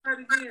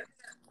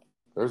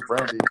There's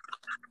Brandy.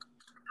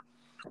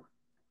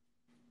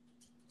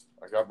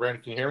 I got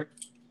Brandy. Can you hear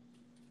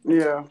me?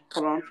 Yeah.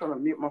 Hold on. I'm trying to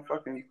mute my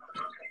fucking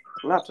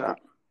laptop.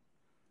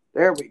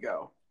 There we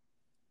go.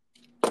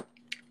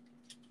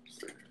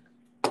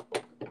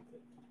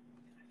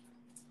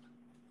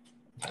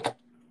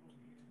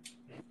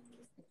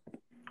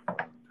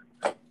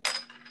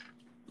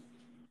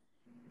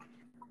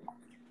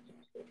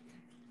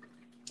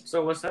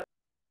 So what's up?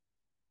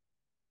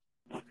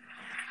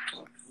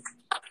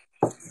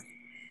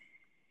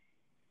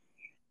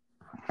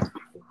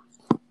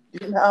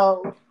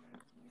 No.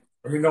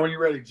 Let me know when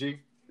you're ready, G.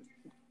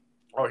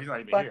 Oh, he's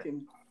not even fucking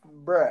here.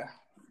 Bruh.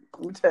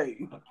 Let me tell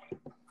you.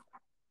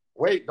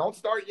 Wait, don't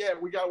start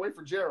yet. We gotta wait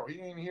for Gerald. He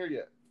ain't even here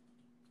yet.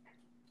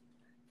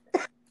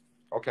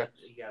 Okay.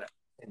 You gotta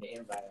send the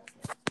invite.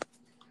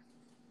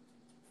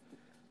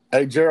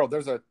 Hey Gerald,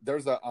 there's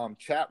a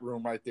chat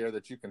room right there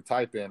that you can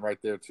type in right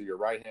there to your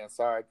right hand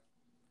side,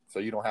 so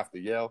you don't have to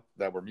yell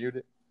that we're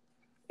muted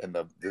in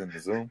the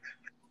Zoom.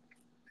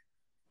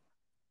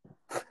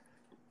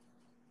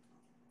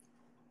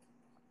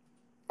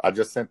 I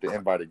just sent the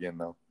invite again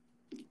though.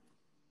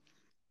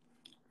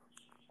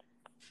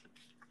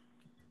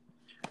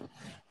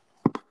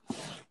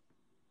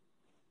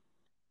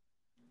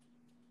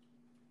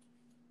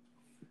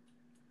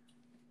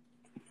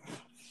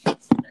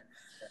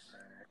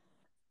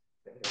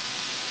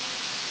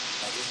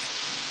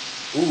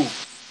 Ooh,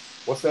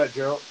 what's that,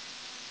 Gerald?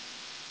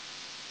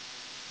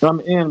 I'm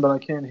in, but I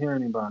can't hear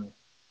anybody.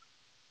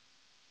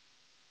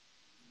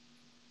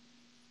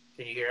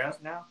 Can you hear us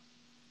now?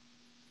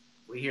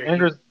 We hear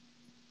Andrews, you.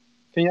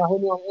 can y'all hear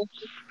me on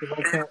Andrews? Because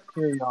I can't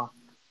hear y'all.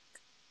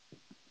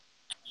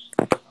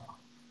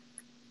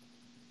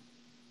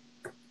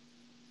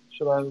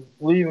 Should I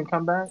leave and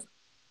come back?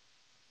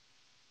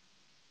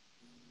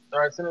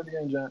 All right, send it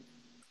again, Jack.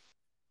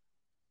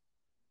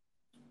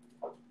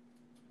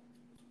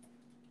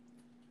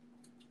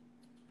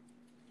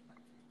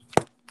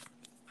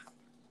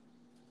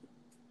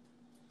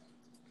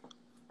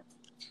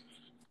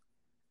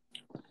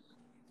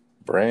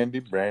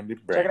 Brandy.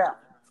 Check it out.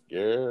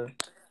 Yeah.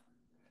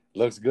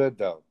 Looks good,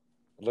 though.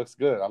 It looks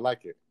good. I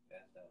like it.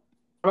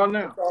 How about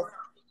now?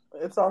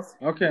 It's all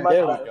okay.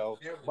 There we go.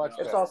 Much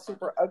it's better. all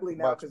super ugly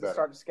now because it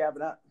started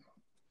scabbing up.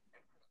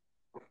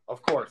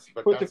 Of course.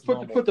 But put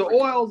the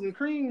oils and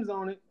creams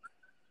on it.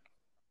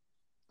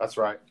 That's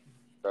right.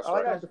 That's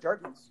right. I got the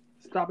jerkins.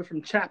 Stop it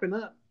from chapping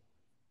up.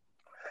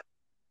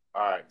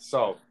 All right.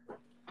 So,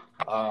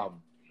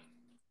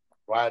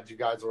 glad you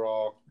guys are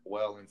all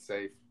well and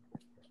safe.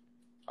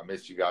 I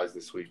missed you guys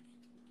this week.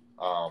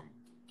 I'm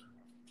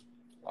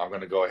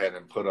going to go ahead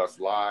and put us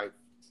live.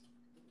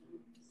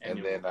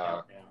 And then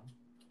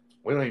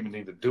we don't even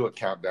need to do a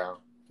countdown.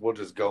 We'll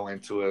just go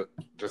into it.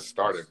 Just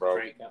start it, bro.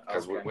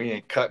 Because we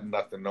ain't cutting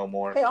nothing no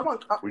more. Hey,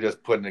 we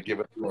just putting it, give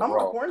it to I'm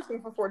on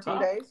quarantine for 14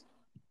 days.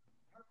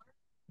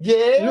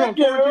 Yeah, you're on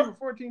quarantine for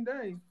 14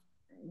 days.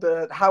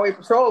 The Highway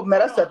Patrol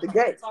met us at the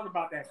gate. Talk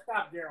about that.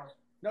 Stop, Daryl.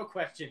 No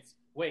questions.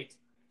 Wait.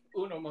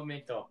 Uno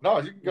momento. No,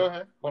 you can go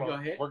ahead. Go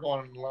ahead. We're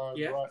going live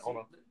right. Hold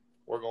on.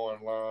 We're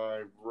going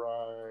live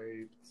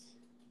right.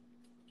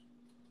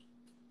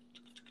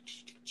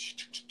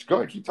 Go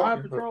ahead, keep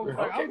talking.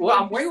 Okay. Well,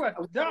 I'm waiting. I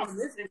don't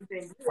miss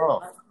anything.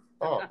 Oh,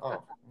 okay.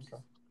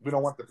 We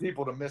don't want the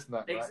people to miss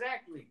nothing.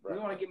 Exactly. Right. We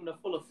want to give them the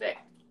full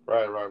effect.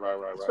 Right.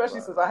 Especially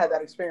since I had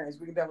that experience.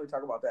 We can definitely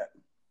talk about that.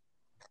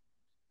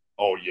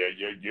 Oh, yeah.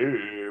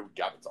 We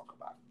got to talk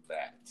about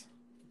that.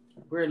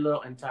 We're a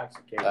little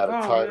intoxicated. Add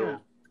a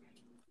title.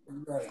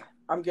 Yeah.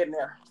 I'm getting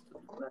there.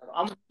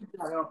 I'm going to keep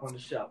that up on the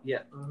show. Yeah.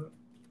 Mm-hmm.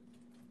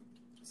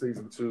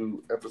 Season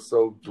 2,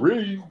 episode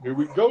 3. Here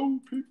we go,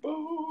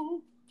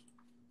 people.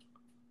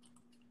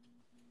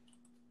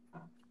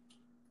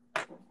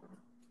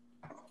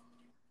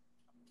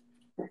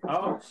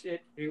 Oh,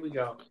 shit. Here we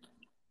go.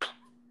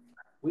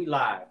 We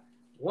live.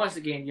 Once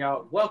again,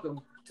 y'all,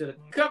 welcome to the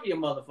Cover Your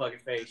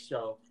Motherfucking Face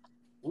show.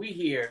 We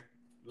here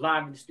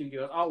live in the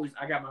studio. As always,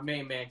 I got my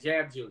main man,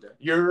 Jab Judah.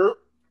 You're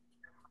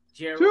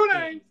Gerald 2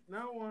 days.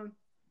 Not 1.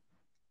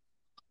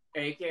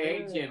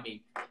 A.K.A.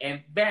 Jimmy.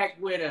 And back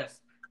with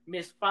us,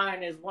 Miss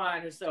Fine as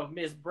Wine herself,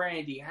 Miss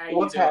Brandy. How you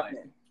What's doing?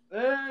 happening?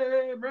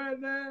 Hey,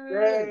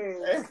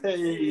 Brandon.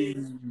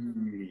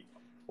 Hey.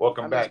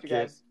 Welcome back,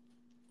 guys.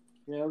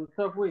 Yeah, it was a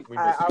tough week.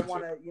 I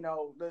want to,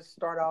 let's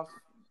start off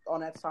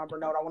on that somber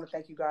note. I want to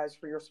thank you guys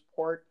for your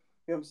support.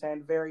 You know what I'm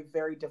saying? Very,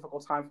 very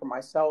difficult time for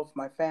myself,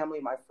 my family,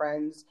 my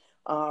friends.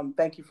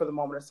 Thank you for the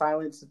moment of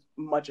silence. It's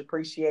much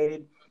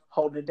appreciated.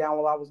 Holding it down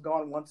while I was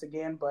gone once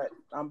again, but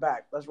I'm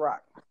back. Let's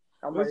rock.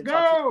 Let's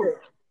go.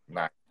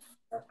 Nice.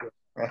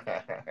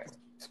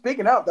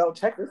 Speaking of, though,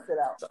 check this shit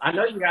out. So I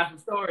know you got some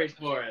stories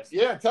for us.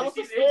 Yeah, tell us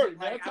a story,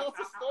 man. Tell us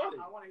a story.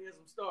 I want to hear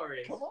some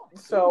stories. Come on.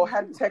 So,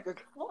 had to take a...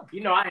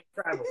 I ain't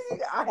traveled.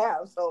 I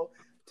have. So,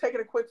 taking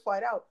a quick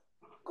flight out.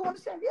 Going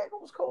to San Diego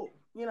was cool.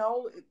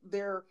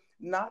 They're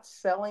not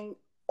selling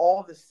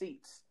all the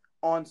seats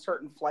on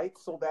certain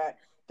flights so that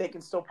they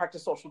can still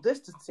practice social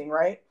distancing,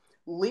 right?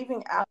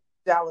 Leaving out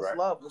Dallas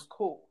Love was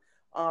cool.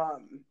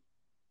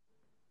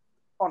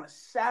 on a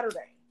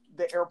Saturday,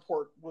 the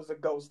airport was a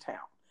ghost town.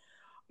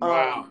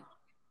 Wow.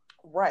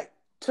 Right.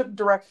 Took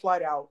direct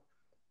flight out.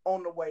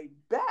 On the way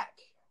back,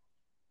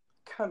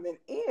 coming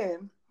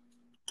in,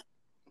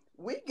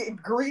 we get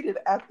greeted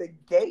at the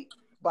gate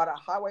by the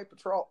highway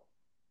patrol.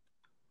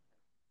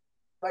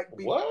 Like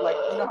you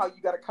know how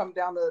you got to come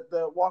down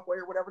the walkway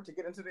or whatever to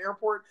get into the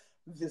airport.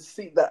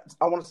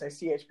 I want to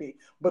say CHP,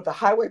 but the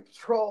highway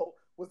patrol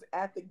was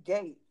at the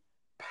gate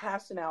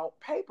passing out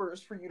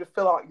papers for you to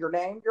fill out your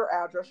name, your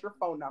address, your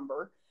phone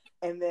number,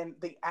 and then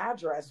the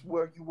address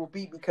where you will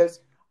be,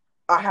 because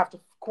I have to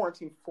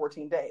quarantine for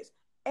 14 days.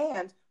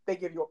 And they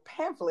give you a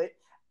pamphlet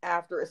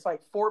after, it's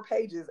like 4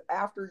 pages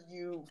after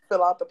you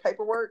fill out the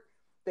paperwork.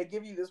 They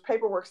give you this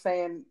paperwork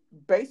saying,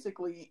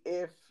 basically,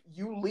 if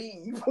you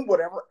leave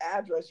whatever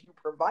address you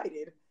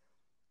provided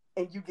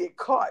and you get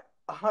caught,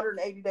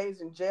 180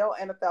 days in jail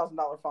and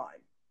 $1,000 fine.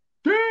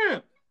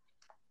 Damn.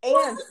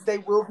 And they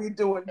will be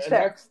doing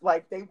checks.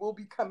 Like, they will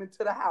be coming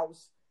to the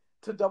house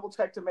to double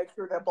check to make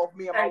sure that both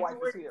me and my wife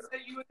is here.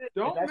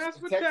 Don't mess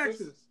with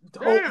Texas.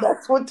 Don't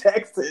mess with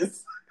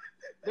Texas.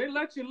 They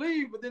let you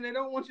leave, but then they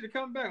don't want you to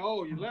come back.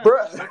 Oh, you left.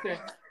 Bruh. Okay.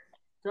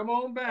 Come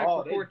on back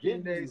for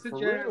 14 days. Sit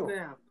your ass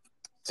down.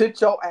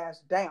 Sit your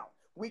ass down.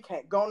 We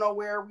can't go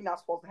nowhere. We're not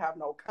supposed to have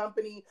no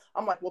company.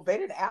 I'm like, well, they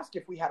didn't ask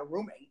if we had a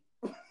roommate.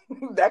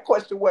 That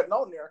question wasn't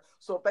on there.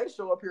 So if they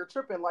show up here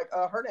tripping, like,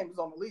 her name is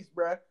on the lease,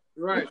 bruh.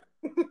 Right.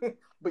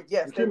 But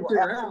yes, they will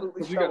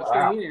absolutely show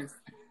up. Wow.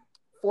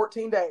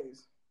 14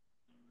 days.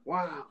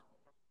 Wow.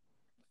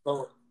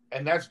 So,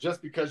 and that's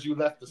just because you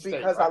left the state.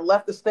 Because I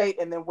left the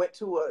state and then went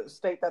to a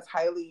state that's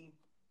highly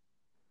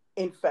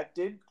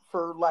infected,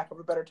 for lack of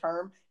a better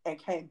term, and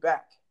came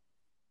back.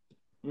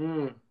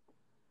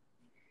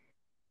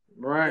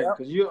 Right,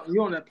 because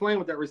you're on that plane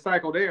with that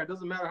recycled air. It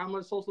doesn't matter how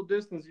much social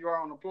distance you are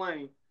on the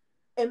plane.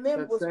 And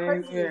then what's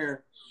crazy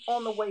air.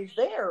 On the way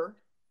there,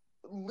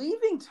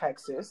 leaving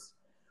Texas,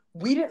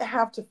 we didn't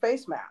have to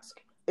face mask.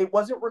 It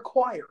wasn't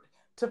required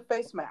to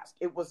face mask.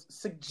 It was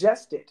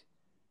suggested,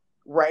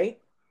 right?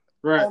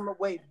 Right. On the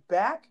way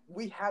back,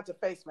 we had to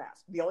face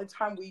mask. The only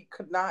time we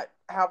could not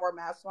have our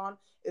masks on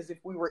is if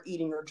we were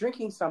eating or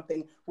drinking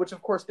something, which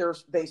of course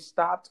they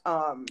stopped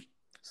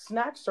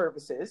snack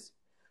services.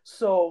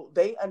 So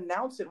they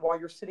announce it while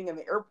you're sitting in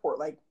the airport.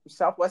 Like,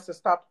 Southwest has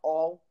stopped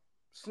all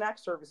snack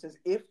services.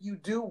 If you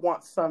do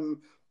want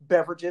some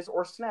beverages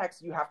or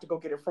snacks, you have to go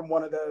get it from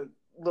one of the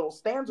little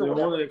stands or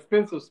whatever. One of the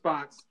expensive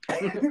spots.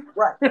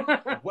 Right.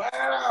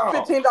 Wow.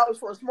 $15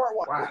 for a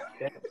smartwatch. Wow.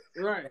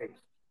 Right.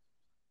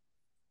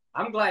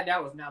 I'm glad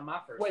that was not my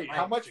first. Wait,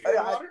 how much?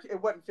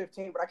 It wasn't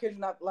 15, but I kid you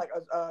not, like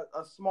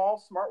a small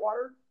smart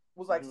water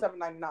was like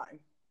 $7.99.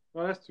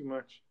 Well, that's too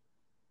much.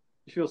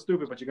 You feel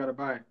stupid, but you got to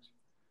buy it.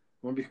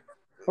 Want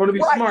to be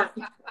smart.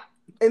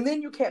 And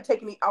then you can't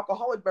take any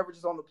alcoholic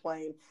beverages on the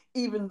plane,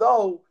 even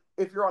though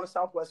if you're on a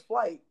Southwest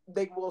flight,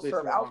 they will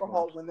serve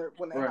alcohol when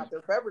they have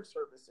their beverage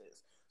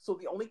services. So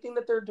the only thing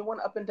that they're doing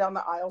up and down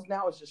the aisles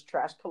now is just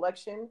trash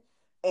collection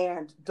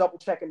and double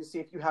checking to see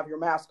if you have your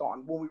mask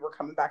on when we were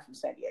coming back from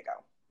San Diego.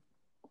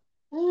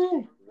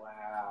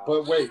 Wow.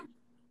 But wait,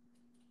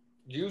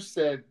 you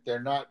said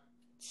they're not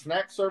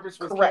snack service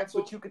was correct,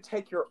 canceled? but you could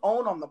take your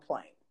own on the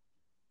plane.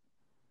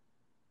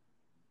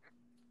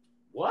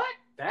 What?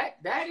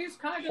 That is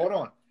kind of. Hold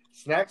on.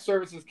 Snack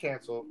service is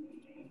canceled.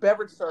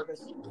 Beverage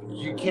service.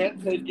 You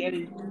can't take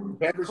any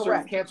beverage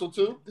service canceled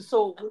too?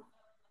 So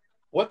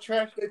what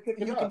trash they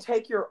picking you up? can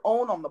take your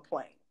own on the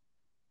plane.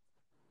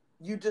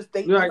 You just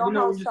right, you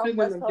know, when you're sitting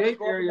in the gate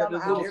area,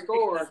 there's little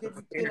stores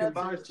you can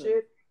buy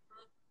shit.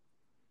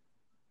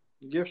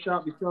 The gift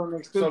shop be selling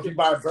expensive. So if you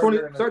buy a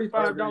burger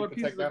 $35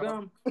 pieces of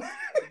gum.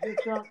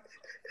 Gift shop.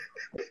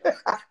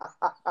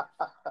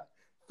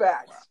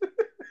 Facts.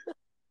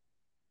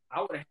 I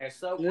would have had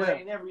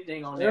Subway and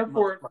everything on that.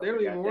 Airport, they don't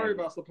even worry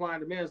about supply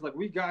and demand. It's like,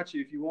 we got you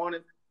if you want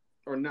it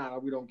or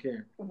not. We don't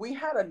care. We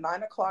had a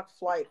 9:00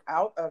 flight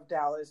out of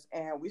Dallas,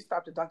 and we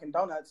stopped at Dunkin'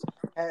 Donuts,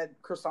 had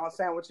croissant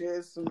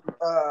sandwiches, some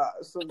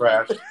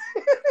trash.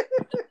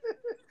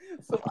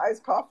 some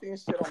iced coffee and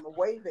shit on the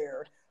way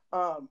there.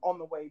 On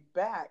the way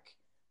back,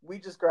 we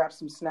just grabbed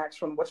some snacks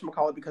from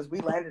whatchamacallit because we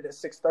landed at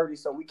 6:30,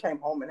 so we came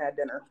home and had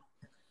dinner.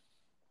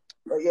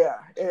 But yeah,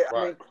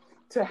 I mean,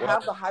 to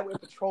have the highway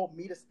patrol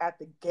meet us at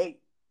the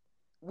gate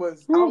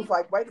was, I was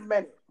like, wait a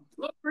minute.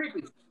 Look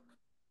creepy.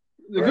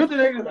 The good thing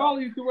they can follow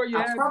you to where you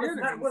had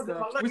dinner.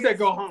 We said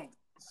go home.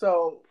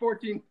 So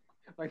 14,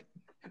 like,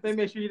 they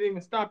made sure you didn't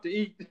even stop to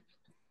eat.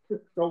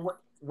 So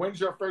when's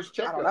your first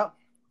check? I don't know.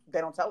 They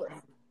don't tell us.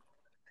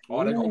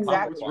 Oh, they don't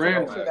exactly.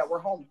 So that we're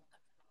home.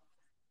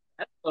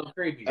 That's so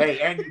creepy. Hey,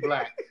 and you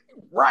black.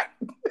 Right.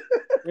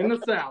 In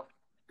the South.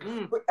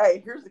 But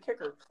hey, here's the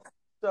kicker.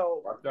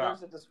 So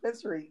there's a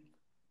dispensary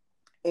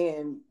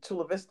in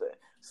Chula Vista.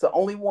 It's the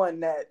only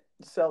one that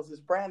sells this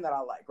brand that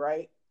I like,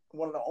 right?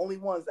 One of the only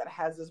ones that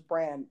has this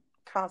brand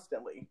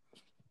constantly.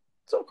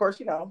 So, of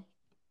course,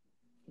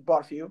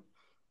 bought a few,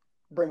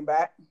 bring them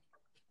back,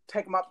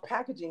 take them out the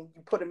packaging,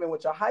 you put them in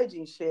with your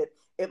hygiene shit,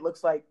 it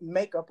looks like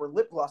makeup or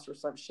lip gloss or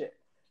some shit.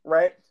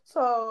 right?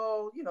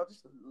 So,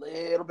 just a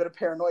little bit of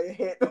paranoia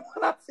hit when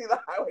I see the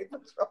highway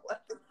patrol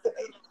at the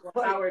state.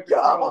 Highway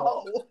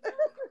Yo!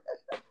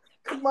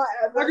 My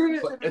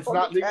address it's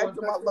not legal in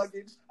to my Texas?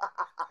 luggage.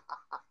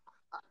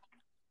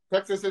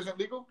 Texas isn't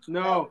legal?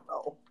 No.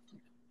 Hell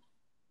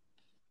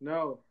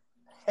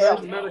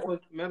It's no.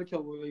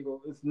 medical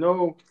illegal. It's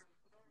no.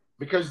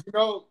 Because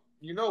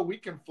we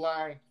can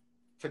fly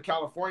to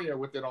California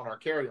with it on our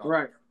carry-on.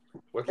 Right.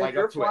 With If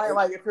you're flying,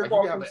 if you're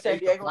going from San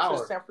Diego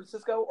to San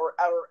Francisco or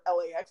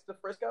LAX to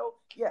Frisco,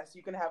 yes,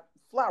 you can have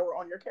flour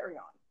on your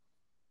carry-on.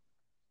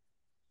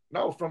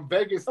 No, from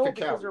Vegas to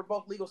because Cali. they're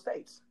both legal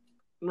states.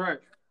 Right.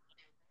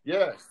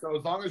 Yeah, so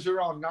as long as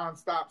you're on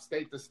nonstop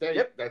state to state,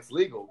 that's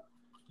legal.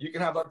 You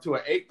can have up to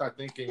an eighth, I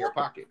think, in your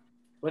pocket.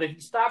 But if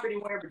you stop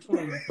anywhere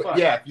between,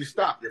 if you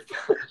stop, you're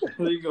fine.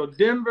 So you go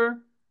Denver,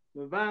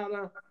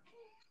 Nevada,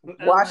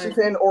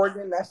 Washington,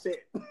 Oregon, that's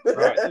it.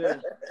 Right. Yeah.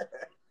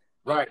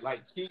 Right,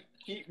 like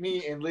keep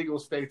me in legal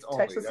states only.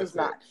 Texas that's is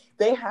not.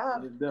 They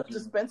have Definitely.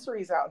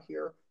 dispensaries out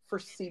here for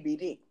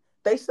CBD.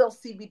 They sell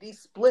CBD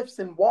spliffs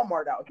in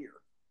Walmart out here.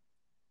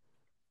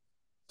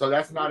 So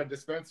that's not a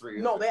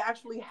dispensary. No, they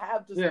actually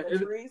have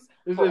dispensaries.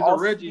 This is for a all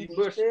Reggie CBD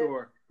Bush shit.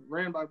 store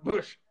ran by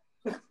Bush.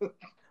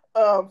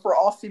 For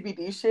all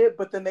CBD shit,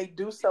 but then they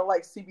do sell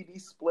like CBD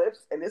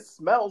spliffs, and it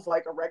smells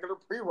like a regular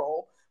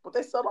pre-roll, but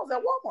they sell those at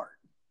Walmart.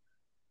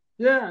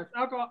 Yeah, it's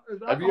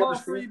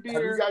alcohol-free have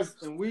beer you guys,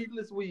 and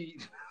weedless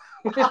weed.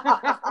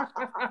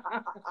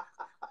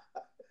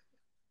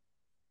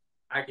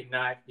 I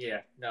cannot.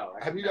 Yeah, no.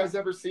 have you guys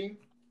ever seen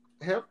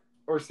hemp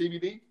or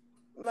CBD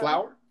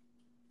flower?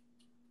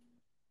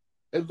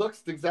 It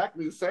looks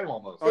exactly the same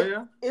almost. Oh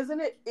yeah,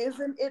 Isn't it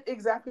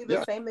exactly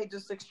the same? They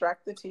just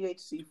extract the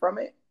THC from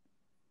it.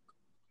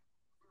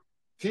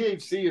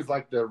 THC is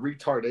like the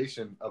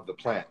retardation of the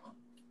plant.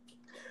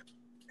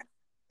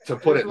 To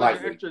put it's it like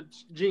lightly. an extra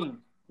gene,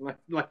 like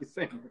you're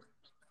saying.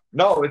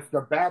 No, it's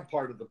the bad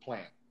part of the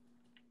plant.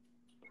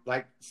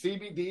 Like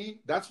CBD,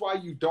 that's why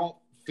you don't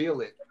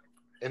feel it,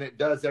 and it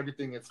does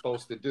everything it's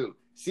supposed to do.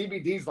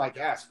 CBD is like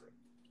aspirin.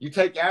 You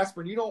take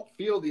aspirin, you don't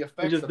feel the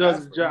effects just of does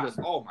aspirin. its job. You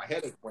just, my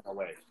headache went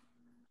away.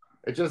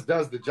 It just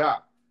does the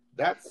job.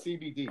 That's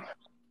CBD.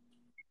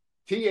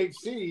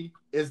 THC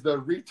is the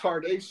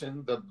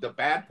retardation, the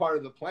bad part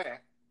of the plant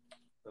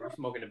So we're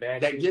smoking the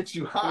bad that shit. gets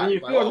you high. And you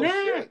Like, feel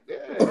shit.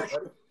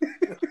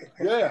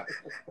 Yeah.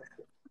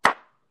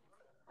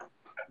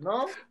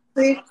 No?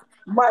 See,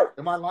 Mike,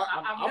 Am I lying?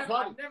 I've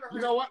never You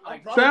heard know what? it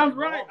like- Sounds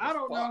right. I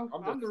don't know.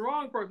 I'm I'm the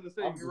wrong person to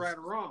say if you're right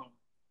or wrong.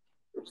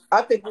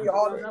 I think we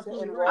all need I to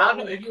don't enroll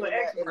know if you're an in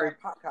expert.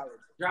 that pop college.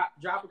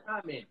 Drop a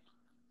comment.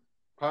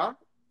 Huh?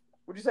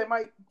 Would you say,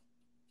 Mike?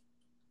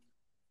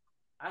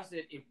 I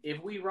said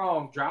if we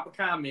wrong, drop a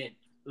comment.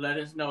 Let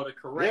us know the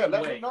correct Yeah,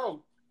 let way. me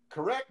know.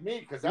 Correct me,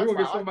 because You're that's gonna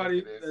why get somebody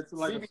I think it is. that's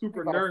like CBD a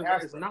super is like nerd.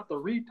 aspirin. It's not the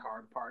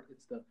retard part.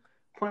 It's the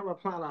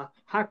plana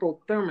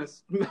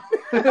hypothermos.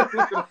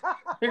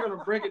 They're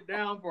gonna break it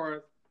down for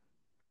us.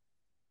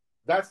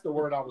 That's the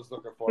word I was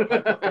looking for.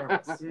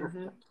 Hypothermos.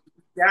 Mhm.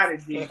 Got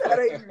it, G. That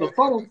ain't The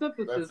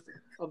photosynthesis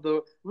of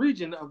the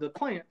region of the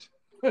plant.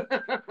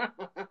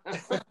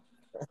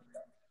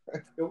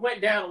 It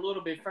went down a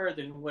little bit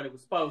further than what it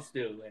was supposed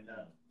to, and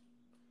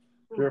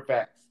Pure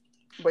facts.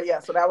 But yeah,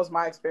 so that was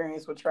my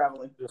experience with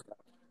traveling.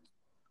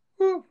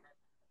 Whew.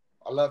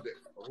 I loved it.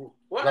 well,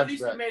 Glad at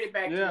least you're you made it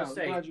back Yeah, to I'm the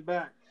safe. glad you're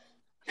back.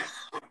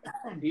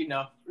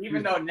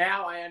 Even though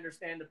now I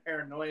understand the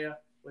paranoia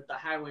with the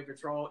highway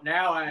patrol.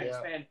 Now I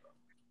understand.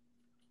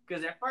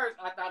 Because at first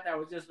I thought that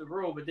was just the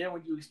rule, but then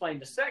when you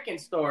explained the second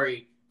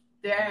story,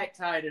 that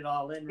tied it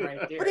all in right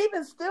there. But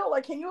even still,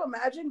 like, can you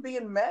imagine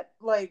being met,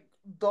 like,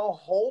 the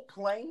whole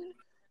plane?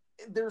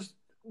 There's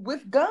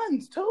with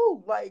guns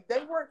too. Like,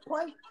 they weren't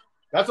playing.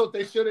 That's what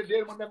they should have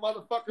did when them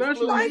motherfuckers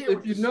flew Especially in here if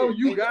with you the know shit.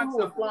 you They got flew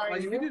a something. flying Like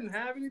if you in. didn't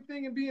have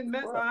anything and being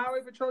met by highway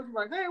patrol, you're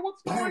like, hey,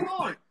 what's going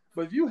on?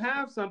 But if you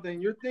have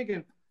something, you're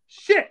thinking,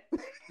 shit.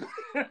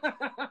 Mike's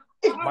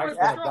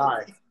gonna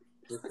die.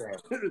 Just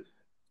saying.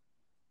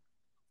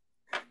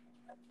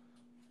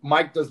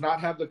 Mike does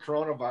not have the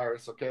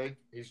coronavirus, okay?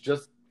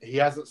 He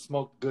hasn't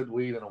smoked good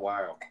weed in a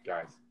while,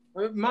 guys.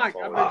 Mike, I That's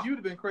all bet right. you'd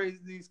have been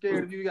crazy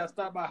scared if you got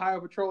stopped by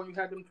highway patrol and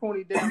you had them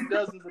 20 damn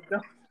dozens of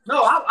them.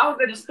 No, I was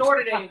at the store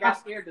today and got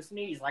scared to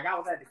sneeze. Like I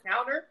was at the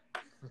counter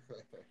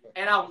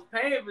and I was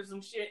paying for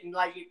some shit and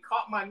like it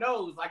caught my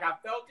nose. Like I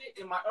felt it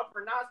in my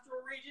upper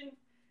nostril region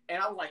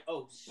and I was like,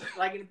 oh shit.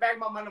 Like in the back of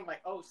my mind, I'm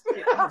like, oh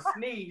shit, I'm gonna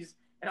sneeze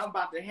and I'm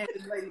about to hand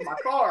this lady my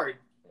card.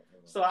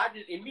 So I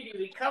just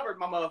immediately covered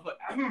my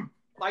motherfucker.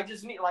 Like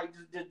just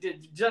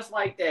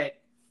like that.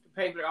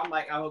 Paper. I'm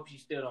like, I hope she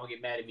still don't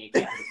get mad at me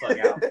and kick me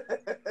the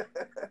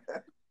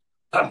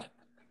fuck out.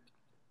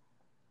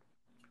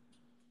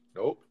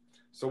 Nope.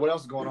 So what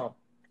else is going on?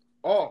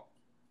 Oh,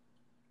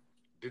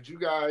 did you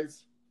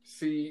guys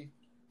see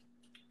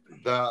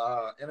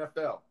the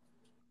NFL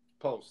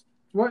post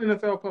What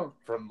NFL post?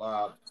 from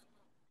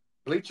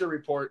Bleacher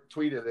Report?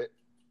 Tweeted it.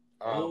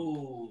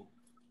 Oh.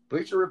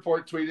 Bleacher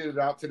Report tweeted it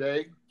out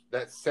today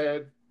that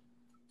said,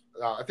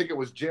 I think it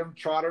was Jim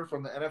Trotter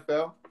from the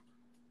NFL,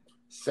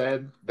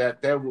 said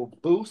that they will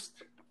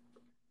boost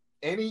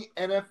any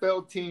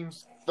NFL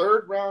team's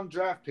third-round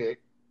draft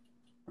pick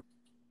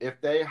if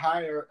they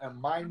hire a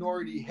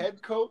minority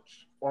head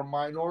coach or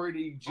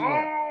minority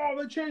GM.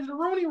 Oh, they changed the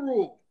Rooney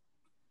Rule.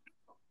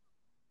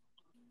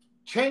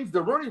 Change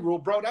the Rooney Rule,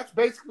 bro. That's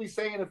basically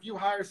saying if you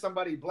hire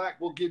somebody black,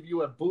 we'll give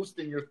you a boost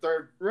in your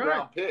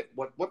third-round pick.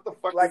 What the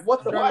fuck? Like,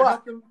 what the Trying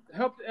fuck? to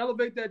help to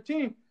elevate that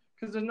team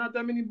because there's not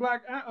that many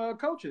black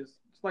coaches.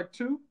 It's like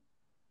 2.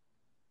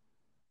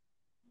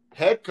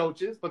 Head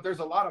coaches, but there's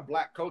a lot of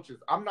black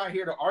coaches. I'm not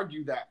here to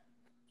argue that.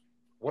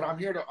 What I'm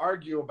here to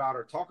argue about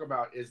or talk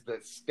about is the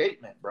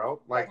statement,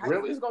 bro. Like, how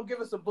really? He's gonna give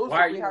us a boost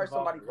Why if we are hire you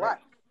somebody involved,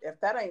 black. If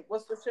that ain't,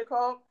 what's this shit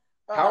called?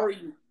 How are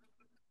you?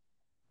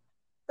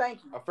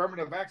 Thank you.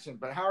 Affirmative action,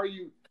 but how are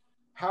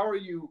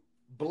you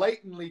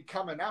blatantly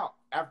coming out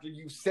after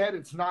you said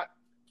it's not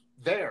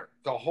there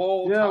the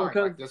whole time?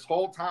 Because like this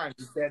whole time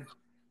you said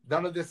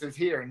none of this is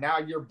here, and now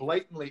you're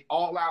blatantly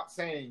all out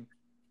saying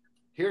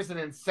here's an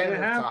incentive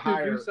to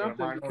hire do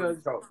something a minority because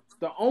coach.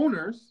 the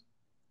owners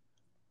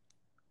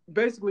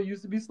basically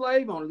used to be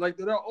slave owners. Like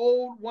they're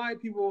old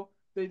white people.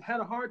 They had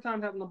a hard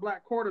time having a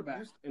black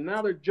quarterback, and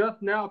now they're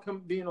just now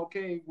being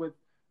okay with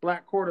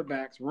black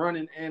quarterbacks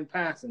running and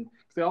passing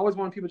because they always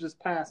wanted people to just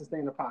pass and stay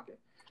in the pocket.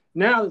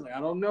 Now they're like, I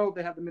don't know if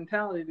they have the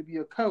mentality to be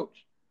a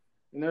coach.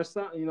 And there's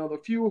some, the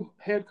few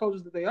head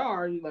coaches that they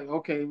are, you're like,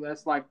 okay,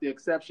 that's like the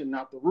exception,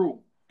 not the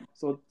rule.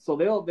 So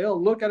they'll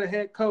look at a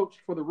head coach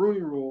for the Rooney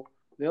Rule.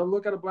 They'll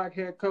look at a black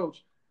head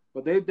coach,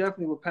 but they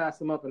definitely will pass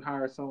them up and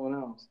hire someone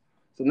else.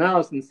 So now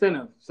it's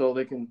incentive, so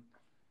they can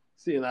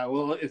see like,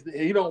 well, if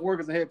he don't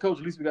work as a head coach,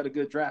 at least we got a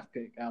good draft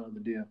pick out of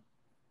the deal.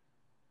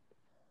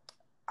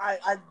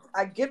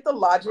 I get the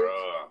logic.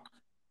 Bruh.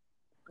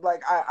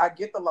 Like I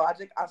get the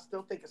logic. I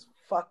still think it's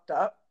fucked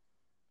up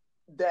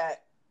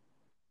that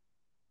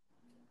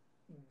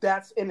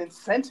that's an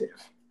incentive.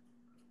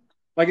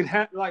 Like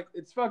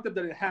it's fucked up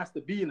that it has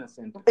to be an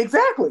incentive.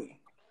 Exactly.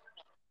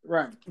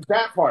 Right.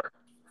 That part.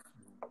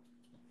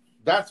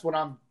 That's what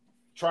I'm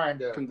trying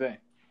to Convey.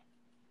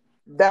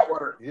 That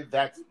word.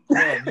 That's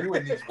man, you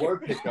and these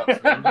word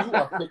pickups, man. You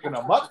are picking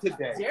them up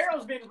today.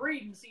 Daryl's been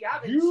reading. See,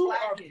 I've been You are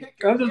slacking.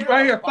 picking. I'm just we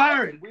right are here vibing.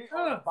 firing. We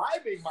are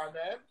vibing, my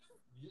man.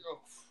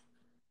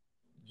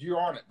 You're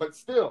on it, but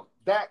still,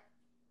 that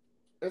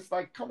it's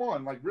like, come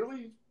on, like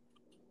really,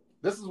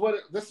 this is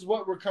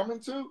what we're coming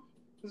to.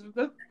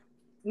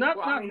 Not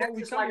Well, I mean, what that's we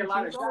just like a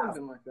lot of it's always jobs.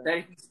 been like that. That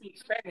if you speak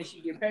Spanish,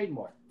 you get paid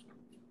more.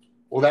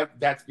 Well,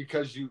 that's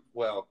because you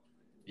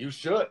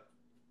should.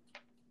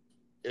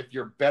 If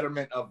you're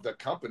betterment of the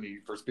company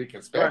for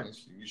speaking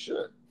Spanish, you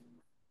should.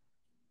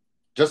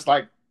 Just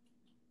like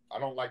I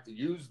don't like to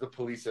use the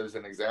police as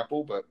an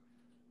example, but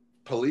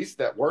police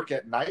that work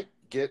at night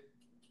get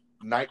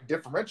night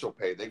differential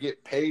pay. They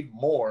get paid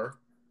more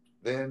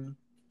than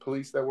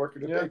police that work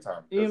in the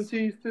daytime.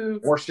 EMTs too.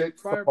 More shit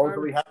Fire-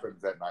 supposedly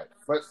happens at night.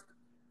 But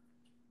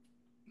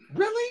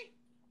really?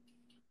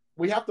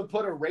 We have to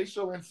put a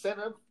racial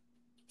incentive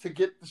to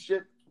get the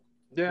shit?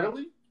 Yeah.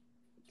 Really?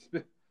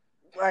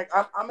 Like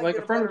I'm gonna Like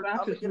get a friend of I'm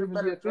gonna actors get a moving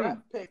better to a thing.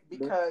 draft pick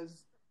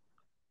because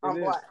I'm It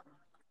is. black.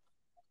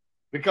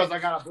 Because I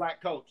got a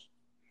black coach.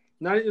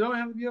 Now you don't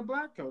have to be a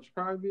black coach.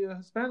 Probably be a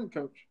Hispanic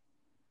coach.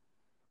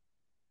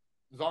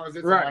 As long as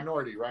it's Right. a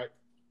minority, right?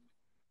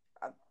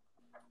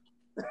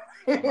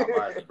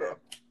 Bro.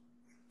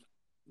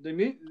 They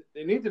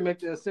need to make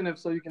the incentive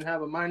so you can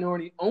have a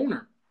minority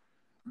owner.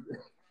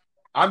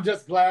 I'm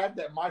just glad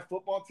that my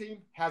football team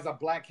has a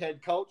black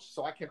head coach,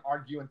 so I can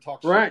argue and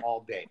talk shit Right.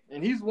 all day.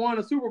 And he's won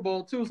a Super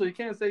Bowl too, so you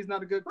can't say he's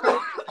not a good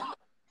coach.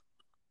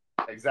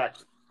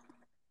 Exactly.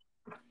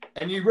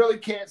 And you really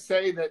can't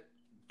say that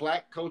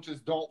black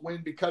coaches don't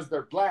win because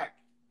they're black.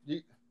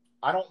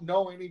 I don't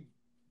know any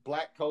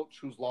black coach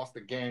who's lost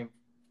a game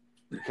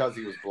because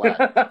he was black.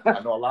 I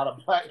know a lot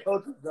of black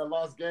coaches that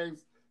lost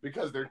games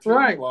because their team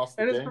Right. lost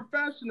the And it's game.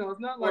 professional. It's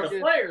not Or like the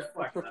it's players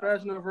fucked up.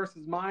 professional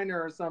versus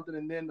minor or something,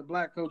 and then the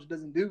black coach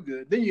doesn't do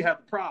good. Then you have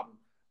the problem.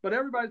 But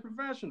everybody's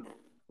professional.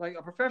 Like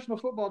a professional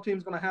football team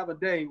is going to have a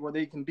day where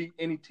they can beat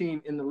any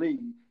team in the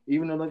league,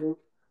 even though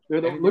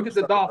look at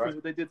the Dolphins, right?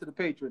 what they did to the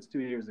Patriots 2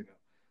 years ago.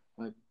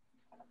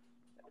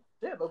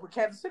 Yeah, look what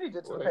Kansas City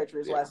did to the Well,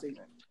 Patriots yeah. last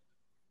season.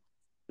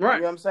 Right.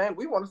 You know what I'm saying?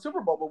 We won a Super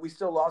Bowl, but we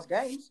still lost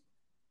games.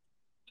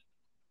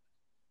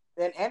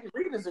 And Andy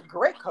Reid is a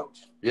great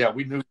coach. Yeah,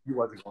 we knew he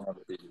wasn't going to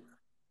beat you.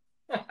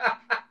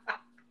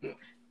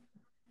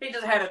 He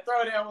just had to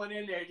throw that one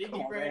in there, didn't Come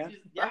he, on, Brad? man.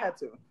 Just- I had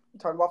to. I'm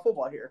talking about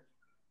football here.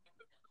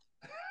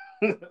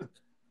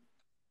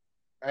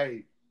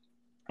 Hey,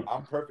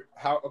 I'm perfect.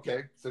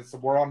 Okay, since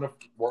we're on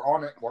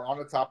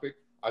the topic.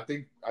 I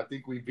think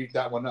we beat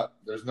that one up.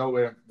 There's no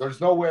way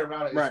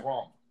around it. Right. It's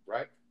wrong,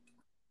 right?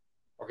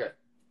 Okay.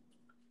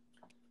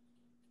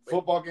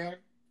 Football game.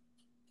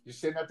 You're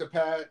sitting at the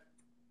pad.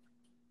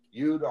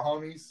 You, the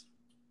homies,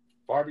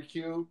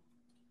 barbecue.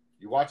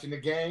 You watching the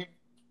game.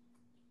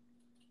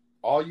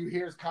 All you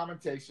hear is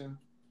commentation.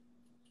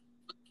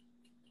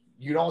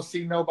 You don't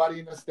see nobody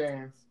in the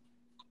stands.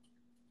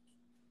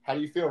 How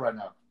do you feel right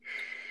now?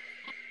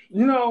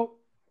 You know,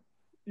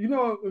 You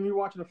know, when you're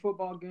watching a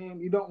football game,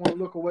 you don't want to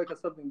look away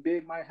because something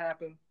big might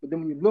happen. But then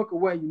when you look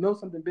away, you know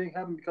something big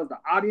happened because the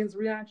audience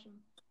reaction.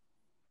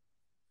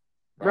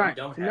 Right.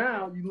 So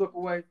now you look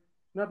away,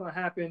 nothing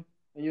happened,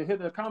 and you hear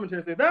the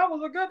commentator say, "That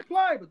was a good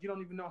play," but you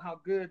don't even know how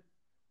good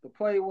the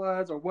play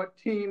was or what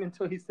team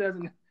until he says,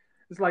 and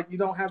it's like you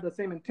don't have the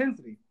same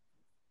intensity.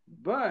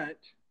 But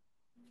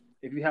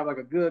if you have like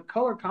a good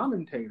color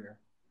commentator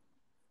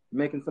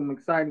making some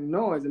exciting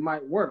noise, it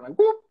might work. Like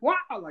whoop, wow,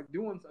 like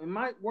doing something, it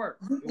might work.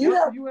 You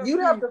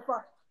have to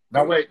find.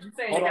 Now wait, You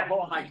saying hold they on, got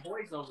hold on. like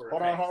voiceover?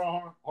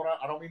 Hold on.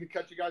 I don't mean to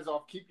cut you guys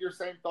off. Keep your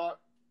same thought.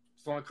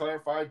 Just want to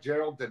clarify.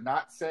 Gerald did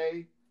not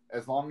say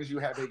as long as you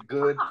have a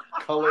good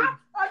colored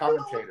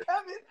commentator.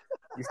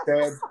 He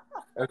said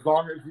as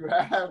long as you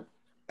have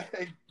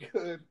a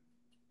good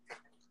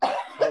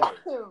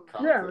colored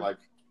commentator, like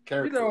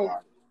character. You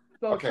know,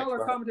 so Okay,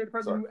 color commentator, the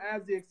person Sorry. who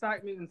adds the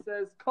excitement and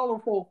says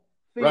colorful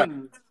things. Right.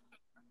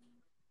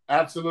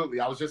 Absolutely.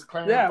 I was just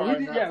clarifying that for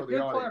the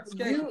good audience.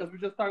 clarification because we're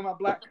just talking about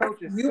black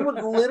coaches. You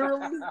would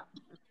literally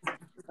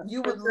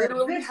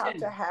have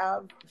to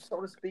have,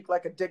 so to speak,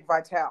 like a Dick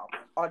Vitale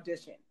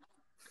audition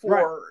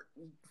for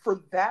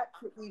that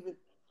to even.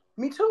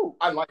 Me too.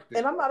 I like this.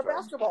 And I'm not a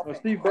basketball fan.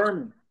 Steve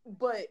Berman.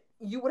 But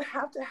you would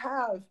have to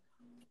have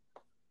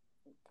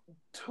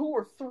 2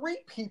 or 3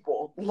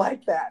 people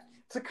like that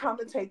to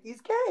commentate these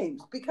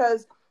games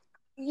because,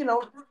 you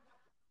know.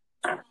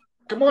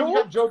 Come on, you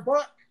got Joe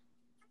Buck.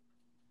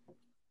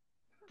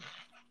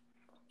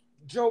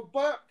 Joe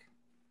Buck.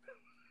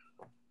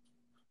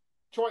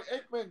 Troy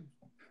Aikman.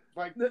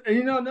 Like, And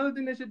you know another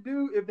thing they should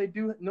do if they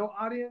do no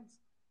audience,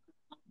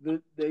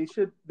 they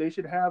should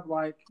have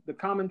like the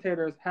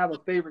commentators have a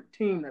favorite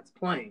team that's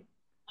playing,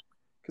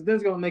 because then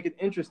it's gonna make it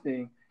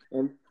interesting.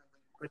 And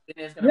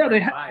yeah,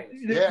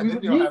 we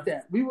would need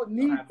that. We would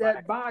need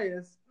that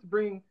bias to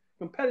bring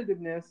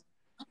competitiveness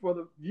for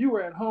the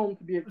viewer at home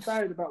to be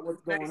excited about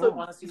what's going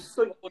on.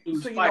 So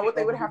you know what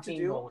they would have to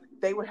do?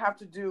 They would have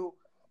to do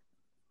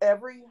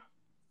every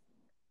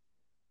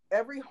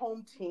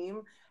home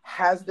team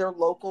has their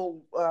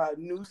local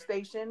news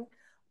station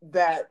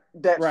that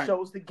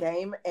shows the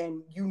game,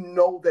 and you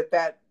know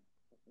that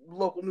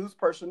local news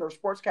person or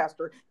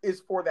sportscaster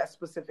is for that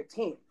specific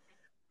team.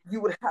 They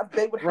would have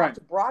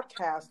to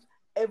broadcast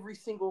every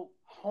single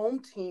home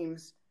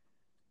team's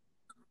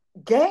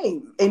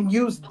game and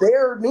use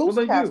their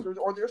newscasters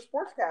or their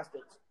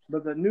sportscasters.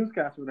 But the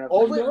newscaster would have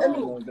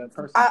that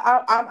person.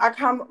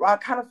 I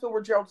kind of feel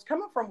where Gerald's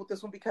coming from with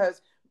this one,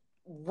 because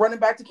running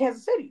back to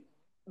Kansas City,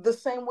 the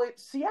same way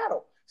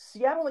Seattle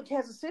and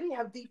Kansas City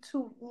have the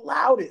 2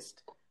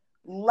 loudest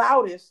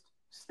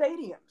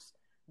stadiums.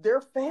 Their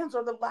fans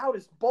are the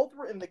loudest. Both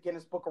were in the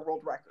Guinness Book of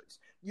World Records.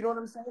 You know what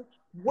I'm saying?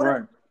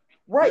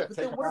 Right. But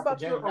then what about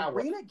your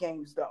arena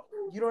games, though?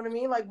 You know what I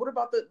mean? Like, what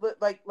about the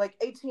like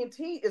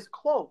AT&T is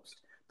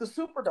closed. The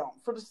Superdome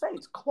for the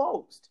Saints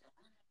closed.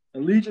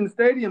 Allegiant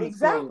Stadium is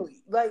exactly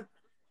closed. Like,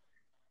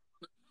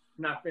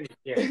 not finished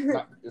yet.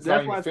 It's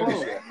not even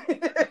finished yet.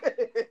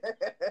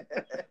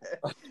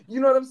 You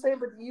know what I'm saying?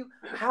 But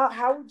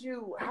how would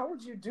you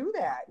do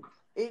that?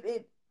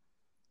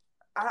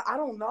 I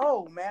don't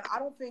know, man. I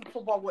don't think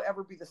football will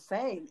ever be the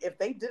same. If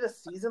they did a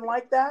season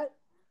like that,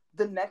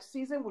 the next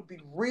season would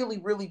be really,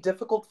 really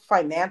difficult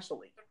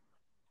financially.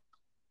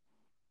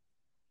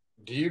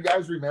 Do you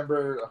guys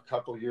remember a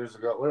couple years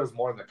ago? Well, it was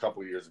more than a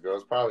couple years ago. It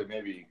was probably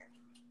maybe,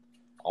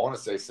 I want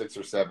to say 6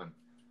 or 7,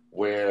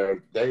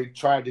 where they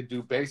tried to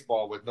do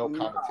baseball with no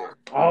commentary.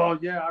 Oh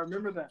yeah, I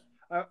remember that.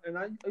 I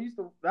used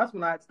to. That's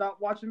when I had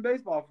stopped watching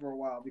baseball for a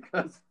while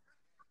because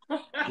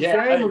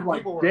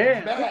people were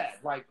mad.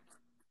 Like,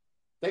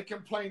 they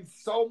complained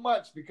so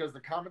much because the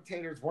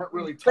commentators weren't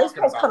really talking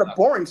Baseball's about kind of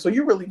nothing. boring, so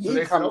you really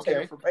need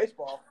commentators for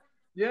baseball.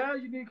 Yeah,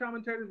 you need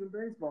commentators in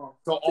baseball.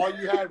 So all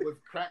you had was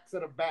cracks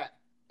at a bat,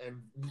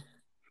 and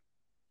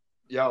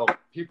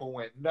people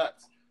went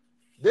nuts.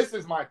 This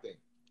is my thing.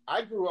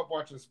 I grew up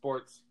watching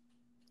sports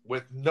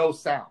with no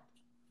sound.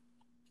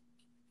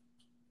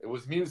 It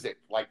was music.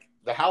 Like,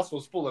 the house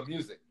was full of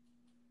music.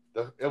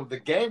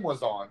 The game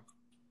was on,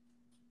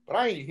 but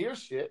I didn't hear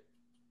shit.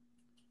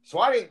 So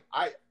I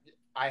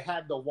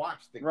had to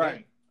watch the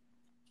game.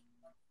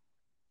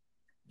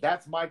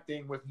 That's my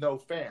thing with no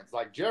fans.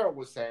 Like Gerald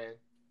was saying,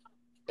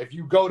 if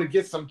you go to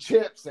get some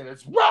chips and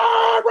it's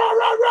rah, rah,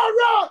 rah, rah,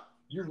 rah,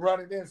 you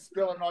running in,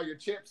 spilling all your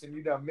chips, and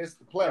you done missed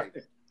the play.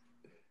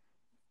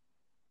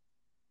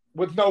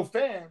 With no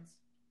fans,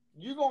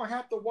 you're going to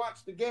have to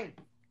watch the game.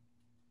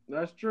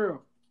 That's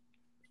true.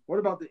 What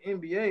about the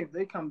NBA if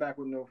they come back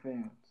with no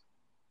fans?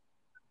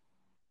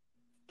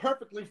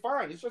 Perfectly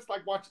fine. It's just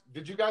like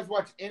did you guys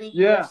watch any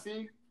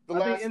UFC?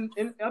 I think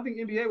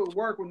NBA would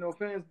work with no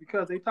fans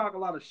because they talk a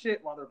lot of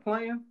shit while they're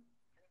playing,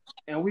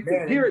 and we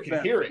can hear it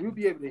better. We'll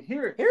be able to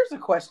hear it. Here's a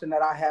question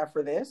that I have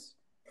for this: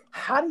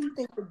 how do you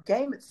think the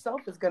game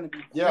itself is going to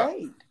be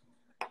played?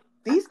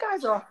 These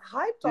guys are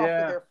hyped off of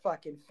their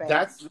fucking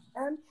fans.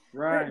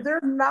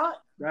 They're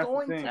not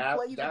going to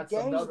play the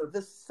game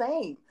the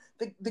same.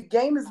 The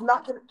game is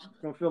not going to. It's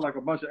going to feel like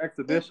a bunch of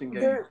exhibition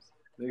games.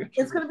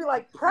 It's going to be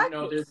like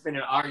practice. There's been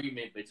an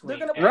argument between.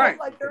 They're going to play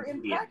like they're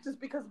in practice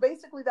because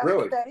basically that's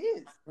what that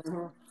is.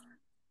 Mm-hmm.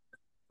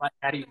 Like,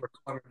 how do you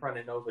perform in front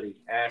of nobody?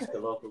 Ask a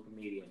local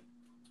comedian.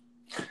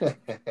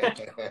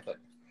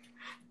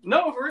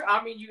 No,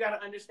 I mean, you got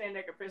to understand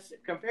that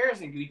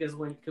comparison, because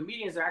when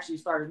comedians are actually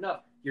starting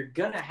up, you're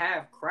going to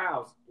have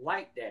crowds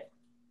like that.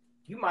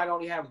 You might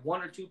only have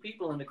one or two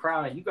people in the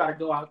crowd, and you got to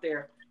go out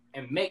there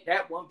and make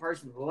that one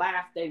person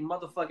laugh their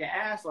motherfucking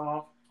ass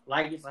off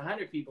like it's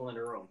 100 people in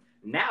the room.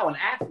 Now, an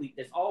athlete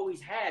that's always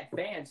had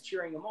fans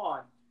cheering them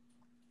on,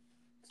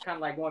 it's kind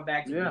of like going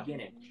back to the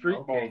beginning. Street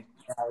okay,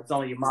 it's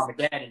only your mom and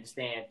dad in the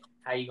stand.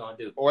 How you going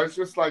to do? Or it's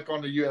just like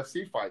on the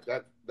UFC fight,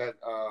 that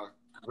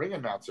ring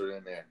announcer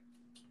in there.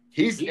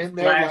 He's in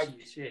there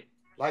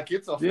like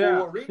it's a full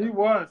arena. He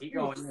was. He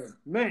going in.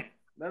 Man,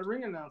 that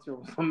ring announcer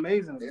was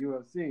amazing at the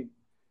UFC.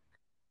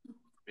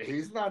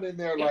 He's not in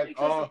there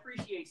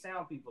appreciate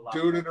sound people.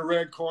 Dude in the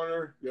red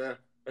corner. Yeah.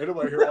 Ain't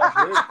nobody here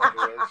watching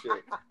that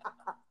shit.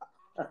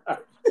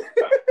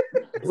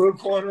 Blue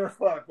corner.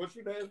 Fuck. What's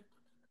your name?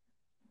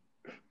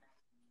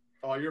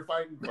 Oh, you're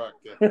fighting? Fuck.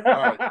 Yeah. All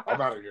right.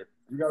 I'm out of here.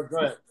 You guys go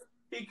ahead.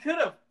 He could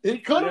have.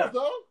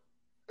 Though.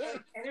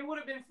 And it would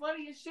have been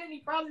funny as shit. He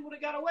probably would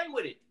have got away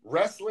with it.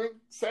 Wrestling,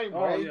 same way.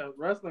 Oh, yeah.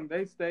 Wrestling,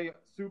 they stay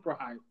super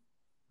hype.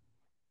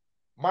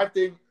 My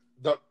thing,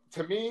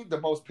 to me, the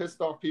most pissed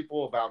off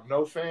people about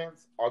no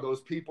fans are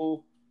those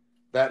people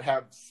that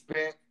have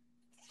spent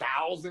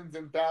thousands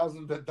and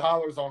thousands of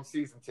dollars on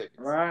season tickets.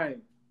 Right.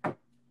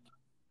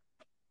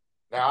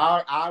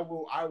 Now, I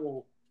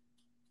will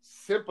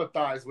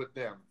sympathize with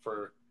them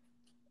for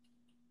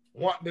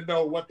wanting to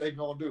know what they're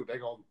gonna do. They're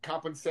gonna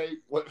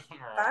compensate. What?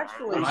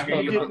 Actually,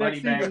 get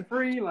next season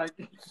free.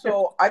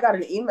 So I got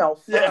an email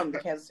from the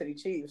Kansas City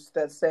Chiefs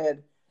that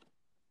said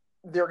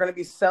they're going to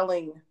be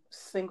selling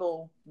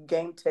single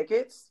game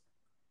tickets,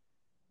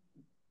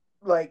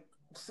 like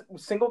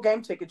single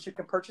game tickets. You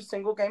can purchase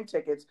single game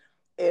tickets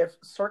if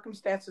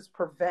circumstances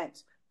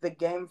prevent the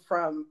game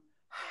from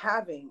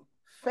having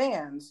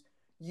fans.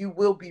 You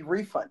will be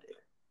refunded.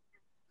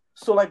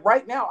 So, like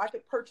right now, I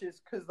could purchase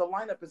because the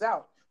lineup is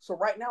out. So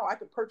right now, I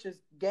could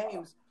purchase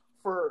games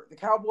for the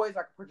Cowboys.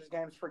 I could purchase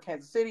games for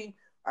Kansas City.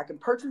 I can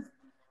purchase.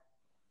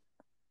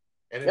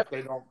 And if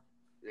they don't,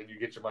 and you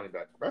get your money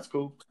back, that's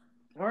cool.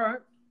 All right.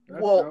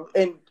 That's dope.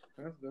 And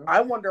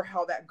I wonder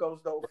how that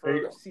goes though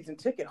for season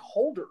ticket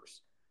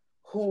holders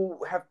who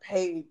have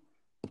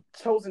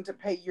chosen to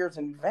pay years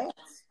in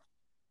advance.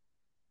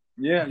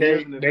 Yeah,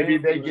 maybe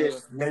they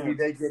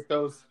get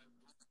those.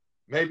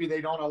 Maybe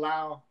they don't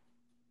allow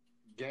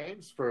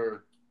games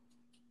for.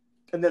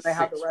 And then they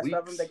have the rest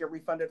of them. They get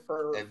refunded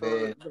for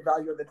the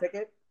value of the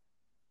ticket.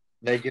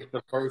 They get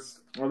the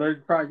first. Or they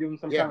probably give them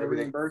some kind of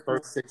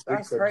reimbursement. First 6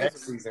 weeks of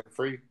next season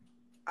free.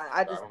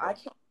 I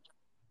can't.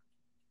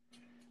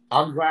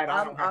 I'm glad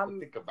I don't have to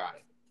think about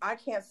it. I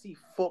can't see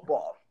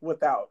football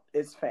without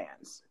its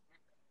fans.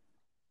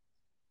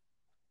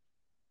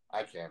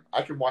 I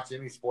can watch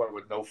any sport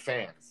with no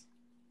fans.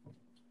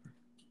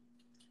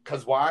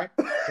 Cause why?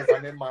 Because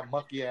I'm in my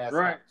monkey ass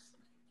house.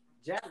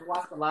 Jack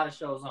watched a lot of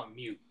shows on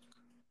mute.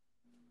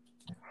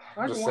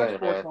 I can watch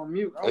sports on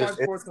mute. I watch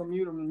sports on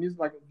mute and music,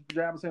 like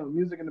Jab was saying, with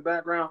music in the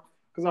background,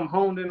 because I'm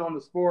honed in on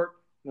the sport.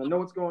 And I know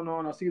what's going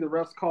on. I see the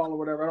refs call or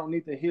whatever. I don't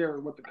need to hear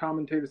what the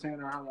commentator's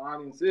saying or how the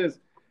audience is.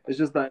 It's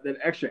just that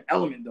extra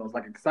element, though. It's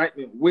like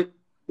excitement with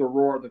the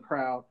roar of the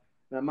crowd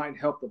that might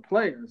help the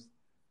players.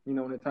 You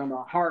know, when they're talking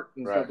about heart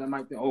and stuff, that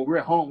might think, oh, we're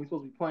at home. We're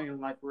supposed to be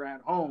playing like we're at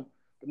home.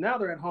 But now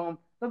they're at home.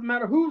 Doesn't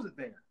matter who's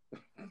there.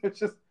 It's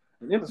just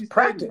an empty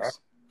practice.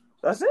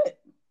 That's it.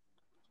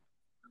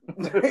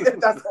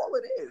 That's all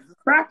it is. It's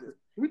practice.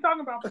 We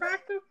talking about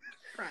practice?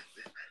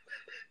 Practice.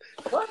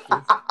 What?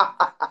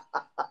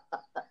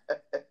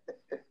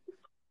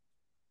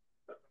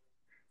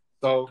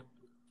 So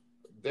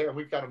there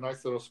we got a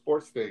nice little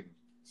sports thing.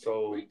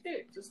 So we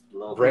did. Just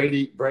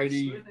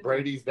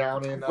Brady's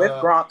down in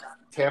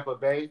Tampa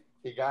Bay.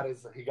 He got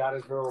his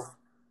little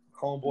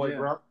homeboy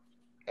Gronk,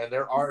 and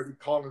they're already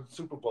calling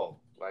Super Bowl.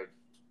 Like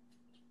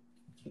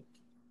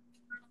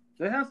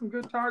they have some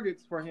good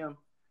targets for him.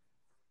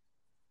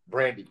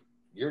 Brandy,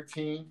 your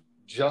team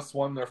just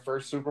won their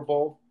first Super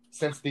Bowl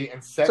since the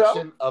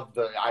inception of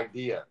the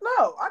idea.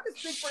 No, I can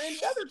speak for any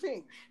other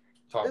team.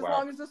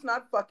 Long as it's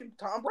not fucking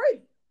Tom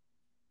Brady.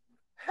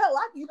 Hell,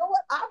 you know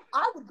what?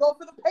 I would go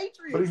for the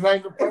Patriots. But he's not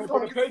even playing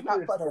for the Patriots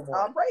no more.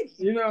 Tom Brady.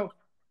 You know,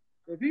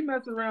 if he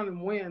messes around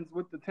and wins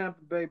with the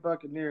Tampa Bay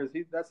Buccaneers,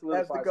 that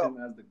solidifies him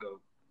as the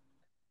GOAT.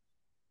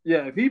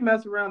 Yeah, if he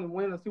messes around and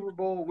wins a Super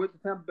Bowl with the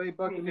Tampa Bay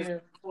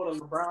Buccaneers,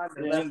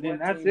 then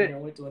that's it.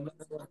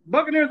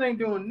 Buccaneers ain't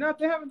doing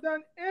nothing. They haven't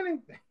done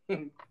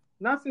anything.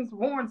 Not since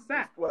Warren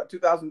Sapp. What,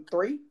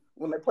 2003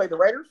 when they played the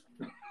Raiders?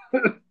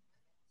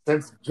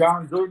 Since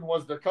John Gruden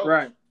was the coach.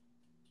 Right.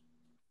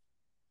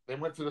 They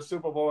went to the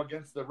Super Bowl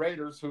against the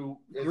Raiders, who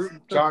is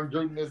John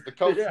Gruden is the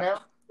coach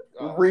now.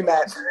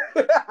 Rematch.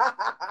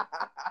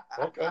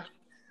 Okay.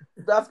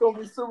 That's going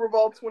to be Super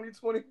Bowl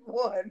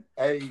 2021.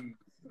 Hey.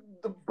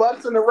 The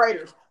Bucs and the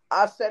Raiders.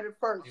 I said it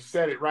first. You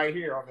said it right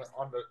here on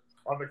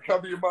on the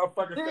Cover Your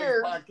Motherfucking Face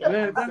Cheers. podcast.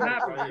 Man, He that said it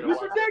happened. right here. You Watch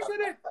predicted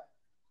it.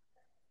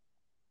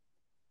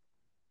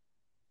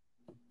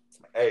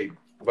 Hey,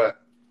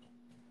 but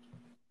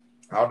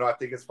I don't know. I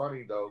think it's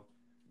funny though.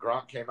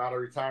 Gronk came out of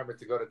retirement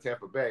to go to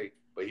Tampa Bay,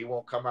 but he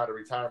won't come out of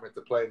retirement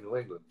to play in New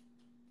England.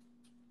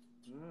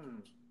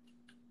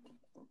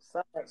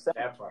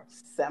 That part.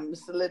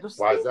 Sounds a little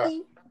Why is that?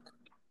 sneaky.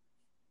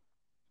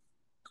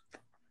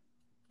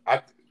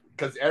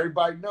 Because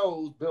everybody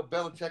knows Bill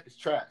Belichick is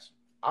trash.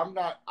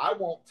 I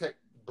won't take.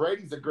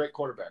 Brady's a great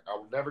quarterback. I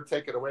will never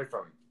take it away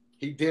from him.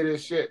 He did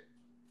his shit.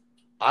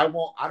 I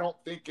don't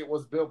think it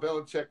was Bill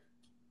Belichick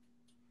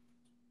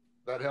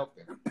that helped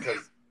him,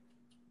 because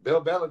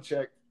Bill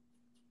Belichick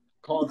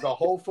caused the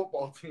whole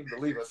football team to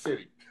leave a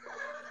city.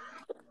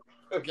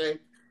 Okay,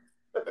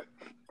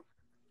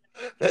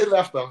 they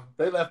left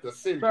the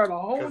city. Start a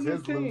whole because new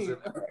his team. losing.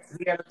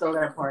 We had to throw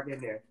that part in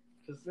there.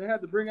 They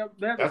had to bring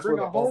That's a what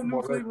whole the new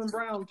Baltimore Cleveland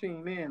Brown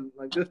team in,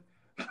 like this,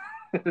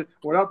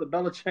 without the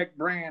Belichick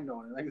brand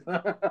on it.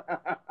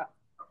 Like,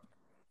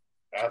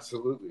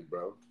 Absolutely,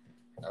 bro.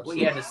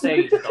 We had to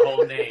say the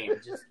whole name.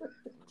 Just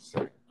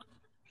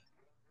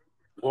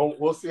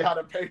We'll see how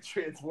the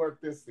Patriots work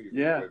this season.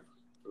 Yeah. With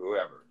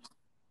whoever.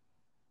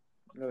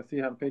 gotta see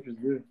how the Patriots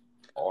do.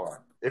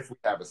 Or if we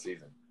have a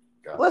season.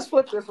 God. Let's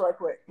flip this right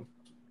quick.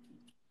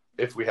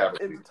 If we have a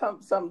season.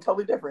 It's something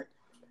totally different.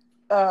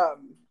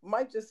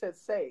 Mike just said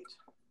Sage.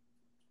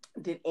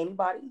 Did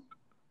anybody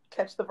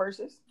catch the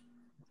verses?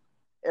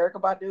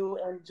 Erykah Badu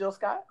and Jill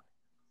Scott?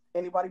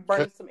 Anybody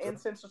burning some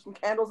incense or some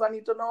candles I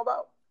need to know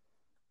about?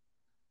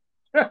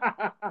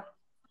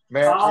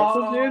 Man,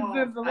 took the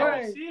incense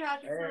away. See how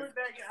you proved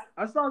that guy?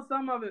 I saw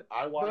some of it.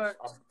 I watched.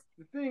 But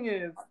the thing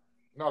is,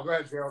 No, go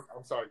ahead, Gerald.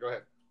 I'm sorry. Go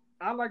ahead.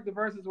 I like the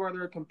verses where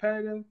they're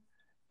competitive,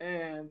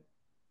 and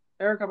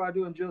Erykah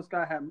Badu and Jill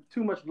Scott have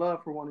too much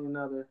love for one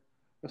another.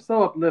 They're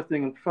so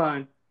uplifting and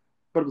fun,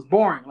 but it was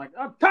boring. Like,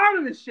 I'm tired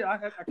of this shit. I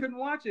couldn't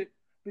watch it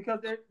because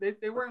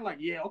they weren't like,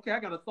 yeah, okay, I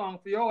got a song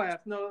for your ass.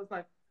 No, it's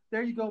like,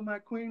 there you go, my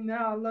queen.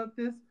 Now I love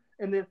this,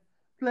 and then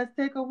let's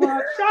take a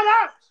walk. Shut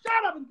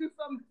up, and do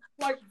something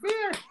like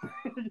beer.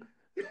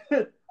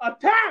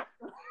 Attack.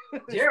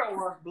 Gerald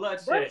wants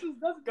bloodshed. Versus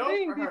doesn't Go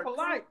mean for be her.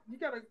 polite. You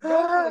gotta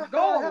go for the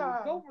goal.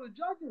 Go for the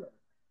jugular.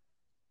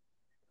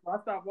 So I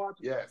stopped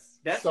watching. Yes.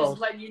 That's so, just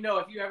letting you know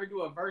if you ever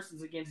do a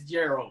versus against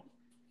Gerald,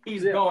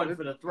 he's Yeah, going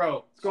for the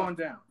throat. It's going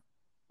down.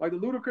 Like the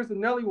Ludacris and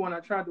Nelly one, I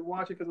tried to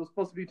watch it because it was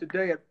supposed to be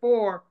today at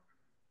 4,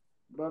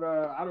 but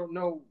I don't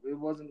know. It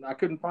wasn't. I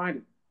couldn't find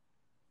it.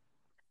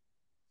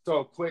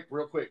 So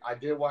real quick. I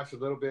did watch a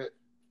little bit.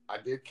 I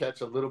did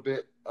catch a little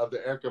bit of the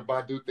Erykah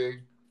Badu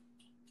thing.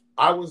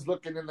 I was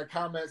looking in the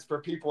comments for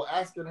people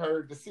asking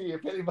her to see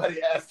if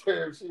anybody asked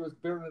her if she was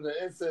burning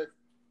the incense.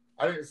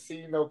 I didn't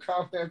see no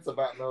comments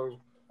about no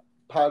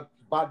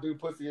Badu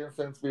pussy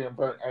incense being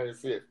burnt. I didn't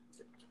see it.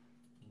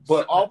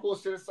 But all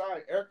bullshit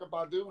aside, Erykah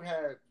Badu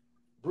had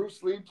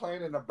Bruce Lee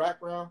playing in the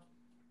background.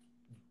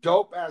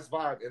 Dope ass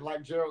vibe. And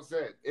like Gerald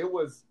said, it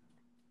was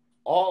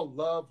all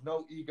love,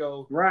 no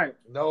ego. Right.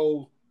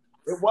 No,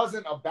 it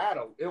wasn't a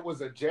battle. It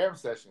was a jam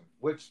session,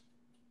 which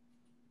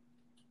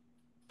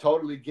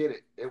totally get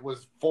it. It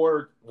was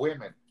for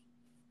women.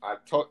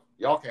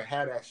 Y'all can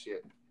have that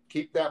shit.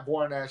 Keep that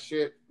boring ass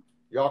shit.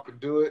 Y'all can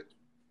do it.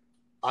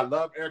 I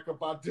love Erykah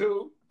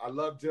Badu. I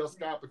love Jill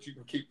Scott, but you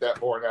can keep that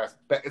boring ass.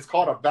 It's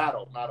called a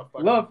battle, not a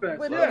fucking Love fest.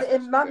 But Yeah.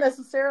 and not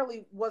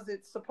necessarily was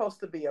it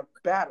supposed to be a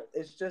battle.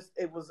 It's just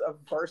it was a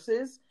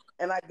versus,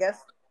 and I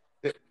guess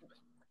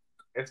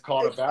It's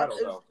called a battle,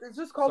 though. It's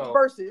just called So-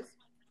 versus.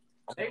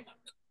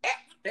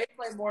 They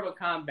play Mortal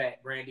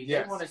Kombat, Brandy.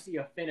 Yes. They want to see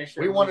a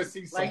finisher. We want to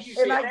see some like you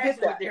shit. And said, I that's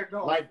get what that. they're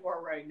going Like-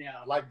 for right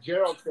now. Like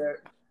Gerald said.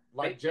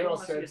 Like They Gerald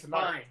wanna see said the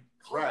tonight.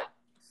 spine. Right.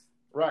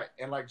 Right.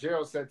 And like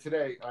Gerald said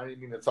today, I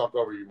didn't mean to talk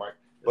over you, Mike,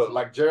 but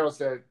like Gerald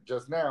said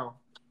just now,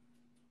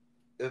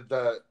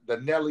 the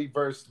Nelly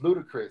versus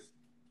Ludacris.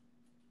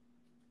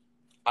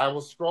 I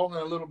was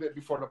scrolling a little bit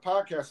before the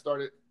podcast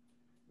started.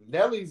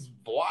 Nelly's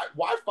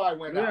Wi-Fi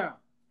went out.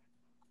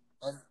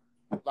 Yeah.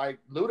 And like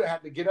Luda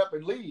had to get up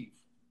and leave.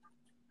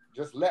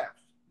 Just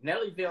left.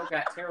 Nellyville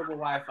got terrible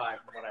Wi-Fi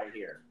from what I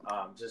hear.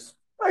 Just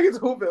Like it's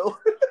Whoville.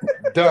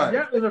 Done.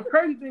 Yeah, the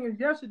crazy thing is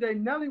yesterday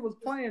Nelly was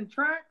playing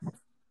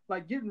tracks,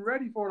 like getting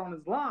ready for it on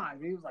his live.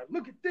 And he was like,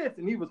 look at this.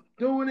 And he was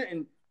doing it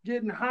and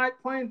getting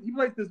hype playing. He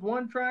played this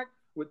one track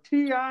with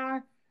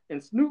T.I.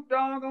 and Snoop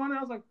Dogg on it. I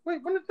was like,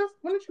 wait, when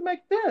did you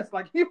make this?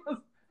 Like he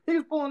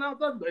was pulling out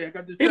stuff. Like, I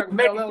got this He track with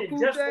made LL it Cool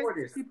just J. for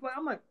this.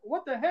 I'm like,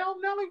 what the hell,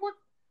 Nelly? What?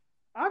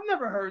 I've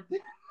never heard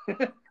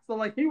this. So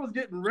like he was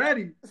getting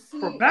ready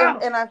for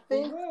battle. and I for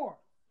think war.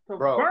 To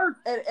Bro. birth.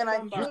 And I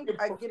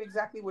think I get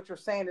exactly what you're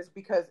saying is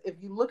because if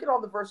you look at all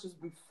the verses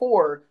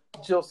before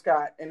Jill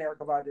Scott and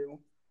Erykah Badu,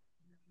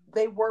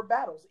 they were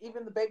battles.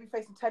 Even the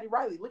Babyface and Teddy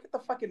Riley. Look at the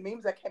fucking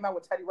memes that came out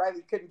when Teddy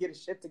Riley couldn't get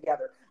his shit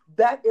together.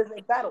 That is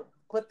a battle.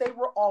 But they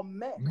were all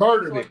men.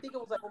 Murdered So I it. think it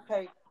was like,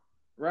 okay,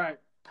 Right.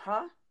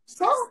 huh?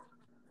 So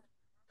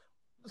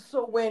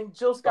So when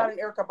Jill Scott and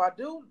Erykah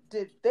Badu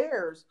did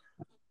theirs,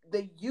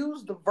 they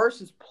use the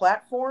Versus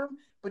platform,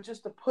 but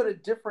just to put a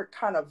different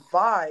kind of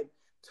vibe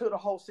to the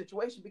whole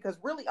situation. Because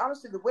really,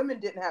 honestly, the women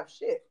didn't have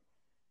shit.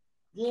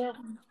 Yeah.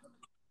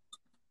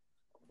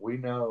 We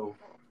know.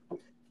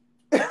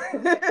 We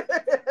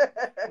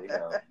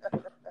know.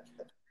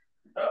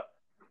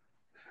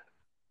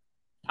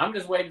 I'm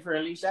just waiting for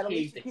Alicia That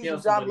Keys Alicia to Keys kill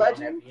and John somebody on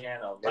Legend? that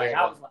piano. It Like ain't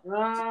I was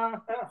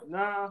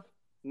like,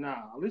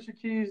 Nah. Alicia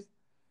Keys,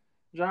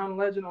 John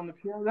Legend on the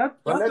piano. That's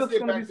Let's just get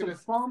going to back be to some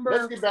this. somber.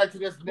 Let's get back to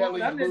this Well, Nelly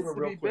that and needs Luda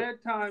to real be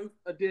quick. bedtime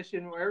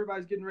edition where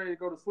everybody's getting ready to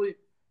go to sleep.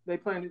 They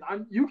playing.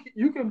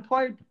 You can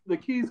play the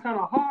keys kind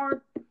of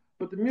hard,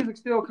 but the music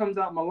still comes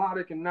out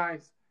melodic and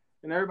nice,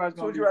 and everybody's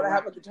So going would to be you rather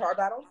relaxed. have a guitar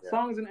battle?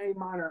 Songs in A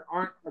minor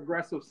aren't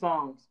aggressive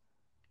songs,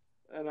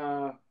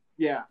 and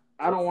yeah,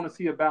 I don't want to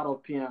see a battle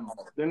of piano.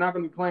 They're not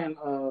going to be playing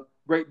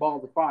Great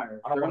Balls of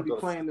Fire. I don't They're going wanna to go be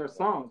to playing sleep. their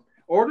songs.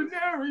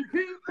 Ordinary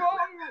people,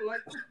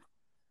 like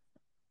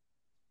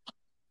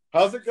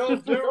How's it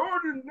going, Jim?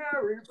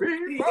 ordinary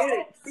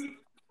people.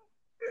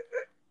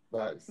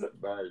 Nice,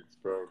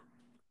 bro.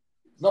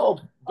 No,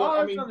 but Oh,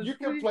 I it's mean, gonna you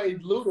can sleep play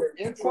Luda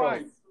intros.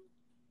 twice.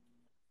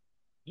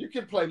 You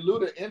can play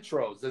Luda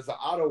intros as an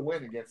auto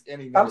win against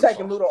any I'm Nelly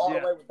taking song. Luda all Yeah.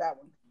 the way with that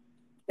one.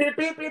 Beep,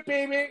 beep, beep,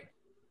 beep, beep.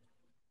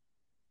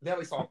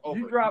 Nelly song over.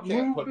 You drop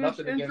can't Move put Bitch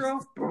nothing intro,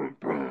 against boom,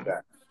 boom,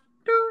 that.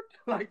 dude,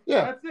 like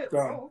Yeah. that's it.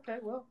 Done. Oh, okay,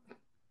 well,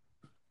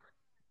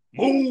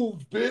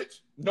 Move,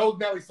 bitch. No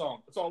Nelly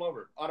song. It's all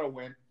over. Auto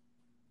win.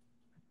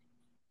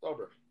 It's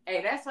over.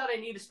 hey, that's how they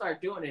need to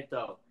start doing it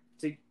though.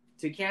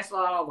 To cancel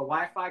out all the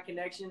Wi-Fi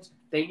connections,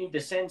 they need to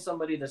send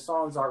somebody the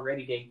songs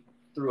already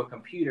through a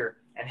computer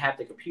and have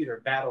the computer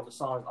battle the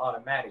songs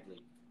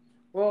automatically.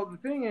 well, the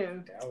thing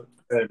is,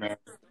 Hey, man.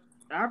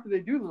 after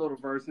they do the little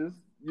verses,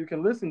 you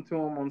can listen to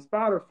them on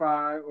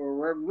Spotify or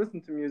wherever you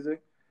listen to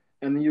music,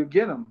 and then you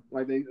get them.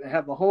 Like they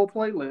have the whole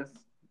playlist,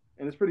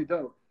 and it's pretty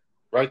dope.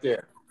 Right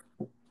there.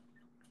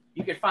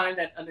 You can find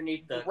that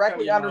underneath the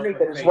Directly Cover Your underneath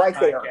Motherfucking it, it's Face right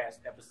there. podcast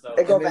episode.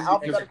 It goes And to then you can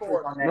alphabetical click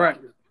order. on that.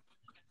 Right.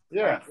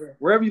 Yeah.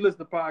 Wherever you listen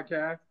to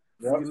podcasts,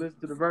 Yep. you listen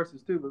to the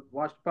verses too, but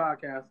watch the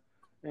podcast,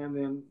 and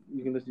then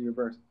you can listen to your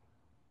verse.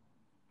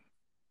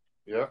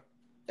 Yeah.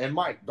 And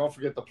Mike, don't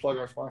forget to plug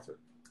our sponsor.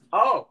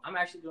 Oh, I'm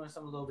actually doing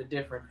something a little bit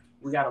different.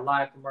 We got a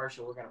live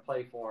commercial we're going to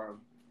play for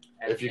them.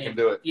 If you can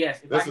do it.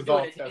 Yes, if This I can is do all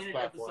it at the test end of the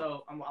platform.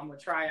 episode, I'm going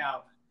to try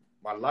out.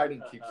 My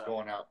lighting keeps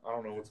going out. I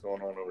don't know what's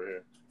going on over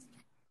here.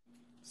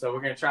 So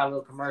we're going to try a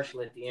little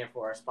commercial at the end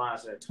for our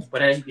sponsor.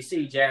 But as you can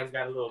see, Jazz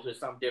got a little bit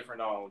something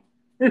different on,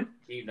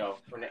 you know,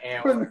 from the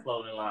Amazon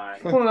clothing line.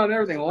 Pulling out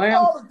everything, All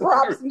lamps, the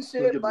props and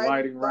shit. Look at the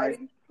lighting right.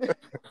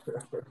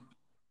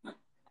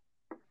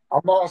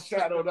 I'm all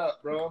shadowed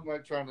up, bro. I'm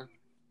like trying to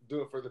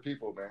do it for the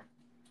people, man.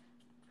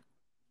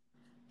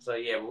 So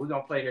yeah, we're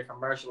going to play their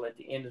commercial at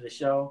the end of the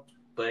show.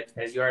 But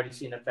as you already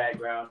see in the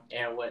background,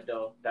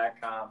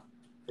 AnWetDo.com,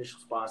 official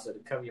sponsor of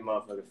the Cover Your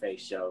Motherfucking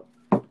Face show.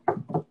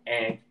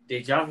 And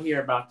did y'all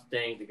hear about the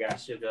thing that got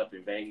shook up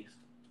in Vegas?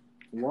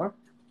 What?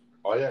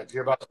 Oh, yeah. Did you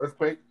hear about the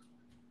earthquake?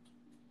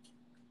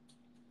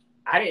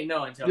 I didn't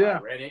know until Yeah.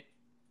 I read it.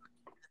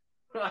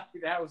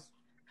 I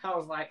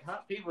was like, huh?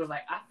 People was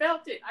like, I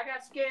felt it. I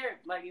got scared.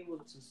 Like it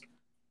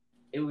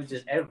was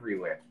just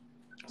everywhere.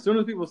 As soon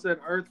as people said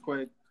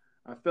earthquake,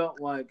 I felt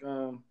like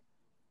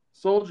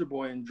Soulja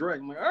Boy and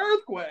Drake. I'm like,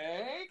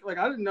 earthquake? Like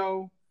I didn't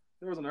know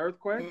there was an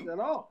earthquake at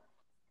all.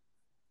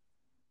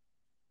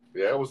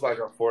 Yeah, it was like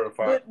a 4 to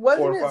 5. But 4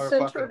 wasn't or 5 it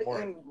o'clock in centered the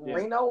morning. in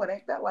Reno? And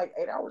ain't that like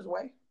 8 hours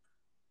away?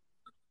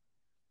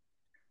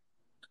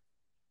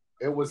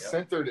 It was Yep.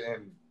 centered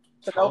in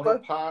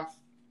Tonopah?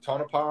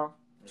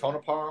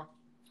 Tonopah.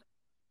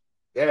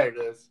 There it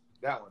is.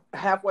 That one.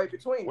 Halfway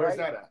between, Where's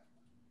right? that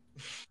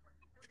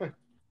at?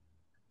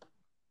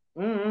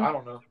 Mm-hmm. I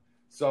don't know.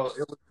 So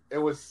it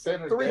was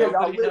centered Three of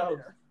there. y'all live knows.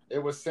 there. It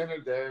was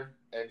centered there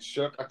and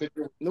shook. I think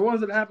it was, The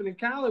ones that happened in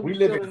Cali, We we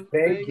live still in in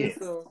Vegas.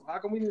 So how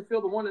come we didn't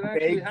feel the one that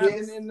actually Vegas.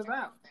 happened in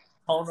Nevada?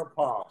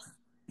 Tonopah.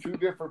 2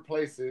 different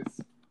places.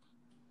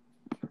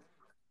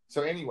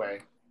 So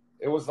anyway,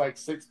 it was like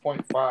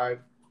 6.5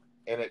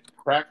 and it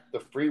cracked the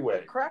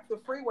freeway. Crack the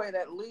freeway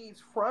that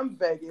leads from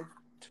Vegas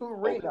to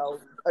Reno.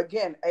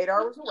 Again, 8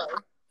 hours away.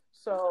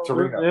 So To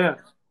Reno. Yeah.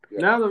 Yeah.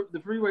 Now the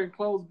freeway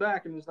closed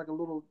back and it's like a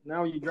little.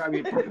 Now you drive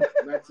it.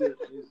 That's it.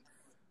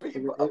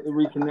 It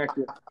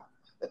reconnected.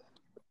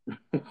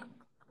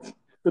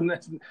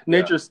 The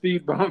nature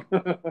speed bump.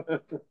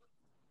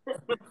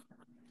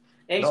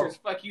 Anxious,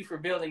 fuck you for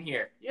building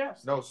here.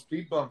 Yes. No,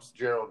 speed bumps,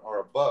 Gerald,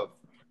 are above.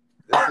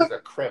 This is a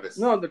crevice.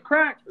 No, the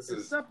crack This is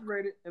is-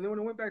 separated, and then when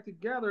it went back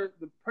together,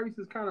 the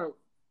prices kind of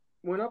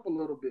went up a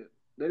little bit.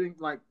 They didn't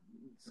like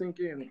sink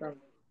in.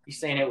 He's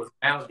saying it was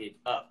mounted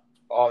up.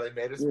 Oh, they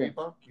made a speed Yeah.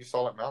 bump? You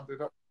saw it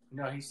mounted up?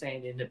 No, he's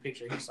saying in the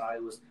picture he saw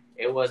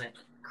it wasn't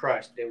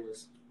crushed. It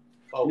was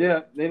folded.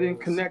 Yeah, they didn't It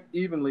was- connect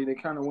evenly. They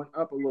kind of went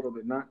up a little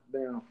bit, not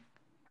down.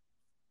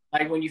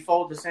 Like when you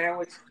fold the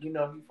sandwich, you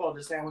fold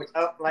the sandwich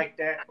up like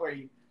that, or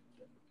you.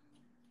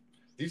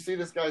 Do you see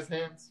this guy's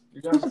hands?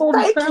 You guys?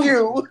 thank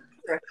you.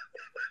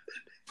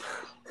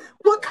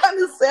 What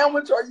kind of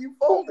sandwich are you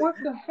folding? What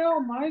the hell,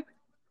 Mike?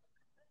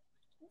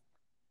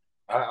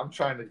 I'm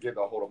trying to get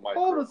a hold of Mike.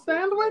 Fold real a quick,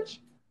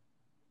 sandwich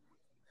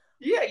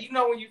Yeah, you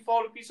know when you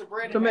fold a piece of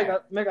bread to in make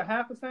half. a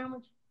half a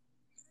sandwich.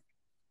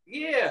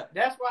 Yeah,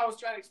 that's why I was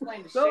trying to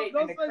explain the Don't shape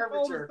and the say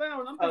fold a curvature.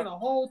 sandwich. I'm thinking a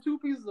whole 2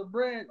 pieces of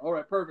bread. All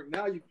right, perfect.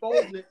 Now you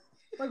folding it.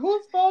 Like,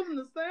 who's folding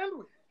the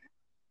sandwich?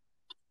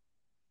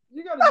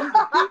 You got to use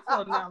a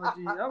pizza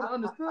analogy. I would have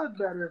understood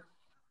better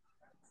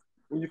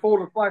when you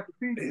fold a slice of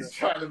pizza. He's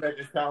trying to make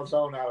a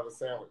calzone out of a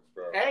sandwich,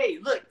 bro. Hey,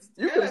 look,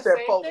 You they're could have the said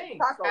same fold thing.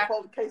 taco, I-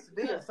 fold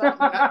quesadilla, or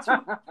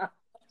something.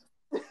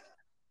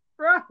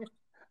 Right.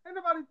 Ain't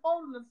nobody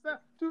folding the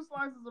 2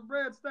 slices of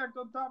bread stacked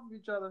on top of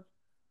each other.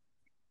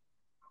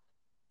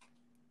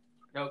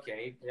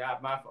 Okay, yeah,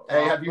 my fault.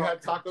 Hey, have you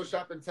had Taco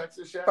Shop in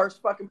Texas yet? First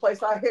fucking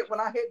place I hit when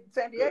I hit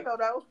San Diego,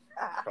 though.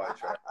 Probably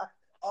try.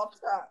 Off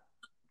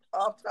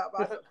top,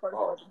 I said first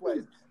fucking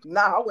place.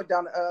 Nah, I went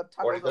down to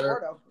Tacos 43rd?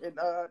 Eduardo in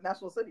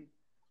National City.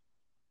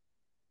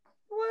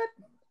 What?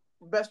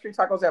 Best street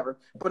tacos ever.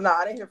 But nah,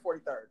 I didn't hit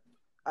 43rd.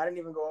 I didn't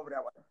even go over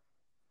that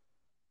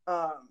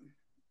way.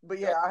 But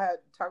yeah, I had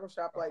Taco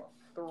Shop like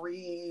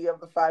 3 of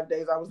the 5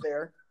 days I was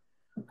there.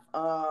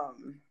 Got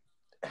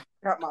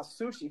my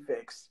sushi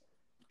fix.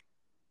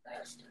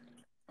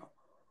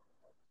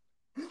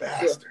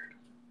 Bastard.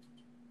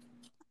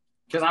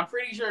 Because I'm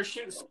pretty sure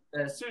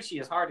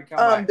sushi is hard to come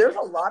by.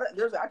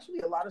 There's actually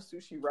a lot of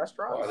sushi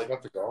restaurants. Oh, they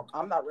got to go.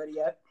 I'm not ready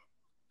yet.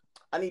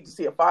 I need to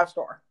see a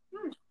 5-star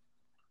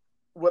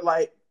with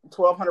like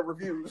 1,200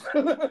 reviews.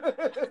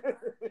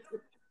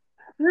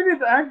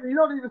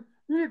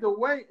 You need to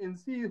wait and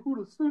see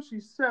who the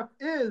sushi chef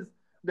is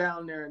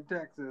down there in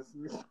Texas.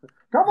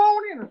 Come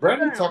on in.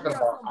 Brandon talking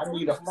about, I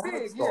need a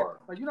 5-star.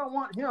 Like, you don't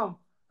want him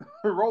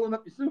rolling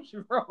up your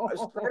sushi roll.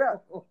 Straight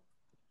up.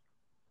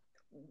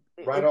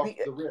 Right off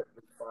the rip,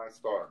 5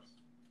 stars.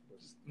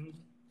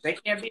 They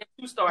can't be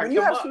a 2-star. When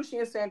you have sushi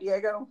in San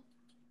Diego,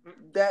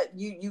 that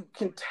you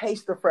can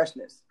taste the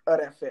freshness of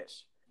that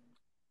fish.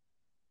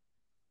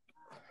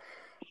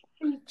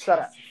 Shut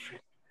up.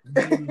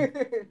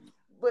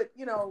 But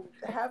you know,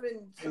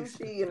 having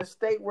sushi in a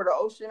state where the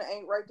ocean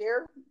ain't right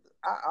there,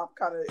 I'm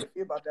kind of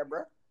iffy about that,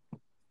 bro.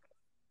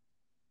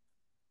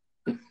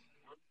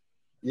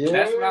 Yeah,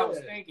 That's what I was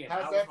thinking.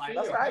 How's I was that like,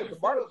 feel? That's right. The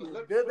barbecue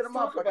is good than a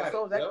motherfucker.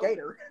 So is that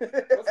gator.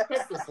 Let's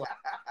pick this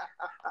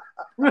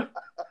one.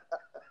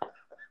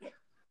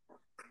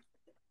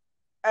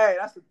 Hey,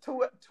 that's a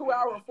 2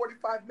 hour and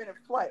 45-minute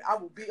flight. I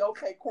will be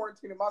okay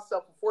quarantining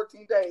myself for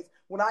 14 days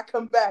when I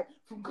come back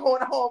from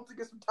going home to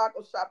get some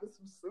taco shop and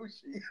some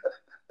sushi.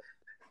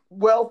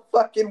 Well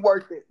fucking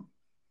worth it.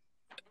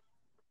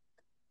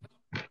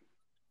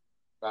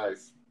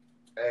 Nice.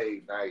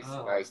 Hey, nice,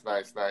 Oh. nice.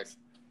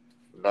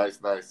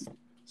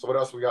 So what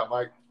else we got,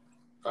 Mike?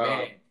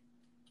 man.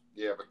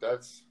 Yeah, but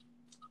that's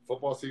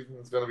football season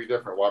is going to be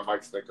different. Why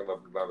Mike's thinking of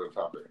another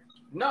topic?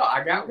 No,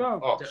 I got one.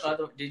 Oh,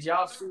 Did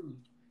y'all see?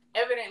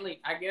 Evidently,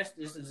 I guess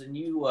this is a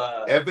new.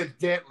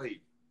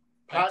 Evidently,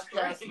 podcast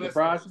Surprise,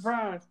 listeners,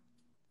 surprise.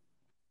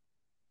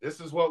 this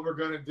is what we're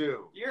going to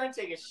do. You're gonna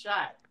take a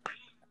shot.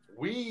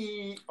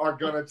 We are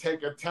going to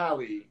take a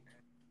tally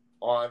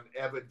on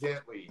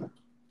evidently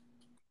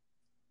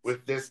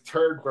with this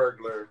turd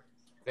burglar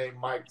named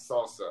Mike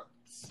Salsa.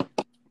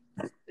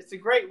 It's a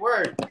great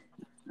word.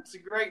 It's a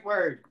great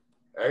word.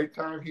 Every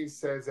time he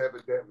says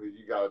evidently,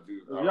 you got to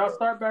do If y'all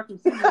start back from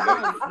season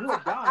 1, you'll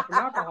die from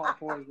alcohol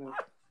poisoning.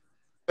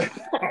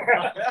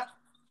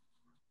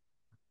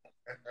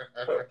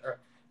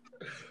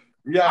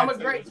 Yeah, I'm a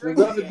great Because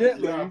drinker.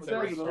 evidently, Yeah, he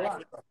says it a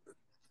lot.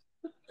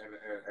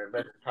 and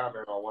make a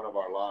comment on one of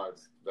our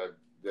lives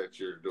that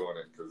you're doing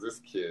it because this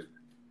kid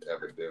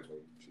evidently,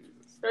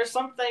 Jesus. There's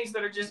some things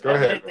that are just Go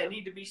ahead, evident that man.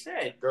 need to be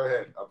said. Go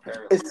ahead.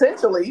 Apparently,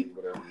 Essentially.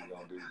 whatever you're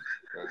gonna do.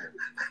 Go ahead.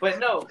 But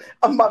no,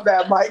 Oh, my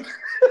bad, Mike.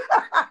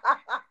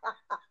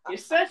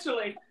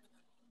 essentially,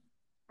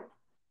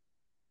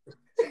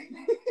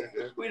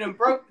 we done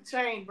broke the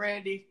chain,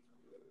 Brandy.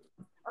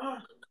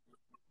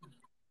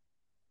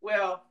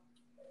 Well,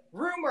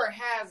 rumor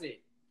has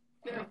it,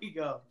 there we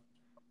go,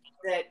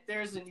 that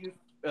there's a new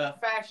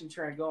fashion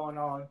trend going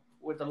on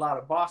with a lot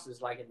of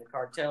bosses, like in the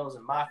cartels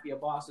and mafia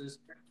bosses.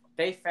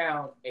 They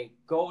found a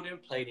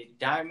golden-plated,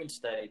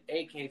 diamond-studded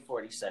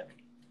AK-47.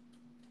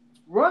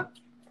 What?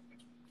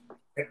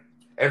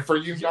 And for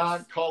you Yes.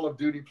 non-Call of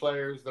Duty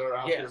players that are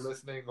out there Yes.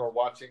 listening or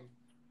watching,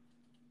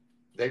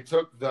 they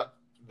took the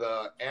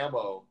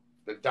ammo,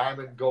 the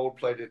diamond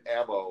gold-plated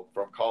ammo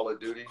from Call of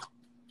Duty,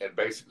 and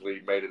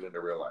basically made it into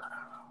real life.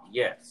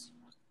 Yes.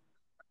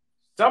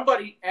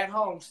 Somebody at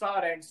home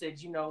saw that and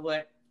said, you know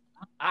what?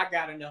 I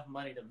got enough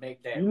money to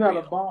make that You're not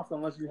real. a boss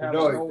unless you have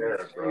know an he's old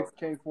there, bro.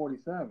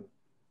 AK-47.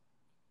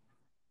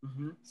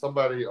 Mm-hmm.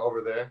 Somebody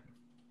over there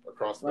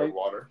across the Like-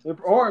 water.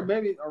 Or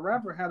maybe a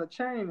rapper had a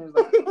chain and was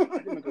like, I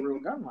can make a real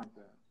gun like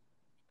that.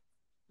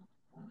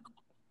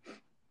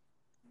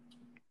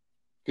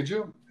 Could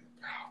you?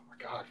 Oh my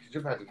God! Could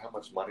you imagine how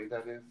much money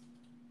that is?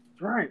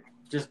 Right.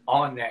 Just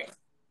on that.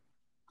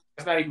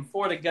 It's not even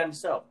for the gun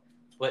itself,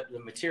 but the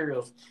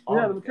materials. Yeah,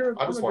 on the materials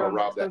I on just the wanna gun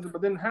rob is that. expensive,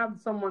 but then have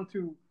someone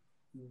to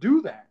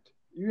do that.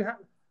 You have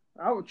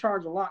I would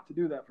charge a lot to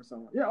do that for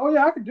someone. Yeah. Oh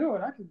yeah, I could do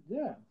it. I could.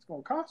 Yeah, it's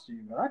gonna cost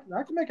you, but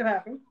I can make it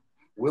happen.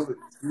 Will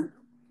it?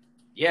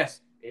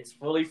 Yes, it's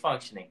fully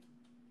functioning.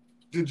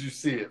 Did you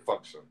see it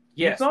function?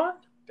 Yes, You saw it?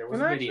 there was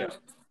In a video.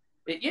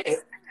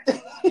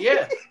 action?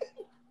 Yeah.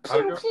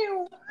 Pew,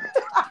 pew.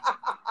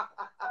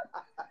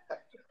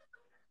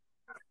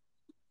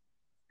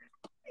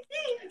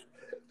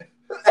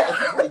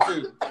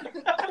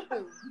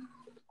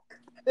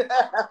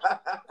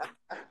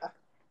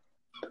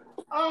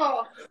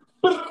 Oh,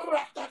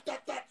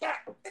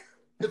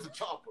 It's a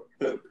chopper.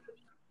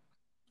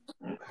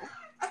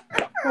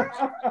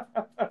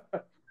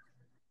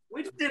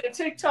 we just did a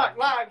TikTok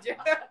live, Jeff.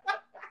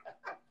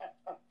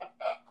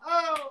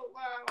 Oh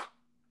wow!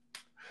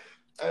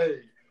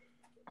 Hey,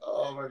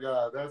 oh my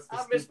God, that's the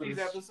I miss these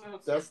stupidest.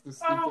 episodes. That's the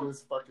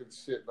stupidest fucking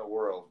shit in the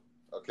world.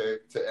 Okay,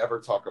 to ever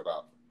talk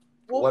about.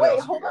 Well, What wait, else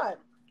you hold got? on.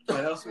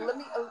 What else? Let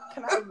me.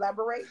 Can I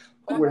elaborate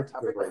on Wait, that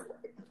topic? wait.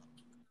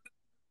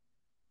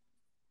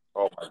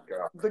 Oh my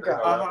God. The Can I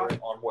gun.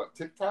 elaborate on what,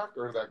 TikTok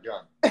or that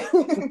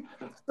gun?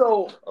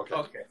 So, Okay.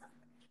 Okay.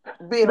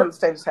 being in the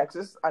state of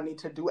Texas, I need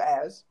to do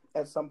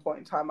at some point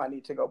in time, I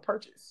need to go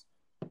purchase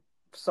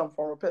some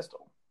form of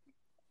pistol.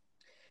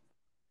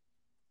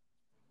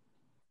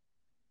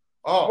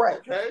 Oh, Right.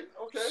 okay.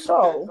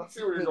 So, I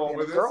see where you're me going being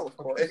with a this. girl, of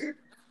course. Okay.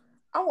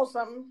 I want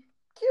something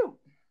cute.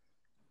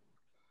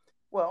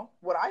 Well,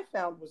 what I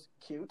found was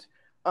cute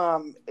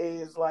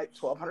is like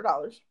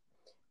 $1,200.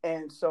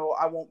 And so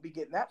I won't be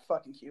getting that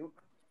fucking cute.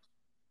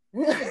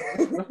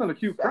 That's not a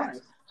cute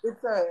price.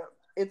 It's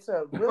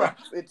a really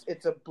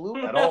it's a blue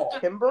At all.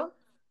 Kimber.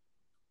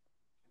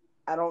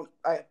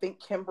 I think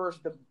Kimber's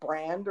the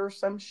brand or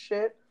some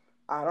shit.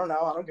 I don't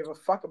know. I don't give a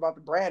fuck about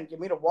the brand. Give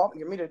me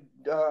the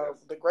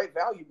Great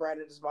Value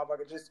brand of this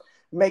motherfucker. Just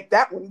make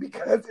that one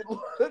because it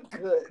looked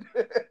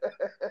good.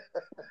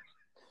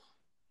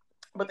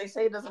 But they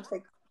say it doesn't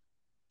take.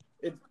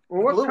 It's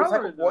Well, blue. It's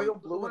like color a is royal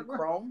it? blue and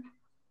chrome,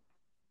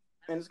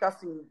 and it's got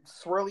some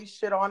swirly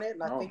shit on it.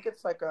 And I think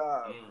it's like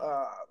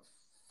a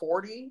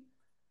 40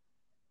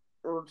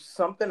 or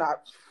something. I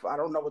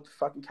don't know what the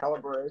fucking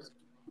caliber is.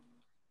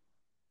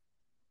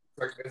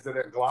 Like, is it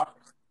a Glock?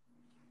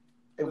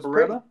 It was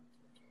Beretta? pretty.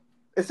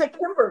 It's a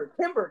Kimber.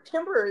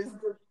 Kimber is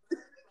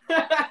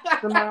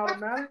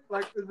Semi-automatic?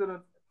 Like, is it a?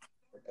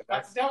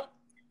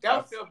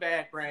 Don't feel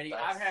bad, Brandy.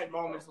 I've had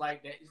moments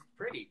like that. It's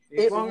pretty.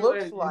 It As long as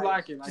looks you like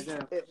like it, I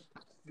guess. it.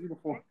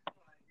 Beautiful.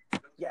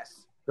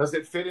 Yes. Does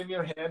it fit in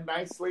your hand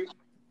nicely?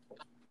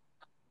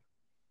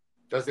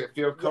 Does it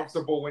feel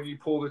comfortable when you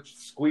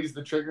squeeze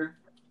the trigger?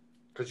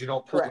 Because you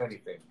don't pull Correct.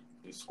 anything.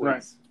 You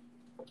squeeze.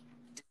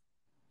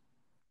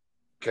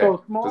 Okay.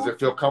 So small? Does it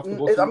feel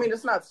comfortable? I mean,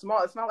 it's not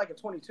small. It's not like a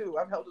 22.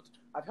 I've held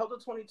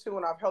a 22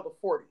 and I've held a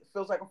 40. It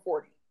feels like a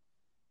 40.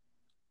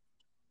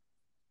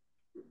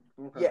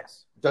 Okay.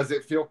 Yes. Does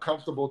it feel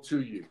comfortable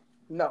to you?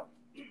 No.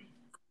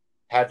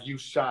 Have you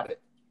shot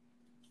it?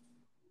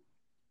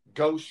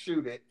 Go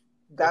shoot it.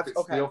 That's if it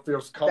okay. still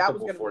feels That was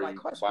comfortable gonna be for my you,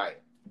 question. buy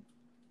it.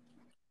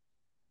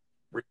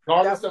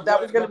 Regardless of That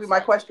what was it going to be looks my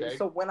like, question. okay?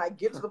 So when I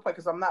get to the point,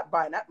 because I'm not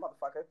buying that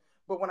motherfucker,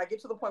 but when I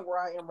get to the point where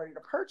I am ready to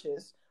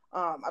purchase,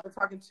 I've been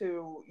talking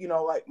to,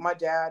 like my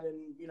dad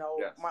and,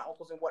 Yes. my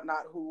uncles and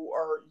whatnot who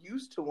are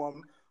used to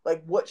them,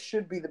 like what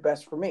should be the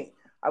best for me.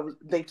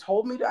 They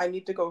told me that I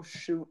need to go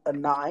shoot a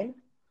 9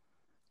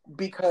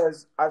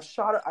 because I've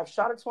shot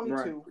a 22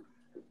 Right.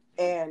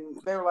 and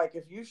they're like,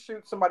 if you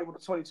shoot somebody with a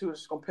 22, it's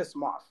just going to piss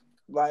them off.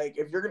 Like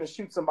if you're going to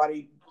shoot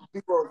somebody,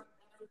 people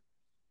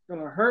It's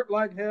gonna hurt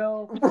like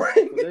hell,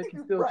 Right. but they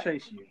can still Right.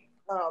 chase you.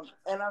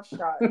 and I've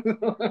shot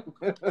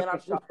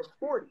the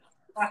 40.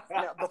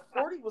 Now the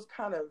 40 was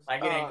kind of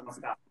Like it ain't gonna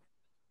stop.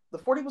 the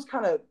 40 was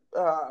kind of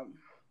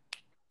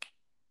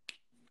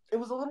it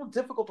was a little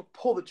difficult to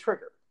pull the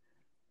trigger,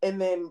 and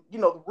then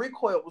the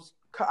recoil was,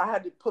 I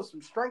had to put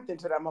some strength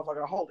into that motherfucker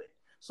to hold it.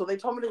 So they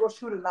told me to go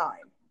shoot a 9.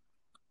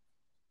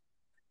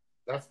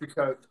 That's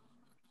because,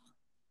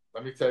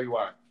 let me tell you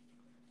why.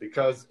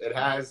 Because it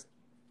has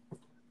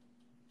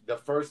the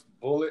first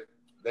bullet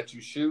that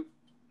you shoot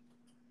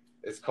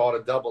is called a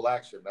double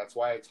action. That's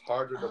why it's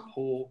harder to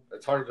pull.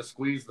 It's harder to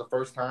squeeze the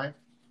first time.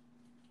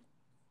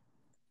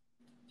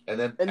 And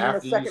then the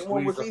after you second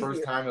one squeeze was the first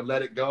easier. time and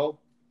let it go,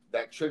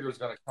 that trigger is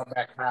going to come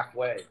back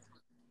halfway.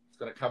 It's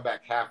going to come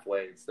back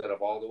halfway instead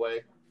of all the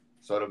way.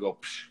 So it'll go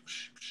psh,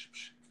 psh, psh,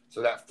 psh.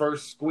 So that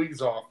first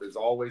squeeze off is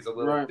always a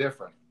little Right.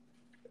 different.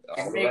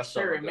 And make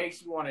sure it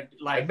makes you want to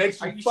It makes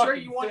you Are you sure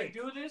fucking you want to think.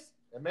 do this?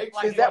 It makes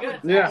Like, Is that you with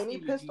gotta Yeah. any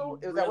you pistol?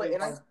 Is really that with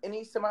want-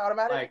 any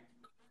semi-automatic? like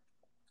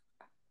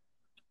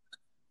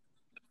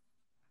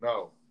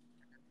No.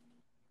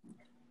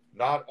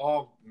 Not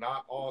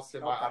all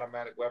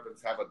semi-automatic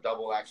weapons have a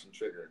double action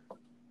trigger.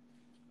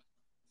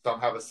 Some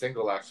have a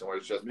single action where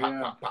it's just pop,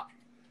 Yeah. pop, pop.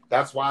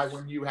 That's why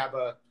when you have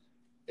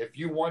if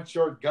you want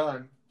your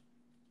gun,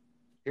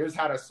 here's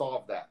how to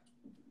solve that.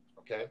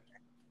 Okay?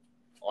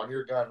 On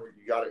your gun,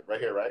 you got it right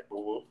here, right?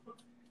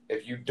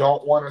 If you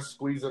don't want to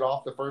squeeze it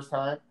off the first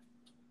time,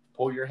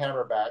 pull your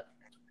hammer back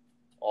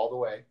all the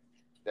way.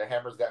 The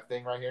hammer's that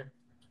thing right here.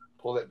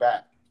 Pull it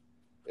back.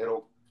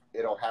 it'll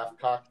half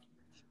cock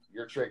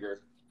your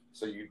trigger,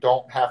 so you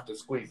don't have to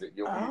squeeze it.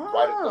 You'll be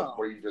right at the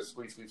where you just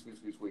squeeze.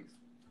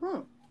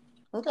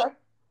 Okay.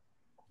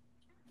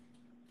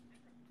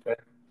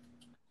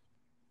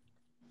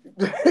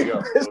 There you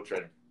go. Little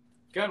training.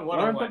 Gun Learn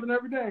 101. something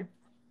every day.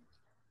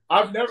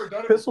 I've never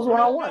done it. Pistols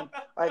before. 101.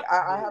 Like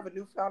I have a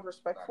newfound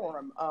respect for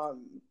them.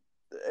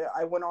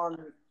 I went on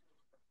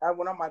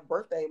my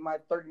birthday, my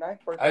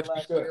 39th birthday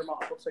last year. My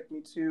uncle took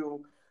me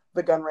to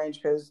the gun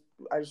range because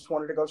I just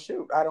wanted to go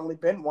shoot. I'd only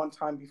been one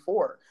time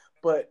before,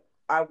 but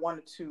I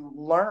wanted to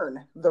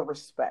learn the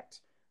respect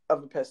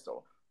of a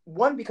pistol.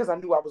 One, because I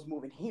knew I was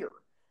moving here,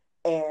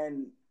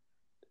 and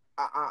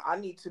I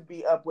need to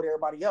be up with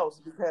everybody else,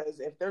 because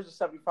if there's a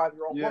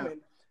 75-year-old woman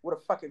with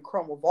a fucking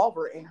chrome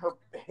revolver in her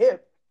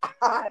hip,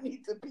 I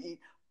need to be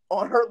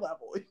on her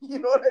level. You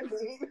know what I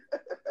mean?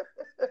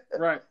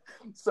 Right.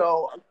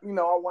 So, I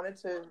wanted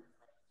to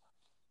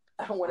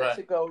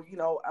go,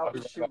 out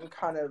and shoot and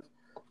kind of,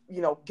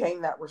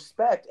 gain that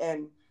respect.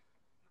 And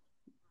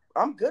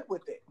I'm good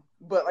with it.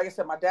 But like I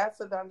said, my dad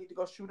said that I need to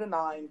go shoot a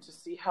 9 to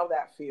see how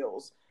that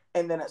feels.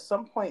 And then at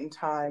some point in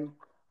time,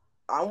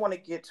 I want to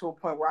get to a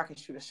point where I can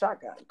shoot a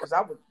shotgun, because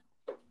I would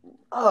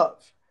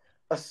love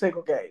a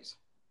single gauge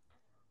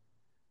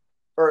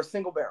or a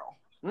single barrel.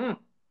 Single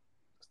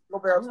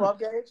barrel 12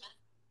 gauge.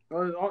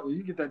 Oh,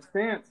 you get that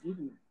stance.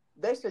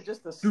 They said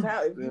just the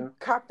sound. If you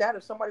cock that,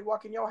 if somebody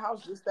walk in your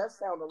house, just that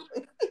sound.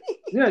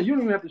 Yeah, you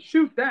don't even have to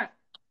shoot that.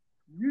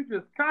 You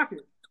just cock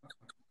it.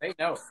 They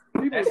know.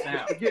 People That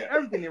sound. forget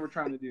everything they were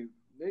trying to do.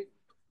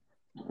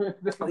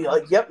 Be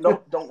like, yep,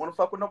 nope, don't want to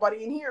fuck with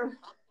nobody in here.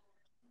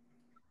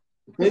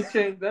 They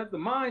changed. That's the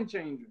mind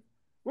changer.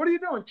 What are you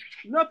doing?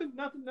 Nothing.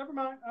 Never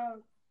mind.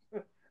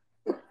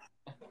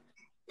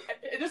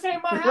 This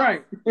ain't my house.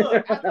 Right.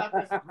 Look, I thought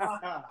this was my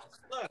house.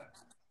 Look.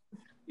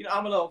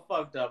 I'm a little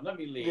fucked up. Let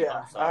me leave. Yeah.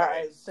 I'm All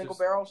sorry. right. Single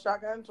barrel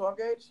shotgun, 12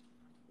 gauge.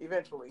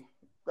 Eventually,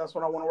 that's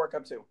what I want to work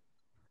up to.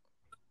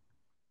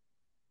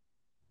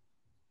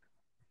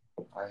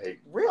 I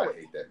hate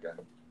that gun.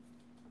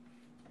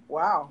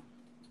 Wow.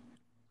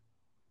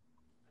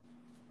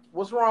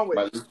 What's wrong with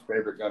My it? least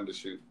favorite gun to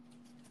shoot.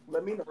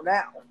 Let me know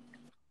now.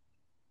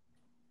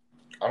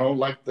 I don't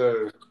like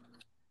the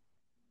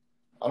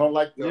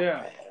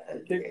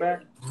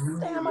kickback.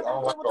 Damn, I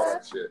don't like all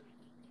that shit.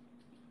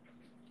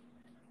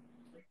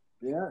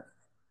 Yeah.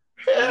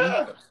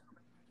 Yeah.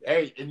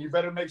 Hey, and you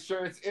better make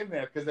sure it's in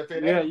there, because if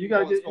it ain't, You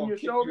gotta it's get in your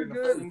kick shoulder in the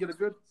good face. and get a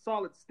good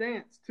solid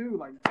stance too.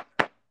 Like,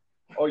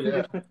 Oh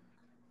yeah.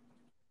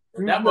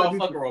 That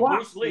motherfucker will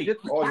Bruce Lee.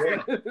 Oh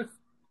yeah.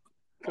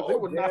 Because it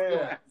would not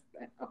last.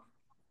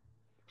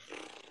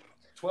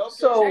 12.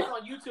 So Check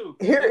on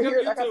YouTube. here, Check on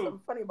I got YouTube.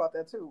 something funny about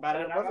that too.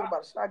 Ba-da-da-da. It wasn't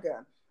about a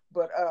shotgun,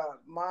 but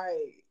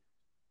my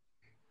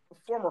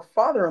former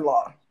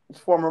father-in-law,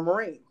 former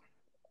Marine,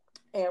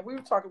 and we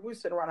were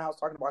sitting around the house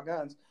talking about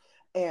guns,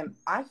 and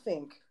I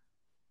think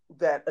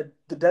that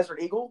the Desert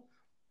Eagle,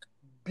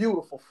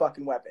 beautiful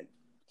fucking weapon,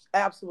 it's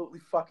absolutely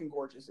fucking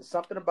gorgeous. It's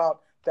something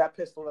about that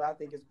pistol that I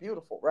think is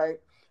beautiful, right?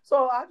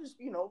 So I just,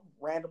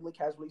 randomly,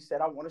 casually said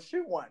I want to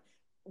shoot one.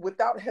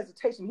 Without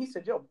hesitation, he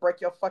said, "Yo,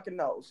 break your fucking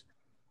nose."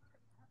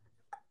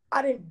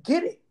 I didn't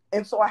get it.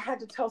 And so I had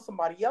to tell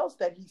somebody else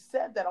that he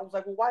said that. I was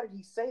like, well, why did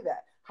he say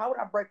that? How would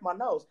I break my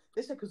nose?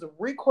 They said, because the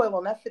recoil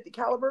on that 50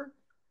 caliber,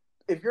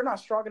 if you're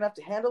not strong enough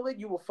to handle it,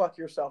 you will fuck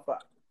yourself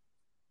up.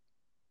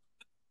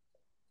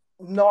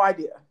 No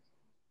idea.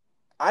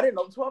 I didn't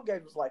know the 12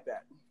 gauge was like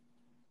that.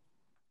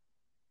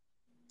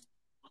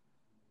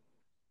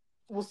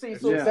 Well, see,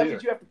 so that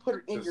means you have to put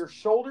it in your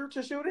shoulder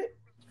to shoot it?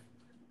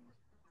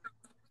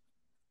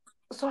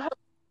 So how?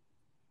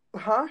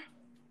 Huh?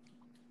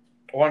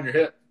 On your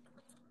hip.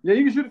 Yeah,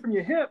 you can shoot it from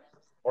your hip.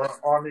 Or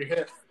on your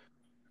hip.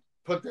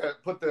 Put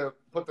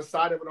the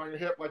side of it on your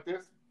hip like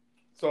this.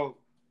 So,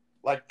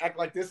 act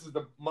like this is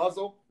the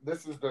muzzle.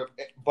 This is the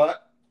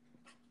butt.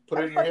 Put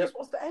it in your hip. You're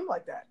supposed to aim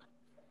like that.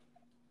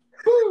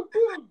 Boom,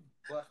 boom.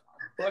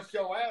 Bust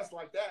your ass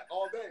like that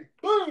all day.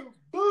 Boom,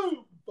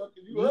 boom.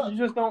 Fucking you up. You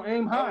just don't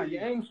aim high. You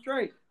aim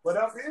straight. But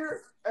up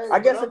here, I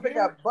guess if it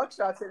got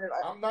buckshots in it,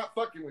 I'm not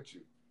fucking with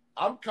you.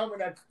 I'm coming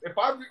at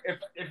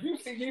if you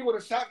see me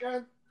with a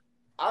shotgun,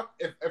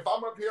 if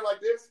I'm up here like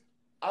this,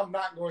 I'm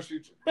not going to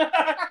shoot you.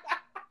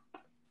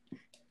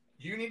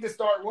 You need to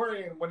start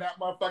worrying when that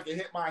motherfucker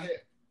hit my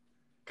head,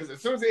 because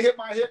as soon as it hit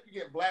my hip, you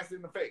get blasted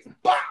in the face.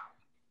 Bow!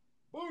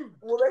 Boom!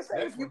 Well, they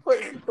say if you put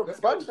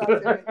buckshots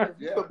in it,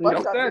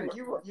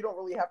 you don't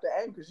really have to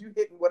aim, because you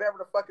hitting whatever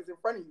the fuck is in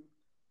front of you.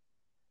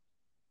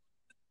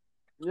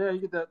 Yeah,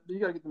 you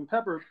gotta get them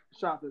pepper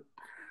shots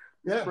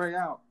that spray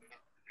out.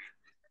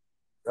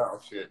 Oh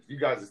shit! You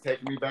guys is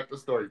taking me back to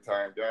story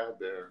time. God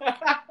damn.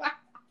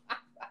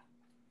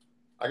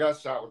 I got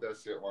shot with that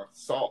shit once.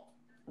 Salt.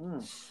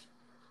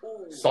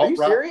 Salt. Are you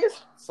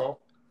serious?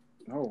 Salt.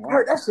 Oh wow.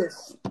 Heard that shit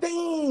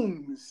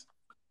stings.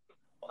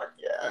 Fuck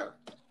yeah.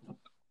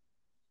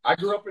 I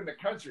grew up in the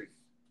country.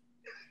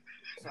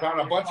 Found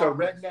a bunch of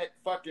redneck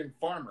fucking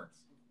farmers.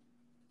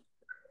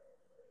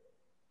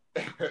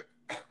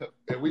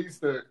 And we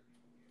used to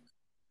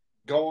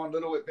go on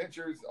little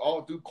adventures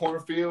all through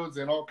cornfields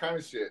and all kind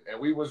of shit. And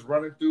we was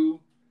running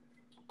through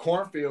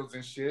cornfields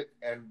and shit.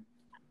 And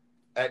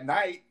at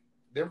night,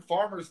 them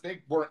farmers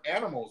think we're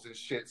animals and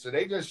shit. So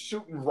they just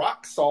shooting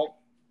rock salt.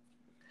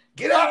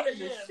 Get out of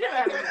here! Shit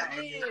out of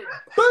here.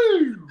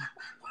 Boom!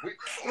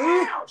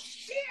 Oh,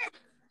 shit!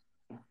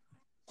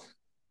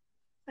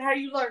 How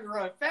you learn to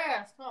run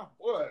fast, huh?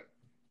 What?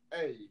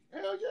 Hey,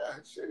 hell yeah.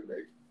 Shit,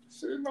 they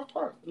shit in my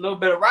pocket. A little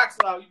bit of rock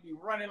slide, you be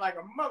running like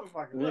a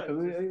motherfucker. Yeah, Look.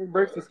 because it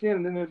breaks the skin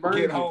and then it burns.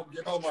 Get home.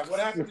 Like, what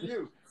happened to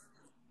you?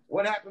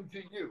 What happened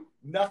to you?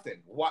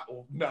 Nothing. What?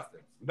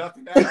 Nothing.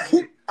 Nothing happened to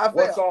you.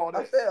 What's all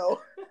this? I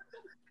fell.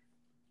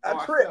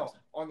 I tripped. fell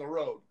on the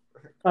road.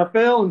 I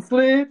fell and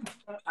slid.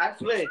 I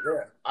slid.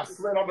 Yeah, I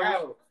slid on the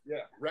road.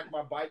 Yeah, wrecked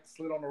my bike,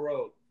 slid on the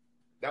road.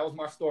 That was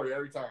my story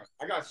every time.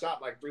 I got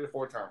shot like 3 or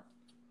 4 times.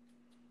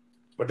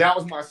 But that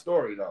was my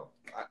story, though.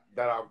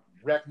 That I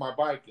wrecked my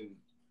bike and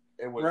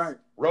it was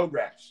road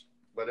rash.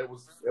 But it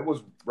was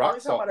rock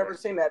Every salt. time I've ever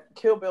seen that,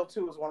 Kill Bill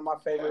 2 is one of my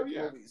favorite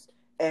movies.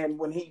 And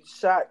when he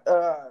shot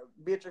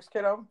Beatrix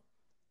Kiddo,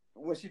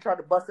 when she tried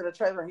to bust in a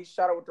trailer and he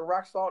shot her with the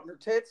rock salt in her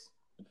tits,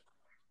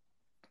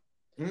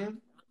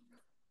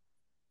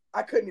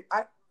 I couldn't.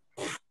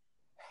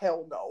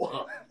 Hell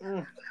no.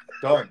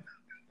 Done.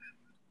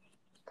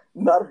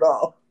 Not at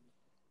all.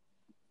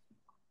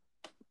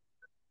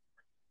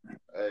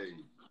 Hey,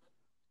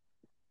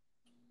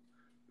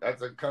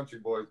 that's a country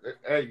boy.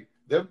 Hey,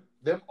 them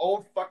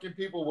old fucking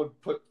people would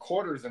put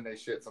quarters in their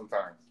shit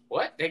sometimes.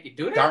 What? They could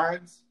do that?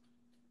 Dimes.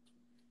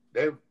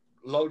 They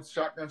load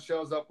shotgun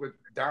shells up with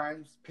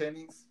dimes,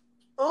 pennies.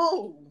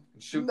 Oh,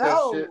 and shoot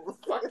that shit.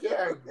 Fuck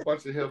yeah, a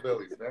bunch of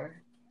hillbillies, man.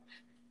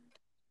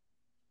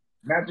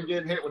 Imagine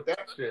getting hit with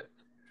that shit.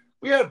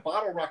 We had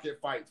bottle rocket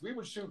fights. We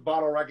would shoot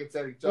bottle rockets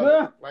at each other.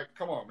 Yeah. Like,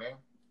 come on, man.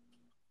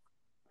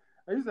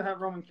 I used to have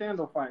Roman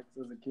candle fights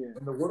as a kid.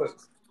 In the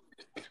woods.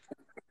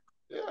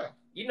 Yeah.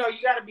 You know,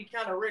 you got to be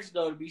kind of rich,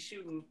 though, to be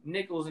shooting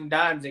nickels and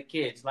dimes at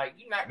kids. Like,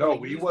 you're not. No,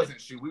 we wasn't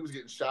shooting. We was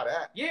getting shot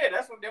at. Yeah,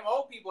 that's when them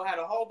old people had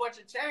a whole bunch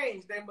of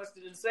change. They must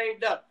have been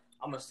saved up.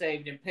 I'm going to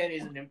save them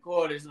pennies and them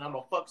quarters, and I'm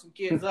going to fuck some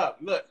kids up.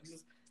 Look,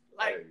 just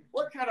like,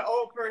 what kind of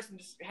old person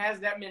just has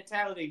that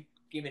mentality?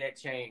 Give me that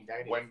change.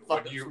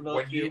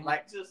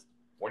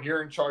 When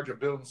you're in charge of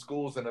building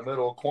schools in the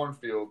middle of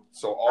cornfield,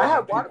 so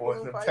all the people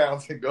in the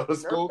towns can go to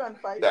school,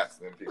 that's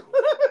them people.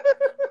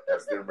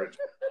 That's them rich.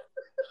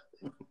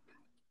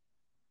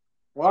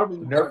 Water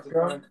balloon.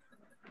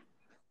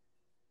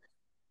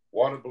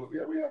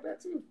 Yeah, we have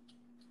that too.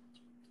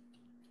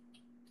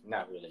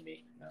 Not really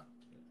me. No.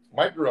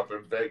 Mike grew up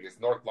in Vegas,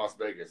 North Las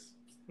Vegas.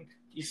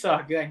 You saw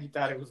a gun, you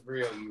thought it was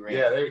real. You ran.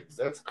 Yeah,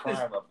 that's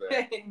crime up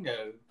there.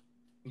 No.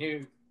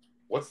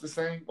 What's the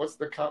saying? What's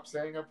the cop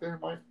saying up there,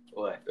 Mike?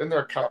 What? Isn't there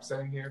a cop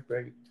saying here?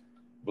 Vegas?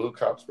 Blue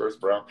cops versus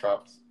brown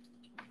cops.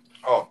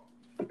 Oh,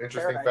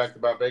 interesting fact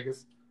about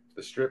Vegas: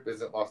 the Strip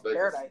isn't Las Vegas.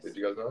 Paradise. Did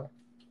you guys know that?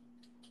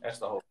 That's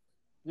the whole.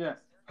 Yes.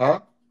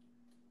 Huh?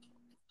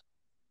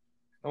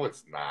 No,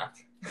 it's not.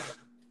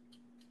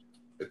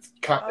 It's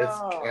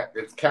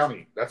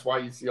county. That's why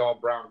you see all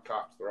brown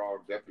cops. They're all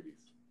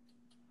deputies.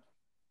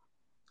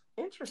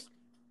 Interesting.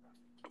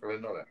 I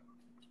didn't know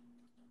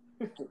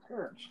that.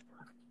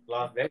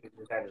 Las Vegas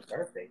just had his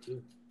birthday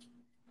too.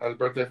 Had his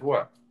birthday for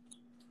what?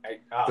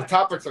 The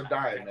topics are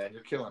dying, man.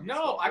 You're killing me.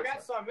 No, I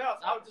got something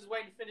else. I was just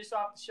waiting to finish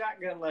off the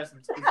shotgun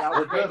lessons because I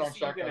was ready to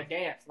see you gonna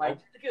dance. Like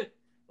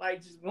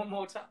just one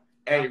more time.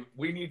 Hey,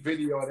 we need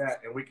video of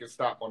that, and we can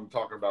stop on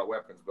talking about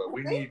weapons, but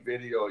we need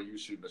video of you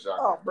shooting the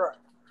shotgun. Oh, bro.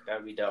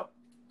 That'd be dope.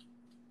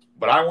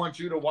 But I want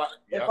you to watch.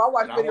 If I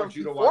watch videos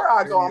before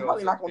I go, I'm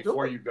probably not going to do it.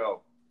 Before you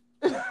go.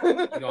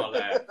 You're going to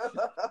laugh.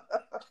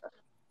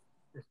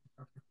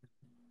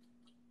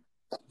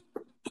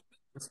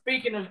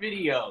 Speaking of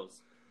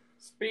videos,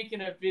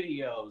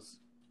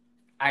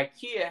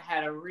 IKEA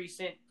had a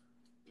recent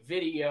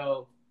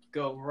video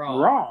go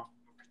wrong.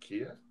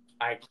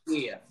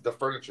 IKEA. The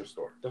furniture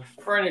store. The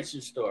furniture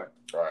store.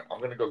 All right, I'm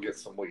going to go get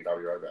some weed. I'll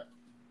be right back.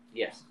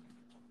 Yes.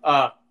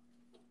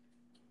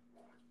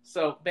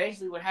 So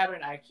basically what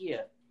happened at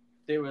IKEA,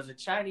 there was a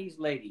Chinese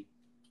lady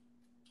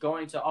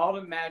going to all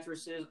the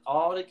mattresses,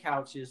 all the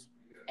couches,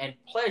 and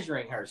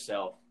pleasuring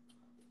herself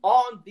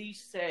on these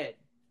said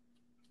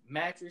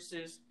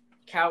mattresses,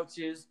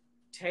 couches,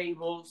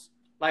 tables.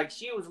 Like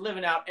she was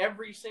living out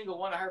every single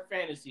one of her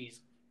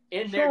fantasies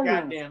in their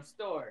goddamn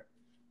store.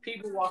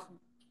 People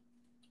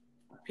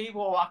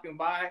walking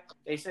by,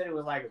 they said it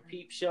was like a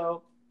peep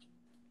show.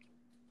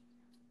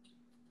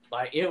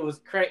 Like it was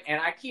crazy. And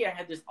IKEA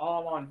had this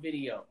all on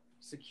video,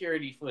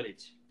 security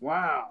footage.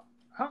 Wow.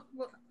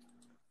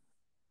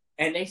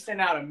 And they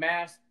sent out a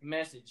mass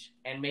message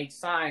and made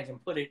signs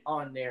and put it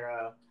on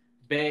their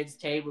beds,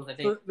 tables. I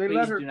think they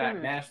please do not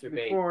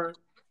masturbate. Before...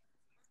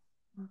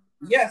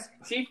 Yes,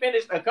 she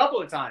finished a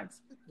couple of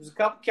times. There was a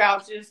couple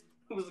couches.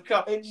 It was a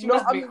couple. And she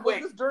must be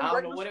quick.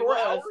 I don't know what it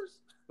was,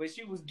 but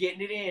she was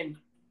getting it in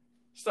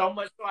so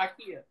much for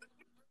IKEA.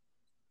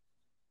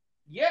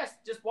 Yes,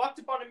 just walked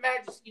up on the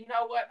mattress. You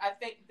know what? I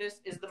think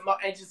this is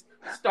and just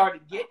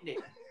started getting it.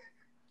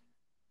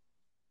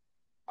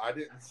 I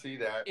didn't see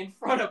that. in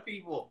front of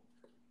people.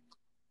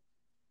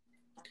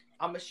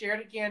 I'm gonna share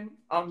it again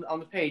on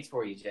the page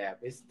for you, Jab.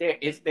 It's there.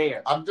 It's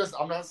there. I'm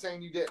not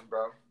saying you didn't,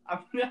 bro. I'm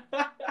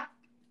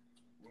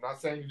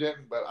not saying you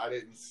didn't, but I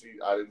didn't.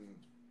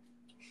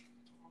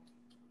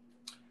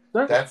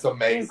 That's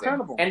amazing.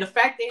 Incredible. And the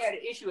fact they had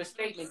to issue a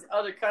statement to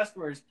other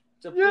customers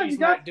to Yeah, please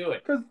not do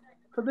it.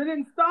 Because they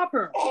didn't stop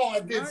her. Oh,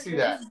 I did see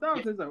that.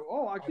 They like,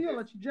 oh, I can't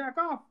let you jack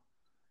off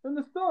in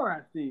the store,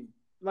 I see.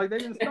 Like, they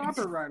didn't stop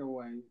her right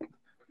away.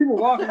 People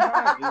walking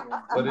by.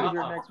 I'll be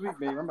here next week,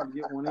 babe. I'm about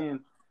to get one in.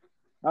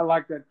 I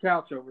like that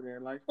couch over there.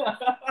 Like, I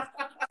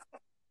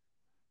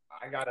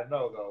gotta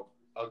know though,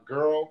 a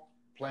girl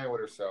playing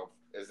with herself,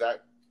 is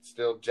that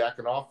still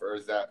jacking off, or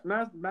is that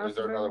is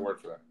there another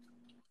word for that?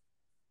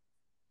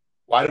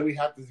 Why do we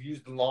have to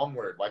use the long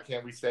word? Why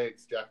can't we say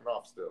it's jacking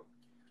off still?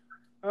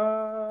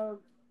 Because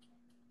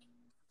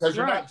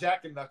you're not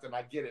jacking nothing.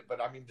 I get it,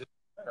 but I mean, just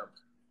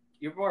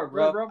you're more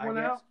rub one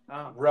out.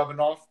 Rubbing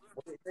off.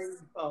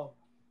 Oh.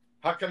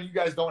 How come you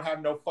guys don't have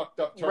no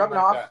fucked up term rubbing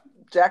like off, that?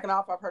 Jacking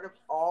off. I've heard it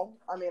all.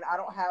 I mean, I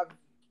don't have.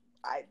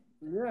 I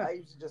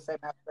usually just say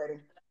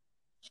masturbating.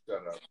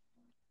 Shut up.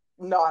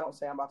 No, I don't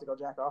say I'm about to go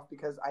jack off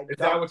because I. Is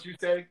that what you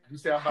say? You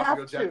say I'm about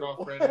to go jack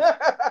off, Brandon?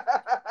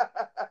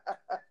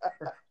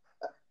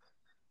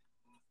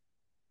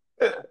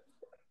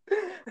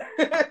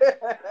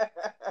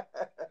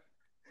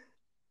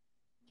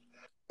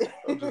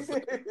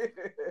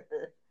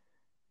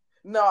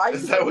 No, I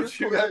Is use that what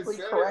you guys politically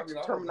say? correct I mean,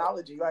 I don't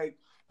terminology. Like,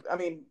 I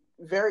mean,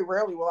 very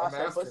rarely will I I'm say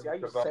asking pussy. I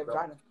used to because say I'm dumb.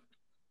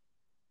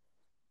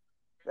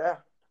 vagina. Yeah.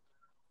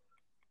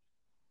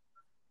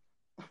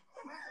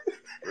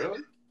 Really?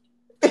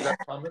 Is that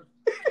common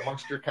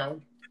amongst your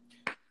kind?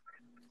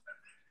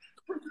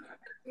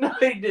 No,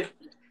 he didn't.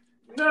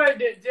 No, he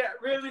didn't. Yeah,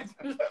 really?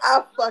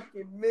 I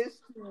fucking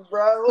missed you,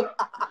 bro.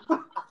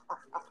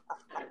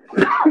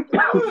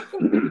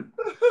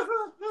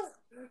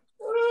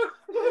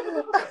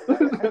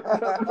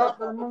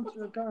 Amongst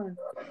your kind.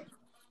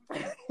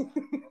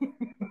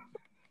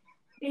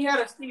 He had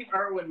a Steve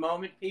Irwin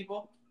moment,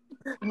 people.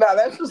 No,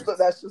 that's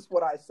just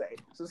what I say.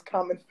 This is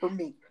coming for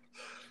me.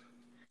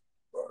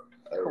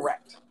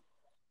 Correct.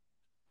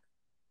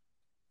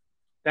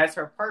 That's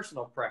her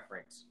personal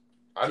preference.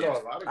 I know a lot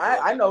of girls I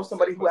that know don't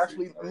somebody say who pussy.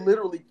 actually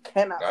literally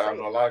cannot I say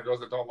know a it. lot of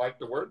girls that don't like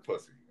the word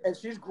pussy. And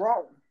she's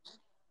grown.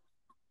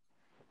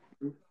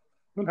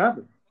 What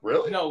happened?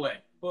 Really? No way.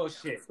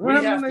 Bullshit. What We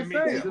happened have when to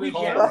they meet say them. it?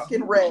 Call them.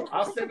 Fucking red.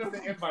 I'll send them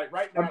the invite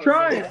right now. I'm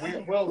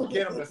trying. We'll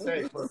get them to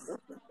say pussy.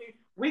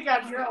 We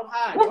got Gerald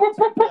High.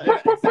 Yeah,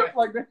 exactly.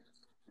 Like that.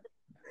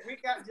 We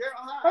got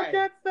Gerald High. I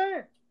can't say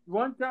it.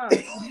 One time.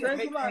 Save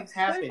Make my life. things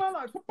happen. Save my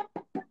life.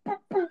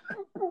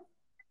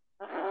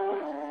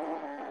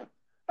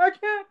 I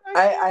can't.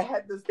 I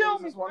had this Kill there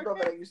was this me. one girl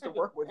that I used to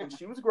work with, and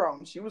she was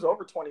grown. She was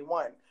over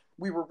 21.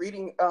 We were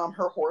reading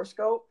her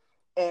horoscope,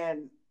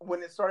 and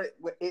when it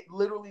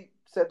literally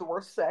said the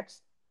word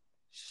sex.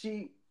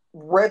 She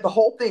read the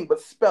whole thing,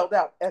 but spelled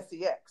out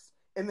sex,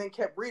 and then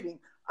kept reading.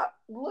 I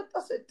looked.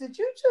 I said, "Did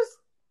you just?"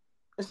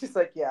 And she's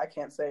like, "Yeah, I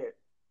can't say it."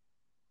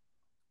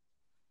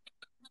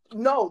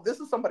 No, this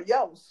is somebody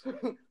else.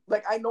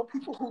 Like, I know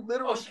people who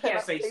literally she can't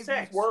cannot say say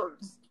sex. these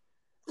words.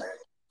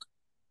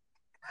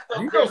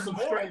 You know some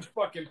strange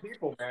fucking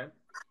people, man.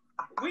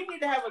 We need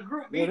to have a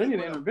group Yeah, meeting. they need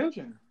with an them.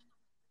 intervention.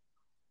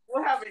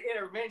 We'll have an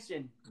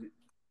intervention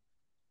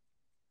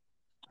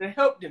to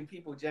help them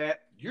people,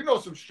 Jack. You know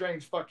some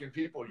strange fucking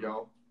people,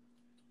 yo.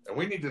 And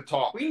we need to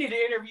talk. We need to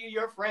interview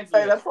your friends.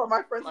 Hey, list. that's why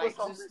my friends Like, list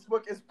on just-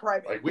 Facebook is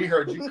private. Like, we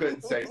heard you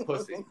couldn't say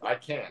pussy. I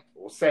can't.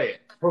 We'll say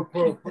it.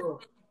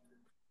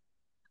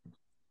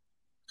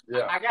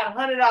 Yeah. I got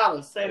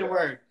 $100. Say the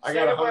word. I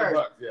got Say the word.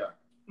 $100, yeah.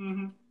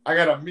 Mm-hmm. I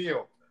got a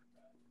meal.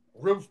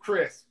 Roof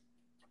Chris.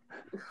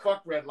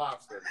 Fuck Red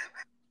Lobster.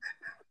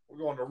 We're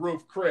going to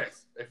Roof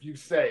Chris if you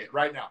say it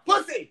right now.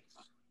 Pussy!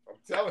 I'm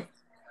telling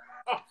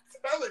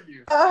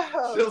you.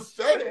 Oh, She'll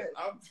say shit. it.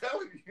 I'm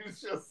telling you.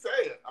 She'll say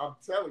it. I'm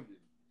telling you.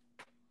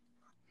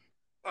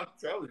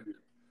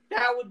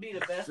 That would be the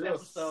best She'll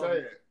episode. say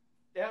it.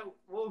 That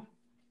will.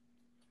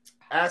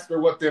 Ask her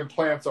what them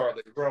plants are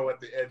that grow at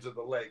the edge of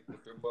the lake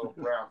with them little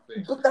brown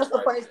things. But that's the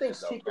Right? funniest thing. No,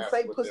 She can that's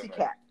say what pussycat.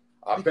 them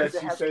are. I because bet it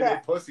she has say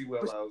cat. they pussy But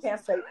willows. she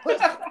can't say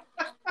pussy.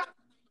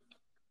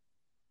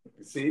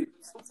 See?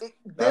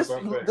 That's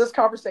what I'm saying. This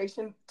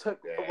conversation took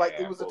like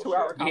it Yeah, was a bullshit.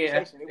 2-hour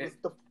conversation. Yeah. It was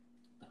the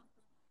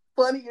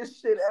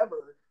funniest shit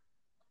ever.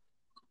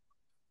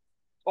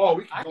 Oh,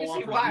 we I can can go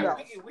see on why. No.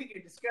 We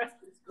can discuss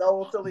this.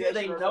 No Do affiliation.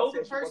 they or know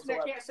the association person that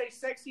whatsoever. can't say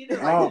sex either?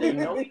 Like, Oh, do they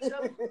man. know each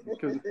other?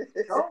 Because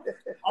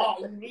Oh,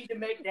 we need to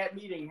make that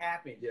meeting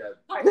happen. Yeah.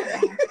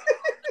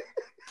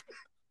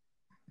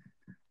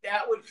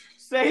 That would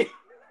say.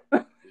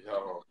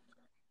 Yo.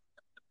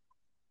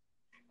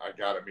 I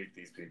gotta meet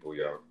these people,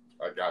 yo.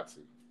 I got to.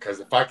 Because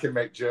if I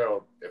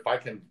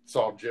can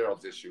solve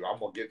Gerald's issue, I'm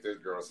gonna get this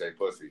girl to say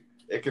pussy.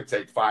 It could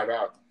take 5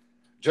 hours.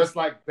 Just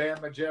like Bam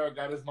Margera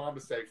got his mom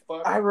to say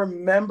fuck. I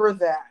remember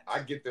that.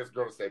 I get this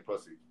girl to say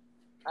pussy.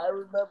 I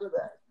remember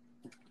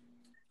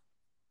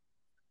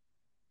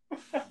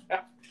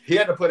that. He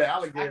had to put an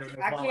alligator in his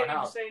I mama's can't even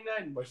house. say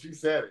nothing. But she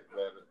said it,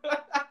 man.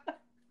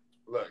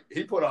 Look,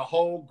 he put a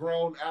whole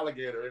grown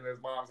alligator in his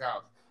mom's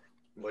house.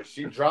 But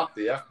she dropped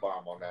the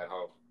F-bomb on that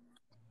hoe.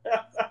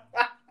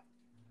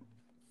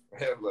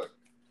 And look,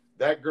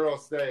 that girl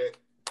said,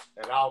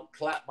 and I'll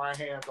clap my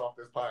hands off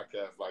this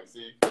podcast. Like,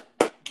 see?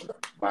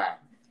 Bye.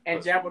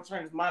 And Jab will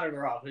turn his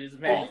monitor off. His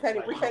man.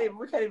 We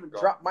can't even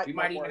drop mic. We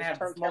might even words, have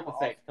the turn smoke camera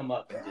effect come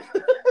up. And just...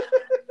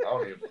 I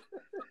don't even.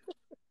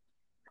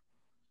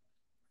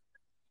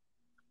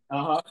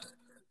 Uh-huh.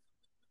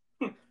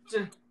 Oh,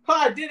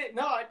 I did it.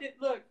 No, I did.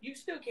 Look, you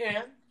still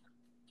can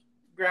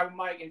grab a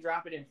mic and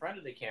drop it in front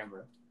of the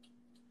camera.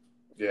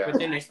 Yeah. But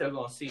then they're still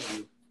going to see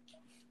you.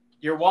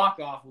 Your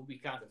walk-off will be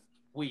kind of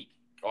weak.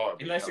 Oh,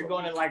 Unless you're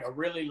going in like a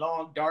really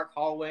long, dark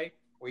hallway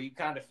where you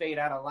kind of fade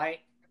out of light.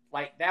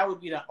 Like, that would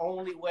be the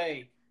only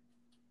way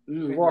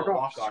you could walk do a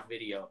off. walk-off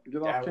video.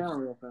 Get off camera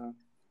real fast.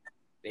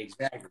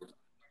 Exactly.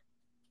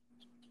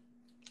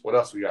 What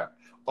else we got?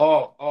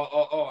 Oh,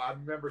 I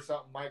remember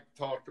something Mike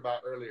talked about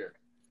earlier.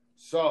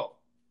 So,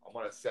 I'm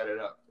going to set it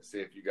up and see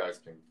if you guys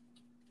can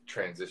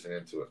transition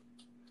into it.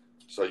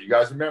 So, you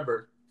guys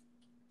remember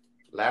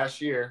last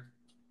year,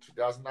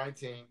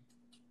 2019,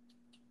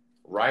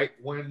 right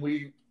when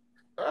we,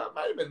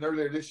 might have been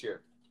earlier this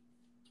year.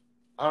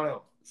 I don't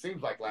know. It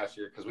seems like last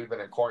year because we've been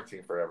in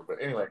quarantine forever.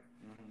 But anyway,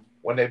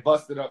 when they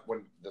busted up,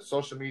 when the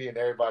social media and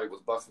everybody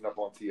was busting up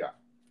on T.I.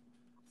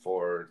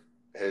 for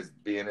his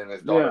being in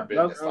his daughter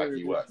business like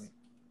he was.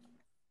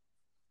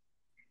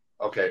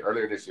 Okay,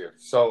 earlier this year.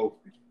 So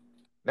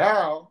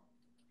now,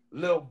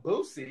 Lil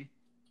Boosie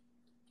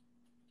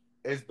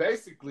is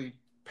basically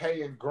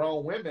paying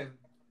grown women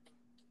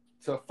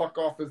to fuck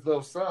off his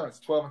little sons,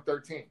 12 and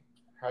 13.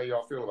 How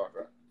y'all feel about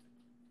that?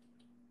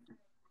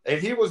 And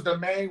he was the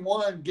main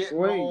one getting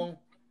on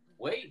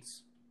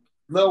Wade's.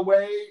 Lil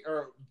Wade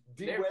or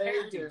D Their Wade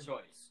parenting and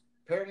choice.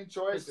 parenting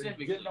choice and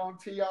Specifically. getting on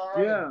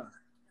T.I. Yeah.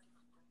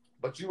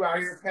 But you out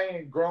here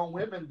paying grown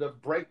women to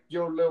break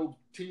your little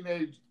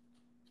teenage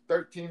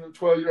 13 and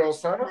 12-year-old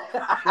son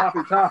up? Sloppy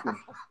toppy.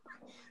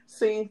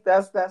 See,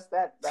 that's that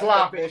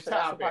Sloppy bullshit. That's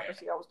toppy.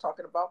 hypocrisy I was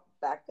talking about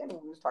back then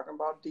when we was talking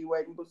about D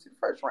Wade and Boosie the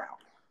first round.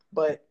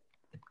 But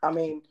I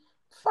mean,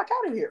 fuck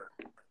out of here.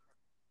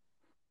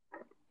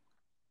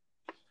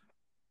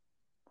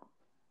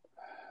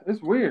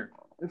 It's weird.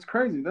 It's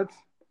crazy. That's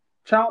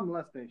child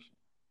molestation.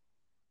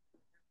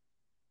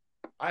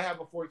 I have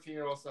a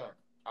 14-year-old son.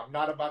 I'm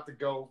not about to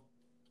go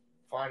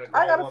find a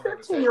I got a woman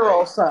and say,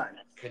 15-year-old hey, son.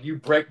 Can you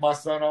break my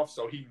son off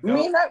so he knows?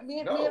 Me and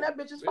that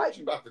bitch is You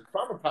fighting. about to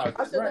traumatize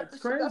I him. said, Right, that,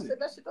 it's shit, I crazy. said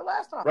that shit the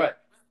last time. Right.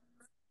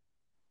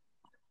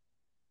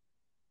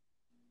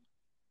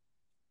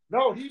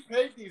 No, he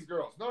paid these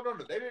girls. No.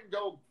 They didn't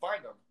go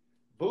find them.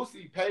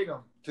 Boosie paid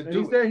them to And do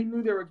he it. said he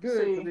knew they were good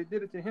See. because they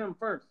did it to him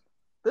first.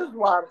 This is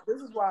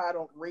why I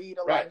don't read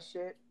a lot Right. of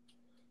shit.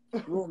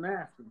 Real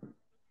nasty.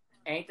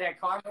 Ain't that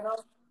karma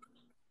though?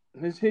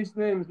 His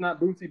name is not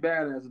Boosie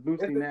Badass. It's Boosie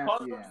Is it Nasty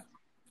karma? Ass.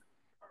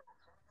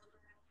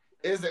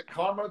 Is it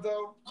karma,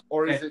 though?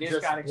 Or is That it this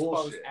just got exposed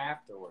bullshit?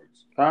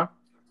 afterwards. Huh?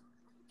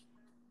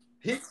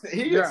 He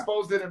Yeah.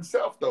 exposed it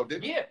himself, though,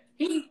 didn't he? Yeah,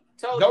 he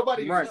told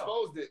Nobody Right.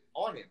 exposed it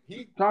on him.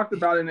 He Talked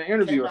about it in an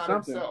interview came or out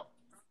something. himself.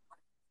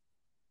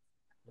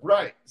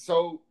 Right.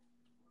 So,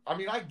 I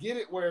mean, I get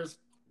it where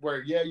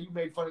yeah, you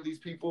made fun of these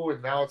people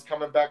and now it's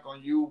coming back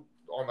on you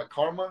on the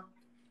karma.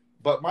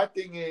 But my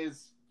thing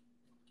is,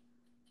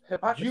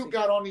 Hypocrisy. you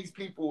got on these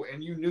people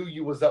and you knew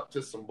you was up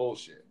to some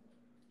bullshit.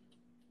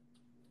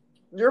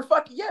 You're a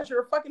fucking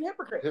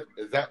hypocrite.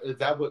 Is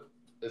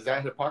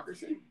that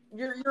hypocrisy?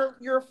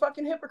 You're a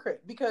fucking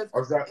hypocrite because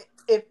Or is that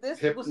if this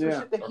was some Yeah.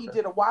 shit that he Okay.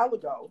 did a while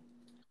ago,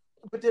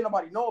 but didn't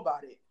nobody know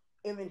about it,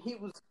 and then he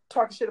was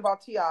talking shit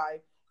about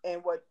T.I.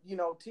 and what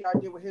T.I.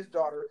 did with his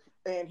daughter,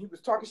 and he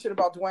was talking shit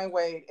about Dwayne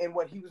Wade and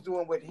what he was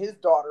doing with his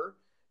daughter.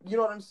 You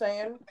know what I'm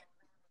saying?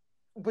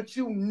 But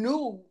you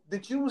knew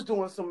that you was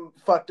doing some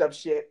fucked up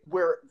shit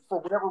where, for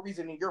whatever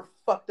reason, in your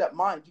fucked up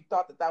mind, you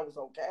thought that was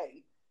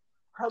okay.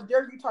 How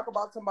dare you talk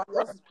about somebody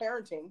else's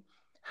parenting?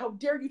 How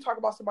dare you talk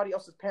about somebody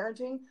else's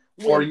parenting?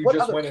 Or you what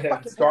just other went ahead and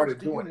fucking started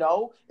parents do you doing it?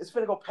 know is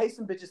finna go pay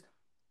some bitches?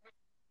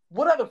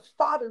 What other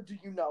father do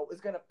you know is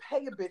gonna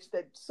pay a bitch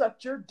that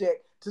sucked your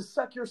dick to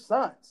suck your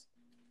sons?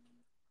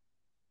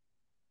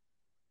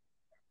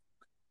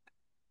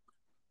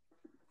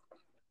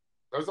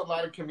 There's a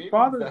lot of comedians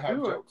Fathers that have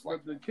do it, jokes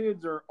like but the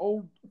kids are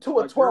old. To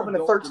a like, 12 they're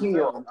and a adults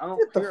 13-year-old. themselves. I don't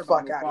Get the care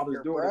fuck about no out of fathers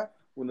here, doing bruh. it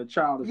when the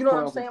child is You know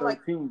what 12 I'm saying? and Like,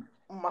 13.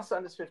 my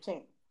son is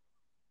 15.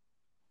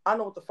 I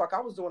know what the fuck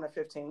I was doing at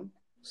 15.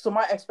 So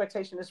my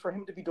expectation is for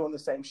him to be doing the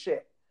same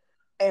shit.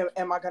 And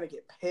am I going to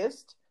get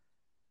pissed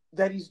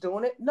that he's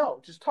doing it? No,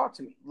 just talk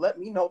to me. Let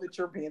me know that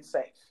you're being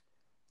safe.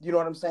 You know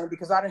what I'm saying?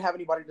 Because I didn't have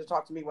anybody to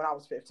talk to me when I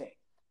was 15.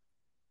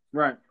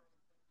 Right.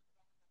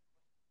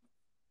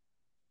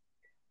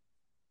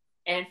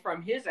 And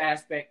from his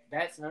aspect,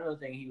 that's another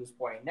thing he was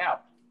pointing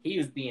out. He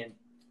was being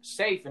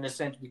safe in a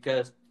sense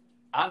because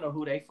I know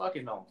who they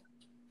fucking on.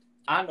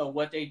 I know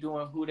what they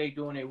doing, who they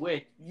doing it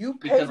with. You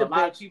pay Because the a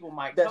lot of bitch people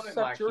might that covet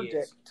my sucked your dick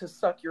kids to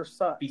suck your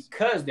son.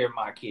 because they're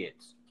my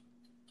kids.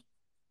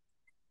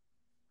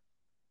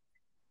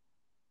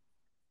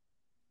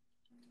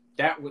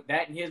 That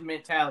and his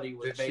mentality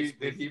was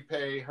basically. Did he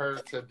pay her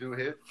to do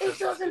his? It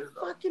doesn't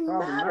fucking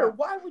Probably matter. not.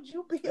 Why would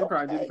you be They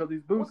probably did okay because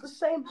he's with the boosted.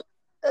 same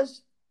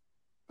as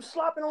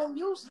slopping on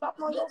you,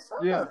 slopping on your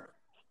son? Yeah.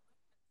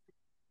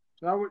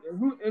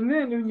 And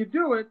then when you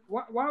do it,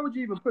 why would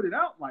you even put it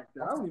out like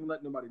that? I don't even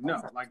let nobody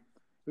know. Like,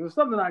 it was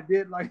something I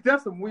did. Like,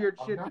 that's some weird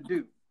shit to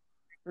do.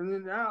 And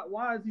then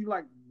why is he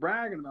like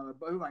bragging about it?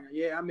 But he's like,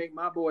 yeah, I make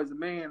my boys a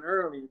man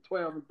early,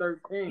 12 and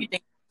 13. You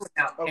think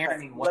out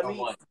parenting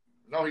 101?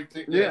 No, he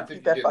think Yeah.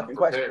 think That fucking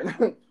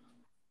question.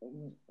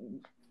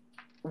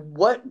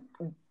 What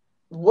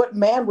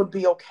man would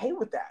be okay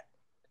with that?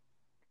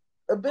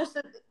 A bitch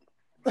that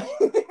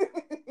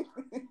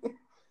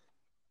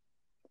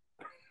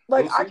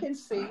like I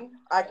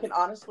can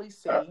honestly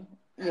see,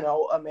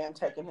 a man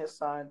taking his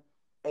son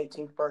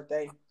 18th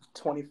birthday,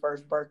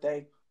 21st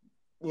birthday,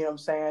 you know what I'm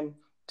saying,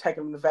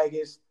 taking him to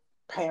Vegas,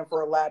 paying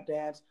for a lap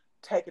dance,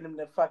 taking him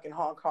to fucking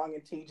Hong Kong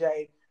and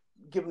TJ,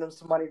 giving him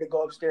some money to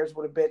go upstairs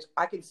with a bitch.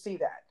 I can see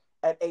that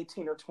at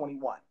 18 or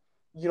 21.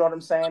 You know what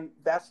I'm saying?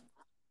 That's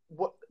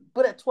what.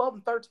 But at 12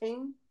 and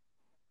 13,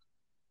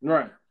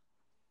 right?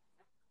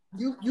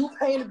 You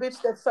paying a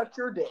bitch that sucked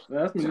your dick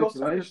That's to go suck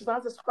your manipulation.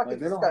 sons? That's fucking Like,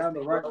 they don't disgusting.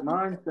 have the right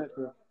mindset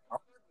to.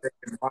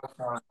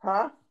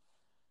 Huh?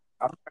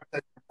 I'm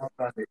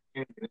not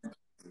taking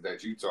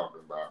that you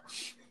talking about.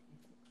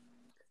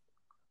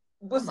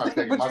 But, I'm not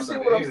taking but my you see son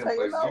what to I'm any of the saying?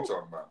 places No. you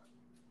talking about.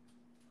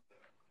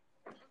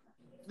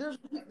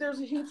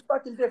 There's a huge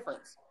fucking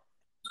difference.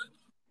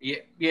 Yeah.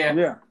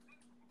 Yeah.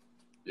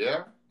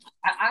 Yeah.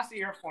 I see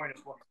her point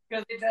of view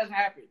because it does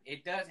happen.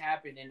 It does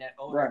happen in that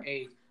older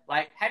age.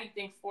 Like, how do you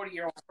think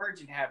 40-year-old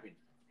virgin happened?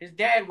 His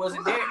dad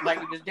wasn't there.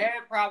 Like, if his dad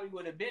probably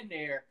would have been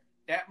there,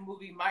 that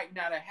movie might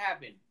not have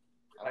happened.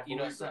 Like,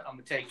 son, I'm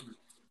gonna take you.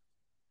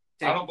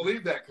 I don't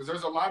believe that because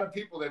there's a lot of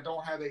people that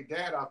don't have a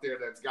dad out there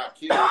that's got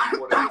kids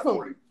before they're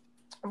 40.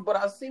 But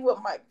I see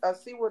what Mike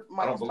was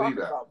talking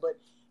about. But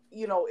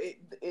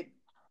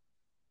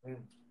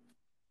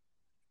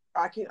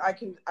I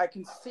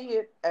can see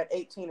it at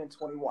 18 and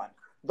 21.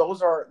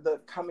 Those are the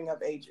coming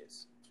of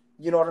ages.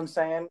 You know what I'm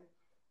saying?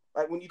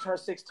 Like, when you turn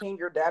 16,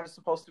 your dad is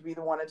supposed to be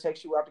the one that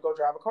takes you out to go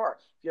drive a car.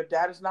 If your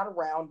dad is not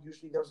around,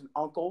 usually there's an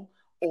uncle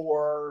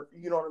or,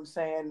 you know what I'm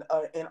saying,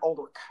 an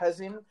older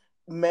cousin,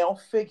 male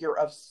figure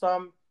of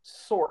some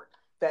sort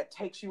that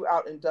takes you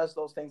out and does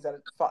those things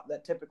that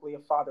typically a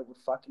father would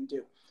fucking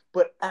do.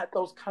 But at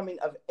those coming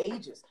of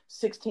ages,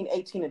 16,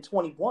 18, and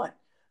 21,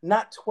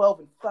 not 12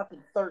 and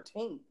fucking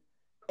 13,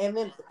 and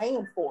then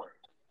paying for it.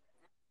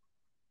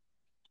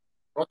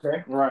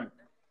 Okay. Right.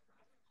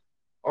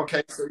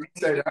 Okay, so you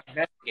say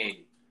that.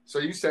 So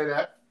you say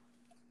that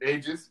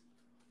ages.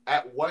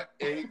 At what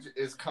age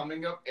is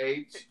coming of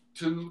age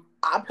to?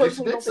 I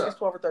personally don't think it's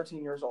 12 or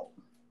 13 years old.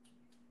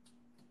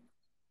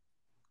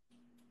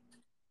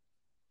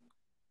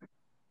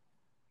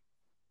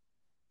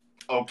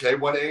 Okay,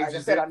 what age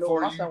is it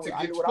for you to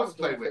get your pussy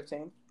play with?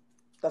 15.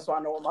 That's why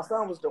I know what my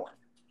son was doing.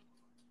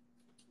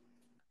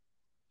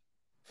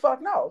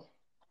 Fuck no.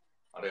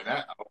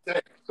 Okay,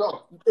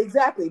 so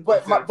exactly,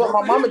 but my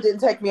mama didn't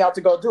take me out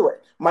to go do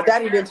it. My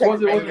daddy didn't take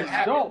me. Was it an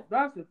adult?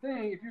 That's the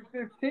thing. If you're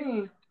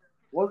 15,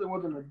 was it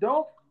with an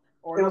adult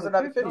or it was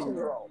another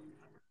 15-year-old?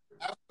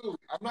 Absolutely,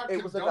 I'm not.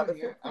 It was another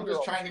 15-year-old. I'm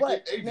just trying to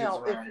get ages now,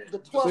 around if the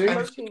 12,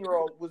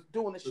 13-year-old was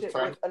doing the shit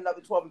with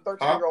another 12 and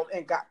 13-year-old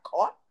and got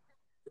caught,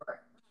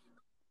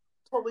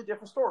 totally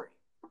different story.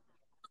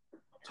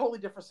 Totally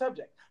different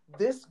subject.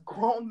 This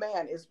grown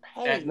man is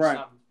paying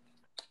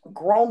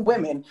grown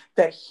women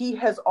that he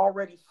has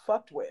already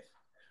fucked with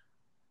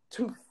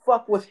to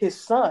fuck with his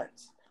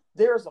sons.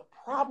 There's a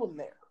problem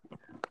there.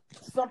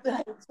 Something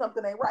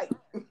ain't right.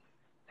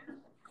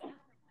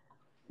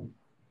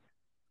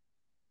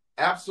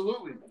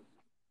 Absolutely.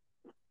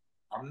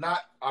 I'm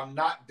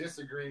not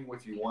disagreeing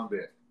with you one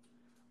bit.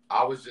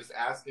 I was just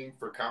asking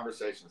for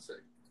conversation's sake.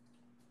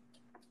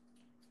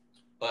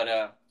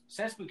 But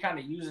since we're kind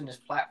of using this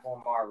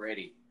platform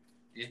already,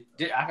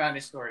 I found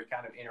this story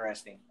kind of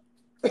interesting.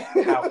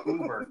 How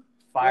Uber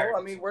fired.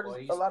 Well, I mean, where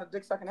does a lot of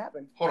dick sucking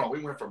happen? Hold on,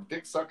 we went from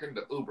dick sucking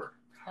to Uber.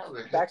 How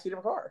the heck? Backseat of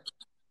a car.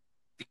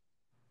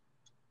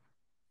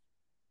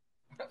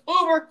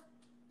 Uber.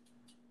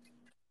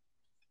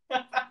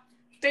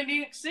 Didn't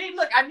you see?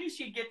 Look, I knew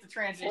she'd get the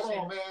transition. Hold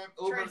on, man.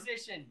 Uber.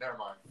 Transition. Never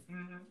mind.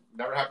 Mm-hmm.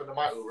 Never happened to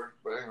my Uber,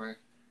 but anyway.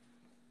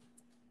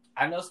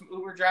 I know some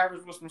Uber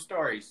drivers with some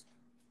stories.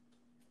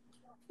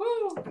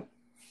 Woo!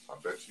 I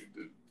bet you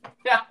do.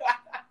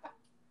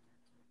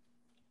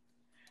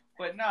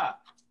 But nah,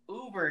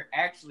 Uber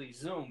actually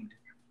Zoomed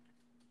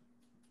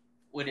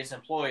with its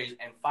employees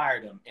and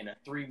fired them in a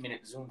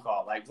 3-minute Zoom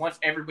call. Like, once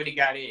everybody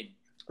got in.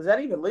 Is that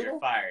even legal? They're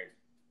fired.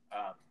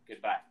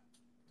 Goodbye.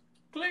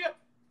 Click up.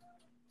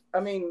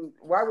 I mean,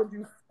 why would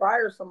you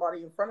fire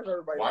somebody in front of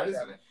everybody? Why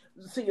isn't it?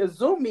 See, a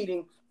Zoom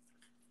meeting.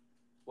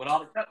 With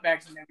all the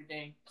cutbacks and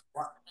everything.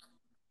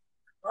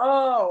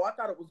 Oh, I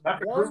thought it was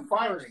That's a one group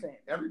firing. person.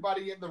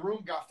 Everybody in the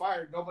room got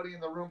fired. Nobody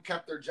in the room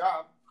kept their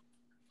job.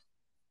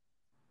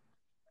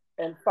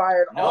 And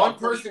fired No, all One of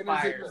them. person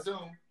was in the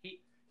Zoom.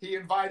 He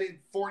invited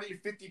 40,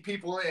 50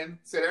 people in.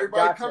 Said,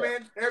 everybody Gotcha. come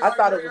in. I Everybody,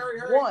 thought hurry, it was hurry,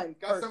 hurry. one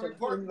Got something person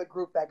important. in the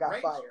group that got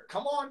Range, fired.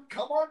 come on.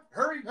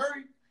 Hurry.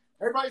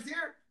 Everybody's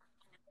here.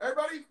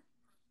 Everybody.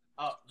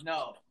 Oh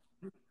no!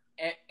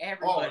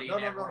 Everybody no,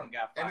 in that no. room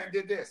got And fired.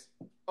 then did this.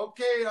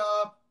 Okay,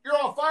 you're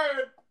all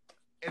fired.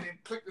 And then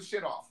click the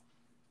shit off.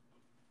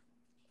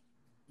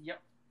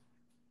 Yep.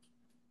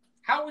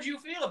 How would you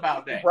feel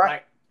about that? Right.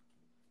 Like,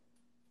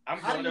 I'm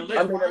How going do to you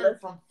live. get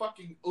fired from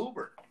fucking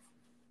Uber?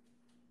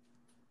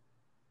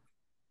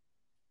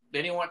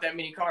 They didn't want that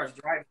many cars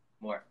driving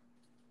anymore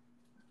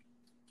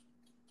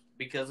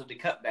because of the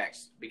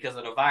cutbacks, because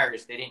of the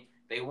virus.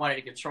 They wanted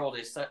to control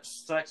this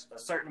such a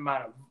certain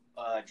amount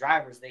of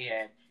drivers they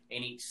had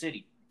in each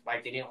city.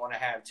 Like, they didn't want to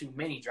have too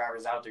many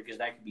drivers out there because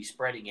that could be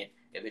spreading it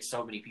if it's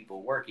so many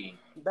people working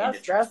in the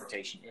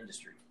transportation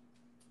industry.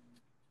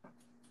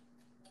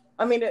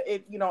 I mean,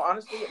 it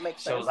honestly, it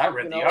makes sense. So as I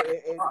read the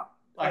article,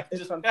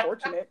 it's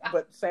unfortunate,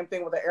 but same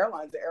thing with the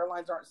airlines. The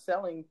airlines aren't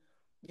selling,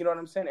 you know what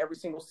I'm saying, every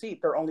single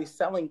seat. They're only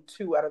selling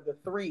 2 out of the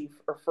 3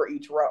 for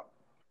each row.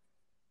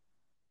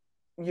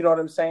 You know what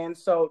I'm saying?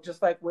 So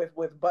just like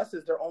with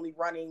buses, they're only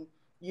running,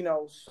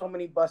 so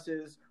many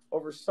buses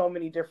over so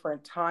many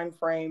different time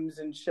frames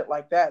and shit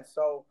like that.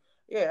 So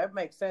yeah, it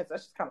makes sense.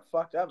 That's just kind of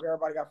fucked up.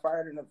 Everybody got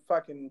fired in a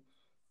fucking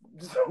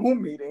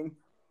Zoom meeting.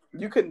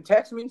 You couldn't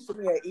text me, send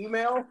me an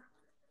email.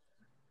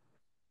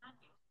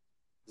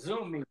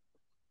 Zoom meeting.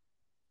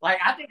 Like,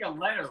 I think a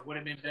letter would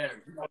have been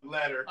better. A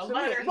letter. Send me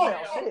an email.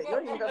 Shit, you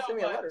don't even got to send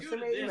me a letter.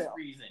 Send me an email.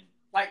 Reason.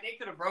 Like, they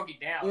could have broke it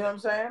down. You know what I'm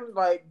saying?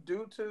 Like,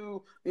 due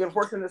to the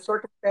unfortunate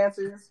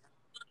circumstances.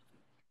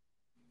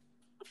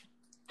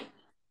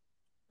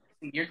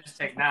 You're just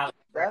technology.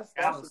 That's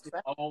was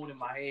old in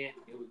my head.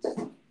 It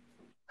was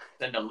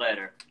send a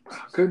letter.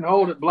 Couldn't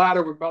hold it.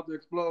 Bladder was about to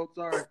explode.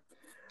 Sorry.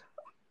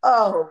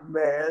 Oh,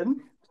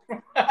 man.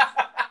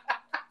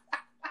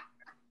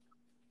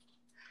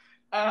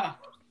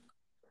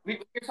 We're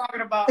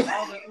talking about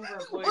all the Uber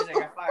employees that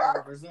got fired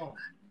over Zoom.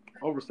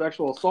 Over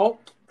sexual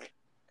assault?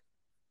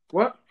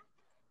 What?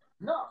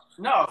 No.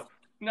 That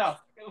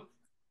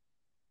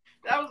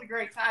was a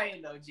great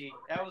tie-in, though, G.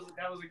 That was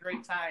a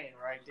great tie-in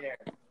right there.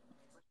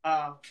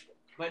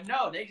 But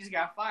no, they just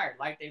got fired.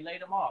 Like, they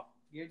laid them off.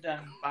 You're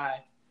done.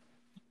 Bye.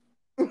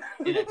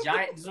 In a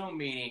giant Zoom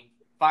meeting,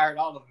 fired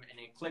all of them, and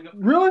then click up.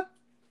 Really?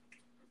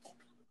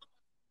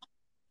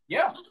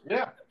 Yeah.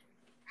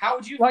 How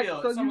would you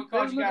feel if someone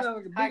called you guys?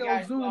 Like a big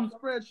old Zoom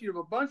spreadsheet of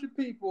a bunch of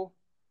people.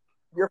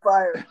 You're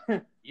fired.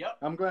 Yep.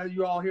 I'm glad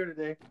you all here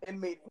today. In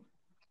meeting.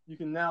 You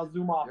can now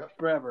Zoom off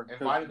forever.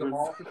 Invited them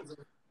all.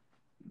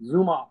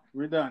 Zoom off.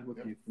 We're done with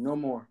you. No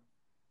more.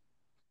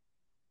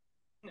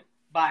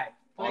 Bye.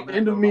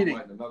 End of meeting.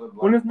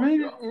 When it's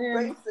meeting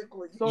ends,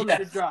 basically. so does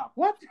your job.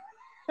 What?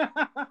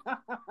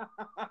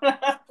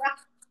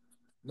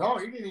 No,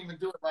 he didn't even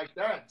do it like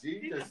that,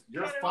 G.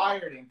 You're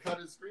fired and cut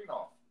his screen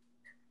off.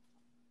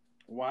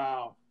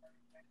 Wow.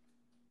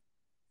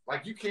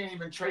 Like, you can't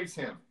even trace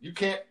him. You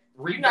can't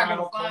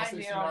redial call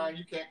 69.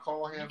 You can't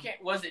call him.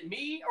 Was it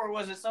me or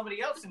was it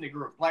somebody else in the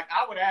group? Like,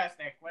 I would ask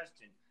that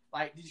question.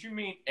 Like, did you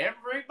mean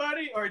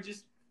everybody or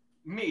just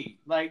me?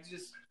 Like,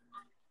 just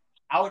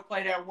I would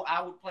play that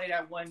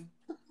one.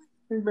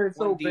 He made it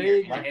so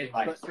vague. Like,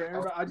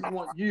 I just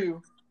want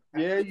you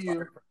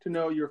to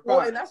know you're fired.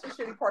 Well, and that's the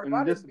shitty part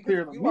about it.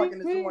 Because if you log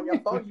into Zoom on your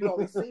phone, you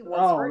only see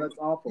one screen. That's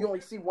awful. You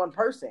only see one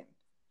person.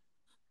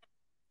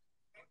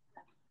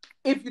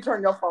 If you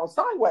turn your phone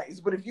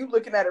sideways, but if you're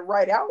looking at it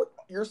right out,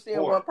 you're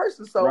seeing one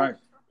person. So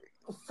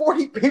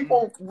 40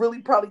 people really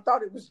probably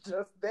thought it was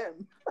just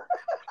them.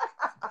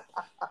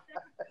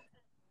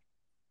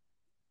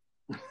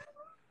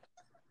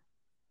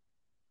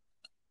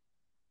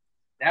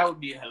 That would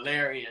be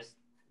hilarious.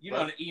 You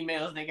know the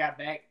emails they got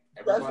back.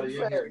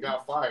 Everybody in here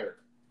got fired.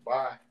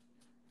 Bye.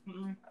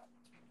 Mm-hmm.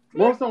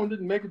 Well, someone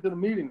didn't make it to the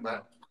meeting,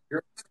 though.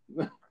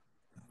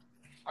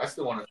 I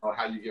still want to know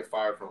how you get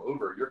fired from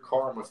Uber. Your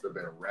car must have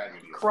been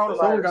raggedy.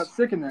 Someone got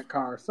sick in that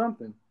car or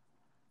something.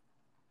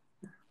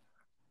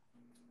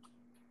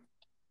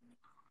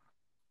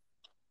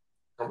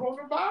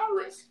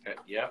 Coronavirus.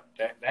 Yep.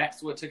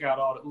 That's what took out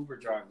all the Uber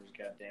drivers,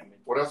 goddammit.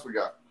 What else we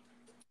got?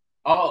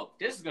 Oh,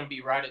 this is going to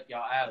be right up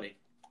y'all alley.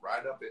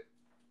 Right up it.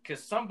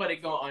 Because somebody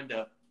going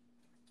under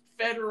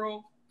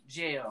federal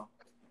jail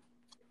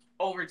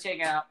over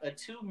taking out a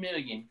 $2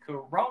 million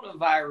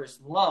coronavirus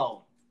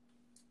loan.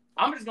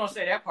 I'm just going to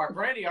say that part.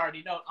 Brandy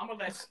already knows. I'm going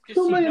to let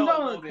 $2 million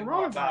know a little bit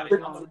more about it.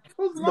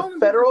 The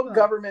federal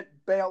government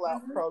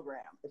bailout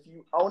program. If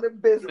you own a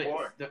business,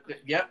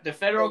 the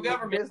federal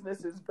government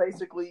business is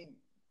basically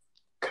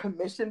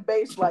commission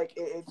based, like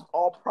it's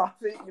all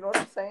profit. You know what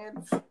I'm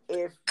saying?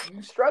 If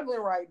you're struggling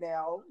right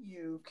now,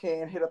 you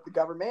can hit up the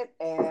government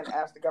and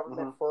ask the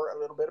government for a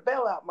little bit of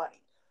bailout money.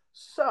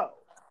 So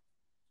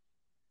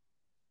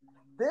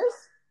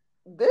this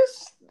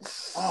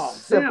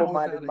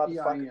simple-minded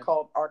motherfucker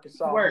called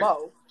Arkansas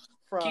Mo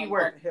from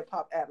Keyword. Hip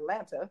Hop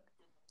Atlanta,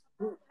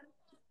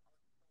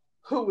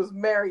 who was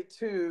married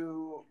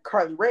to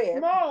Carly Rae,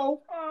 Mo.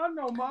 Oh, I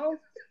know Mo.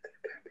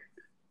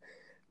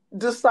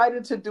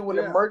 decided to do an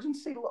Yeah.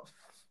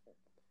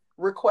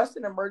 request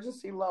an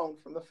emergency loan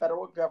from the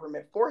federal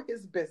government for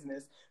his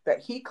business that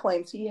he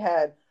claims he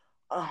had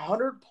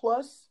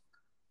 100+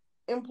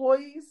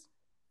 employees.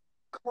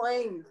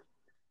 Claimed.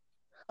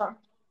 Huh?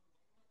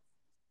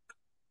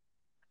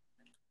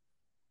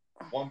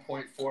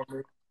 1.4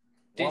 million.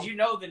 Did you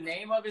know the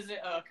name of his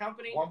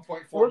company?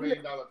 $1.4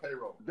 million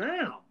payroll.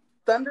 Damn.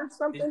 Thunder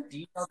something? Do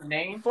you know the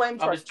name Flame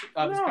of his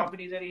Truck.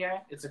 company that he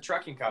had? It's a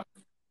trucking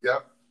company.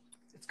 Yep.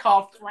 It's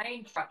called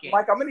Flame Trucking.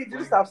 Mike, I'm gonna need you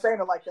to stop saying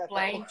it like that. though.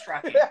 Flame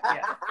Trucking.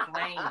 Yeah,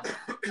 Flame.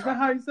 Is that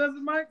how he says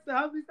it, Mike?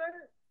 How does he say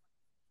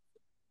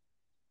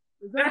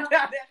it? Is that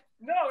how,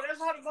 No, that's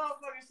how the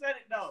motherfucker said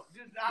it, though.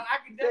 I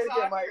can. Say it That's how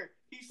again, I hear.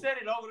 He said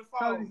it over the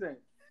how phone. does he say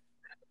it?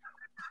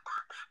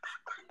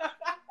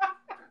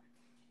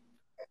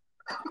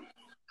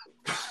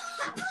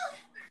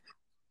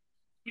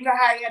 You know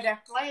how he had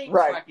that flame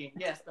Right. trucking?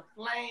 Yes, the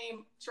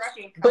flame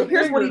trucking company. But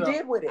here's what he Figure it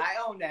did with it. I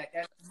own that.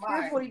 That's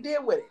mine. Here's what he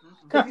did with it.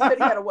 Because he said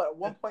he had a what,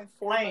 $1.4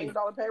 Flame.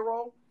 million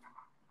payroll.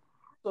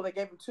 So they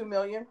gave him $2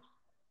 million.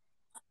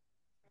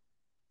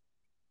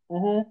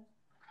 Mm-hmm.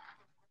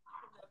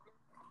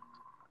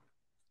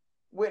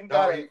 Went and No,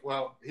 got he, a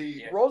well,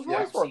 he Rolls yeah,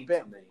 Royce or a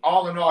Bentley.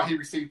 all in all, he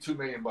received $2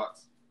 million.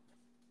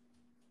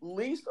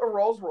 Leased a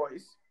Rolls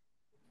Royce.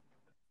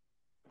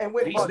 And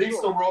went and bought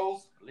Leased the jewelry.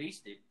 rolls.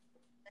 Leased it.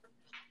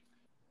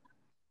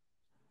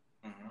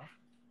 Mm-hmm.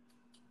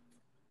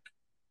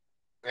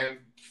 And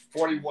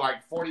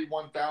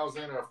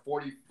 41,000 or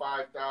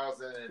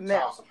 45,000 in Now.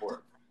 child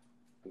support.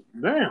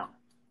 Damn.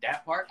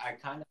 That part I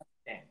kind of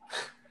understand.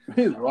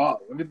 He's raw.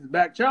 We'll get this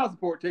back child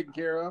support taken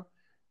care of.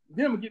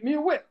 Then we'll get me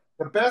a whip.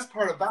 The best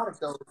part about it,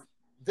 though,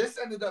 this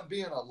ended up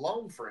being a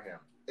loan for him.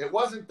 It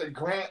wasn't the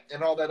grant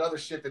and all that other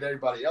shit that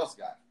everybody else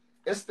got.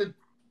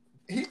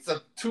 He's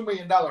a $2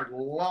 million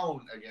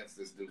loan against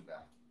this dude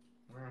now.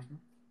 Mm-hmm.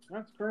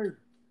 That's crazy.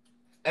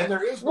 And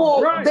there is no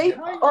Well, Right. they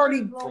Right.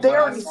 already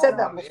said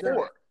that Right.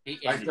 before.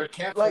 like they're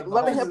canceling Like the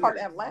Love and whole Hip Hop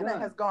series. Atlanta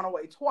Done. has gone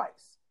away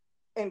twice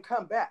and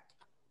come back.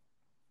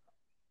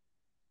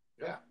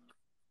 Yeah.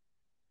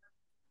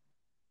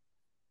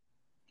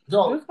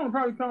 No, This one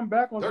probably come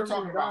back on they're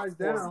something talking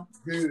that about dies down.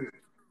 good.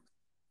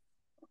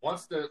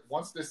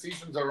 Once the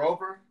seasons are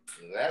over,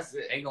 that's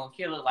it. They gonna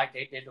kill it like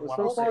they did the But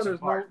so far, 106 there's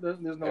part.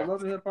 no Yeah.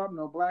 Love and Hip Hop,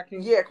 no Black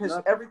Ink. Yeah, because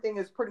nothing. everything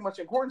is pretty much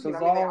in quarantine. I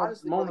It's mean, they all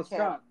honestly Mona really can't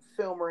Scott.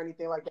 film or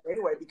anything like that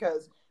anyway,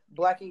 because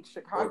Black Ink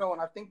Chicago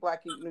and I think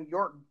Black Ink New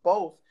York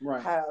both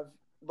Right. have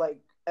like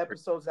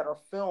episodes that are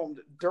filmed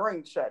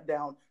during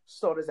shutdown.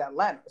 So does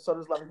Atlanta. So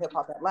does Love and Hip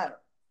Hop Atlanta.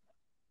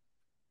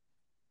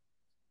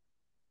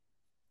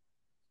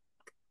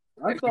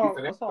 I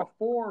saw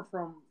 4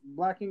 from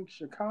Black Ink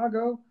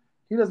Chicago.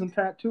 He doesn't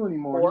tattoo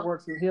anymore. Four? He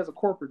works. He has a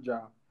corporate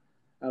job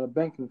at a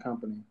banking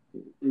company.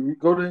 You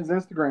go to his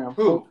Instagram.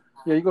 Who?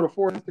 Yeah, you go to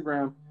 4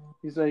 Instagram.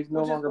 He says he's no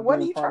Which is, longer. what are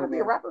being you part trying to of be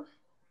a that. rapper?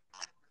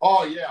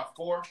 Oh yeah,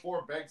 four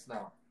banks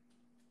now.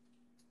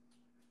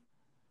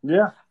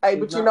 Yeah. Hey, He's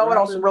but you not know what?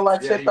 On some rapping. real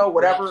life Yeah, shit he though,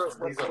 whatever, raps.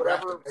 He's a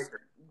whatever, rapper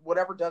maker.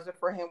 whatever does it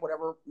for him,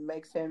 whatever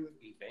makes him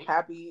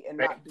happy and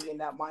not be in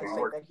that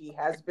mindset that he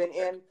has been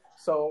in.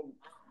 So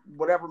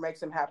whatever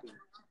makes him happy,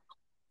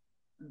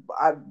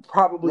 I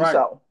probably Right.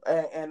 so,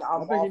 and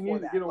I'm I think all he for needs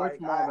to that. get away Like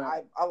from all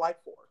that. I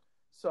like Ford.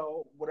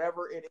 So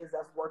whatever it is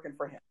that's working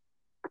for him,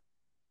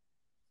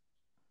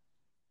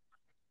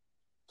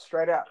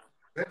 straight up.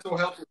 Mental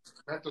health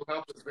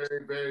is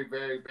very, very,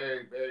 very,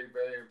 very, very,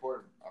 very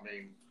important. I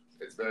mean,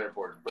 it's very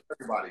important for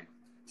everybody.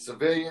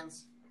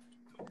 Civilians,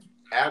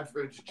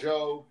 average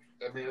Joe.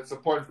 I mean, it's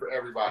important for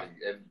everybody.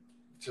 And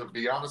to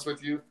be honest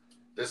with you,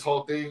 this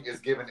whole thing is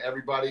giving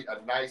everybody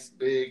a nice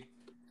big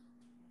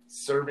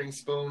serving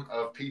spoon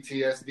of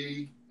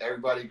PTSD.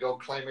 Everybody go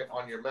claim it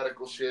on your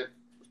medical shit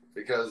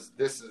because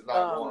this is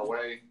not going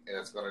away and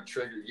it's going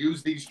to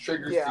use these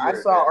triggers. Yeah, to I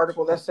your saw an advantage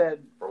article that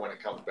said for when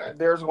it comes back.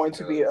 there's going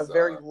to be a Because,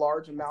 very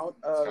large amount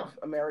of coming.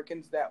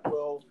 Americans that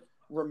will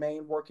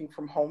remain working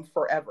from home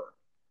forever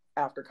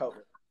after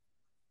COVID.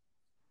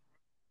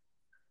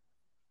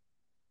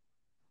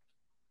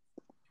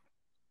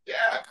 Yeah.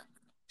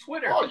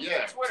 Twitter. Oh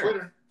yeah.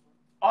 Twitter.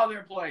 All their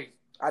employees.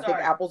 I think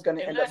Sorry. Apple's going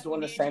to end up Unless we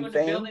doing the need you same in the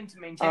thing. building to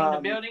maintain the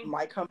building,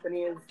 My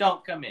company is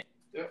don't come in.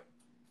 Yeah.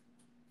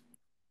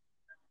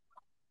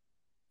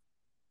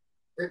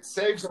 It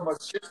saves them a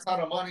shit ton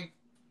of money.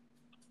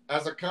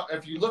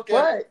 If you look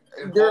at it,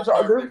 in there's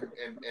ballpark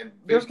and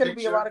there's big going to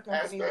be a lot of picture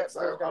companies aspects,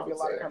 there's going I to be a would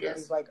lot say, of I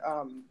companies guess. like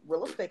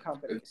real estate It's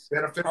companies,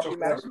 beneficial property for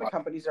management everybody.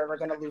 companies that are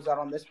going to lose out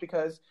on this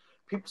because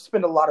people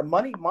spend a lot of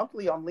money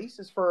monthly on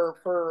leases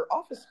for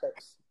office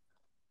space.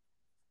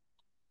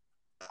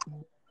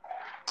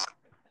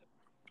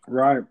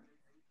 Right.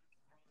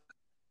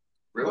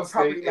 Real Well, estate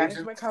property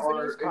management agents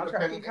companies, are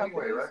contracting independent anyway,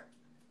 companies. right?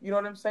 You know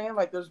what I'm saying?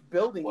 Like there's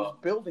buildings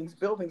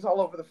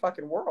all over the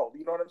fucking world.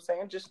 You know what I'm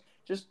saying? Just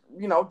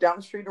down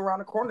the street, around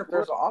the corner. If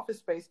there's an office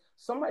space,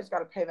 somebody's got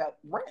to pay that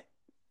rent.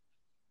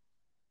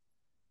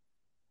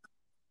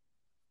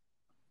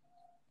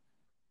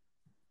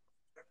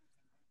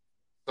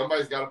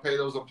 somebody's got to pay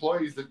those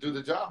employees to do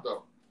the job,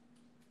 though.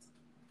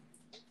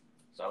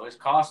 So it's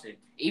costing.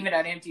 Even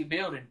that empty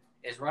building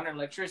is running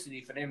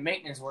electricity for them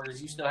maintenance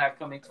workers. You still have to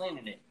come in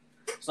cleaning it.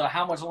 So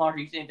how much longer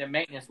do you think the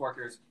maintenance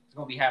workers is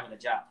going to be having a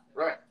job?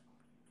 Right.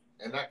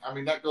 And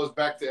that goes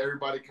back to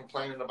everybody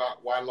complaining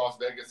about why Las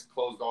Vegas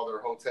closed all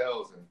their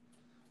hotels and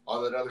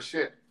all that other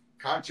shit.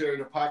 Contrary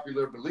to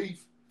popular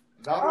belief,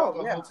 not all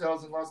the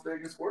hotels in Las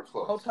Vegas were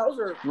closed. Hotels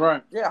are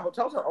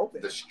hotels are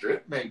open. The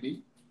Strip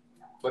maybe,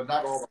 but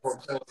not all the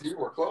hotels here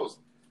were closed.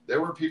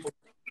 There were people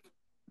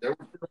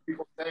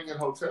staying in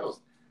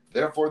hotels.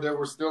 Therefore, there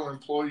were still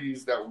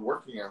employees that were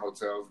working at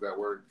hotels that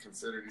were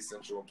considered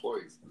essential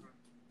employees.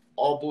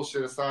 All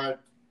bullshit aside,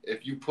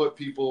 if you put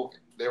people,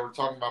 they were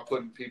talking about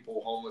putting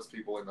homeless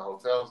people in the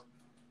hotels,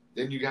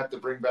 then you have to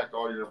bring back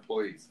all your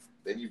employees.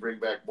 Then you bring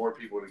back more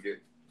people to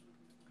get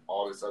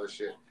all this other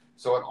shit.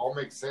 So it all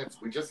makes sense.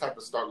 We just have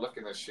to start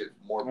looking at shit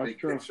more big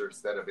picture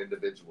instead of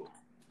individual.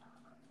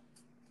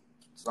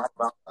 It's not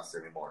about us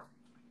anymore.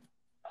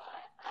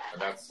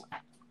 And that's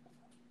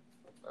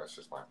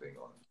just my thing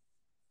on it.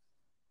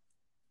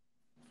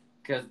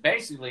 Because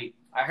basically,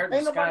 I heard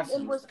Ain't Wisconsin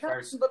nobody in was the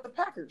first Wisconsin but the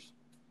Packers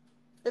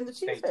and the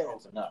Chiefs state to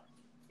open up.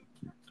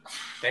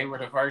 They were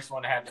the first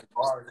one to have their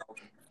bars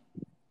open.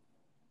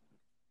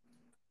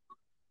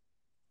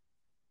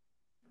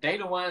 They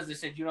the ones that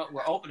said,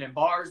 we're opening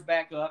bars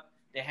back up.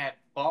 They had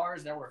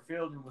bars that were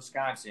filled in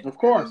Wisconsin. Of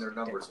course. And their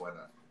numbers went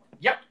up.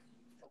 Yep.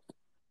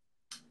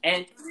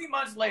 And 3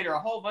 months later, a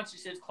whole bunch of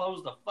shit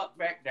closed the fuck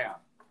back down.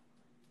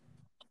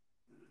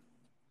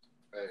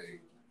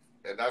 Hey,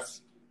 and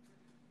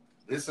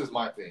this is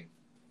my thing.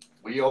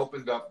 We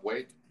opened up,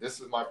 this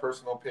is my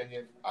personal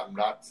opinion. I'm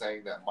not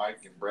saying that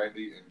Mike and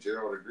Brandy and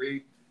Gerald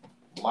agree.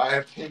 My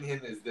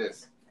opinion is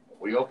this.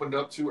 We opened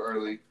up too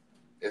early.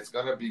 It's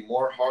going to be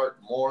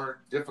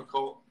more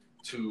difficult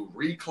to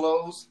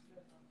reclose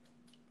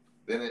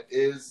than it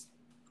is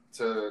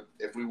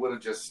if we would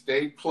have just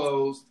stayed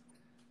closed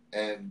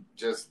and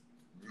just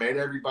made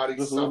everybody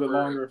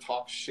suffer and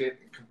talk shit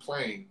and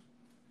complain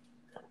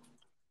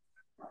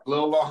a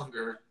little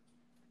longer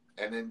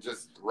and then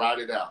just ride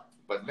it out.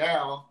 But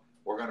now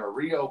we're going to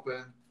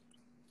reopen.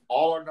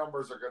 All our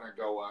numbers are going to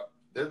go up.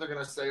 Then they're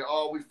going to say,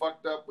 oh, we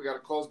fucked up. We got to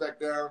close back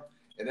down.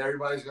 And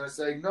everybody's going to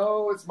say,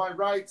 no, it's my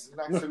rights.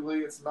 And actually,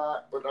 it's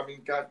not. But, I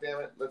mean, God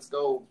damn it. Let's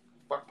go.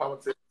 Fuck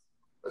politics.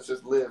 Let's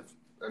just live.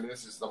 I mean,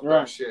 this is some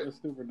dumb shit.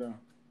 It's super dumb.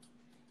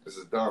 This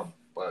is dumb,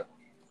 but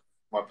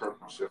my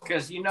personal shit.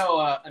 Because,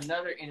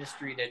 another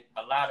industry that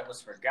a lot of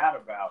us forgot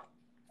about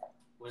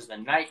was the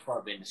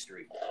nightclub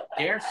industry.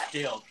 They're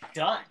still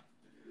done.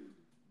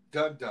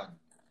 Done.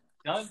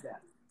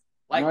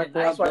 Like the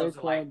nightclubs,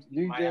 DJs.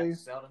 You might have to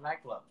sell the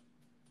nightclub.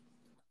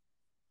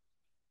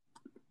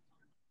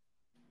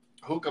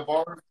 Hookah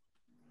bars,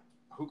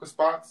 hookah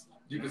spots.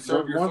 You can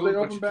serve your food,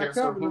 but you can't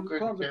serve hookah.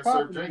 You can't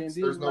serve drinks.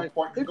 There's no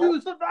point in going. If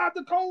you survive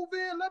the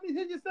COVID, let me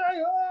hear you say,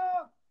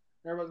 oh.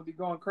 Everybody's going to be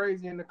going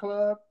crazy in the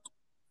club.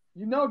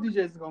 You know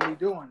DJs is going to be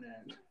doing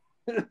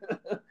that.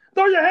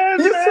 Throw your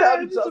hands in the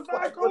air. You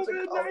survived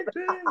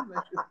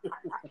COVID-19.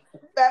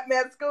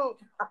 Batman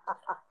Scoop.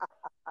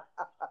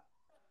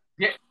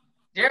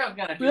 Gerald's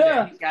going to do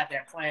that. He's got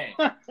that plan.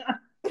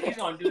 He's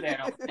going to do that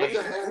on stage.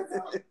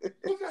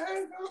 Put your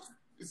hands up.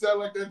 You sound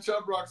like that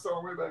Chubb Rock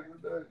song way back in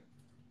the day.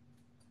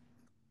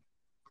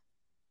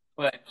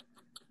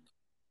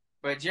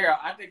 But Gerald,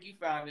 I think you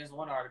found this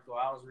one article.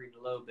 I was reading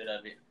a little bit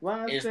of it.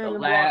 It's the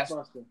last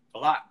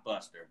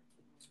blockbuster.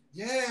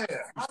 Yeah.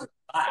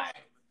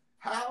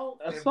 How?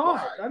 I saw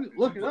it. I just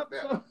looked it up.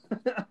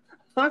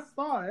 I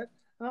saw it,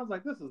 and I was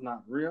like, "This is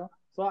not real."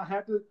 So I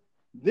had to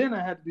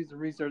do some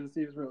research to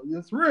see if it's real.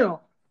 It's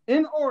real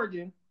in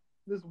Oregon.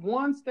 This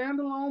one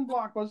standalone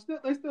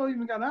blockbuster. They still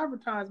even got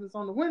advertisements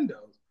on the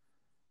windows,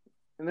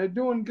 and they're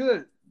doing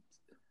good.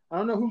 I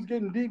don't know who's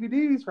getting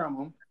DVDs from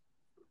them,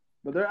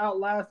 but they're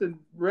outlasting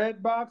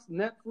Redbox,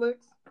 Netflix,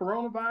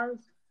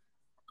 coronavirus.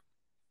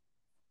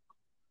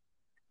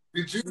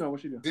 Did you know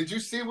what she does? Did you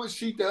see what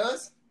she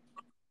does?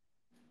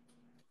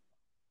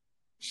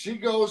 She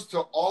goes to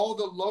all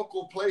the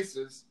local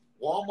places,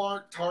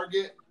 Walmart,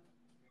 Target,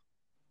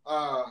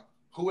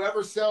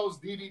 whoever sells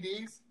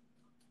DVDs,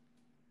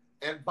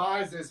 and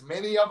buys as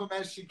many of them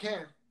as she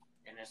can.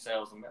 And then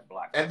sells them at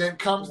Blockbuster. And then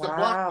comes the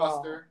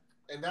Blockbuster,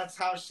 and that's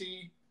how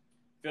she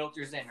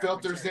filters in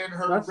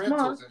her That's rentals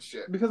smart, and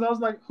shit. Because I was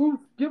like, who's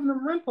giving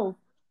them rentals?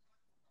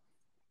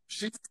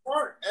 She's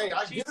smart. Hey,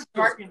 she's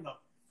sparking the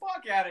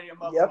fuck out of your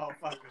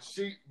motherfuckers.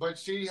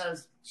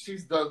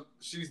 She's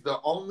the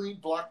only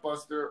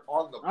Blockbuster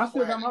on the planet. I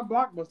still got my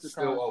Blockbuster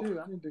still card open. too.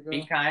 I need to go.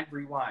 Be kind,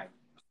 rewind.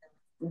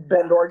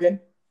 Bend, Oregon.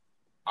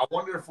 I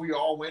wonder if we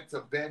all went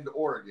to Bend,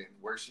 Oregon,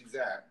 where she's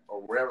at,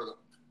 or wherever the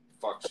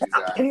fuck she's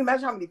at. Can you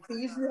imagine how many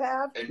thieves you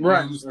have? And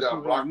Right. used the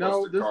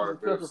Blockbuster card.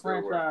 This is a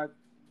special franchise.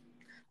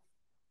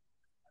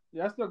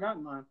 Yeah, I still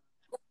got mine.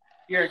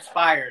 You're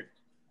expired.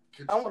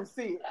 I want to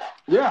see it.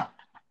 Yeah.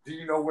 Do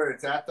you know where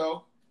it's at,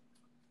 though?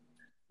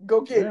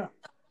 Go get it.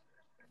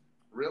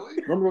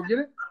 Really? Want to go get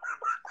it?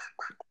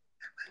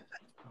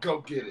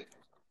 Go get it.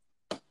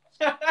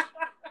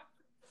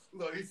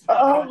 Look, he's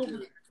Oh.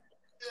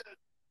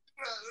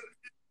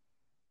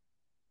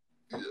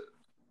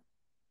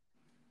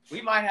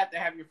 We might have to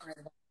have your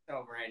friend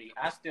over, Eddie.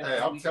 I still. Hey,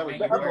 I'm telling you,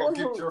 The we're other gonna one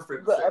get who- your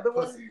friend the said other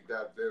one- pussy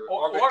that day.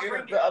 Or On the bring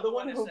internet. The other one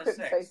one that who says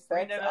couldn't say sex.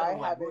 Bring sex, that other I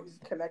one.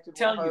 haven't connected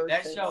Tell with you her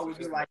that since show would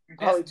be like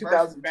probably best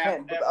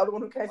 2010. But the other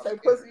one who can't On say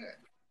the pussy, internet.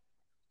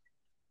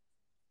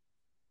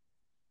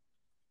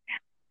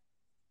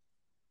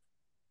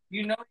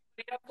 You know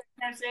anybody else that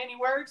can't say any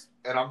words?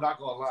 And I'm not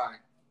gonna lie,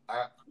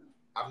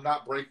 I'm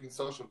not breaking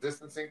social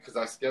distancing because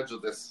I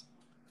scheduled this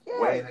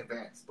way in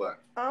advance.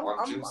 But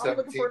on June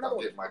 17th, I'm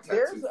getting my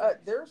tattoo.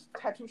 There's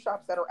tattoo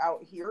shops that are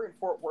out here in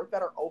Fort Worth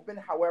that are open.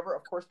 However,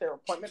 of course, they're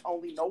appointment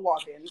only, no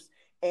walk-ins,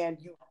 and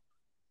you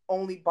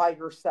only by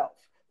yourself.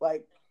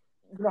 Like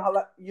you know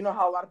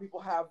how a lot of people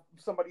have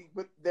somebody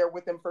with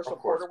them for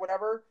support or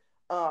whatever.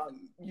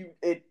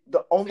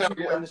 The only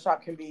people in the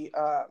shop can be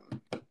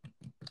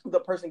the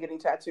person getting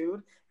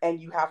tattooed, and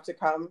you have to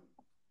come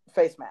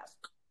face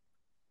mask.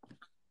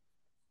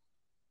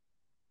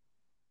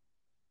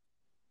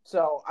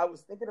 So I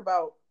was thinking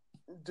about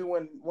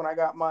doing, when I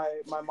got my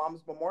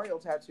mom's memorial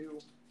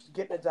tattoo,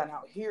 getting it done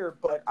out here,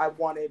 but I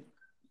wanted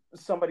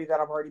somebody that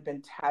I've already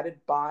been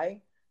tatted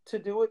by to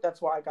do it.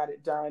 That's why I got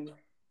it done.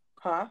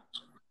 Huh?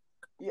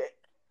 Yeah.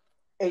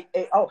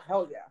 Oh,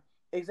 hell yeah.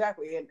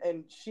 Exactly.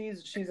 And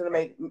she's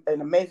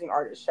an amazing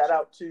artist. Shout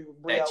out to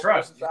Brielle.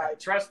 Trust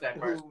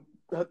that person. Who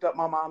hooked up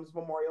my mom's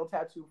memorial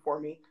tattoo for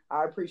me.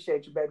 I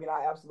appreciate you, baby, and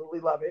I absolutely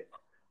love it.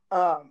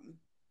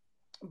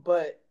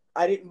 But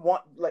I didn't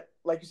want,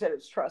 like you said,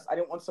 it's trust. I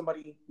didn't want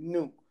somebody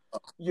new.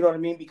 You know what I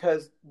mean?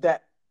 Because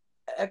that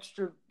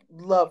extra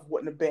love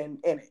wouldn't have been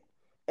in it.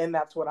 And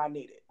that's what I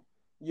needed.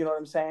 You know what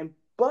I'm saying?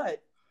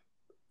 But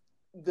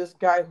this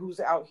guy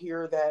who's out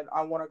here that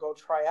I want to go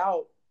try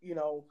out,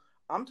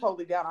 I'm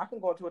totally down. I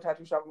can go into a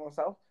tattoo shop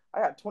myself.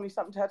 I got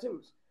 20-something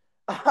tattoos.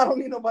 I don't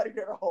need nobody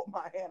there to hold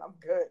my hand. I'm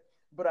good.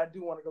 But I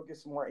do want to go get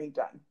some more ink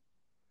done.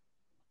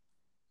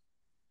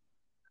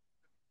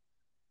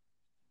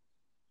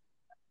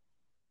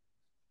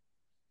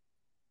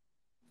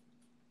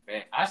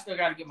 Man, I still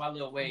got to get my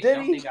little wave. Did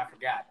Don't he? think I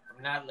forgot.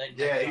 I'm not letting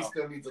Yeah, you he know.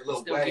 still needs a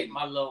little Still wave. getting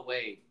my little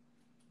wave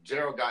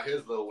Gerald got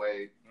his little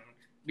wave.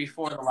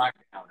 before the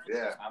lockdown.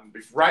 Yeah,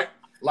 right.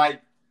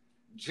 Like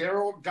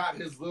Gerald got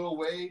his little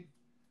wave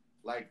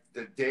like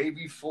the day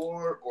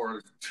before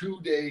or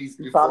 2 days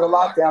before the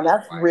lockdown.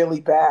 That's like,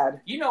 really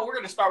bad. You know, we're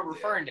going to start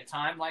referring to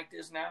time like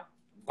this now.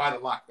 by the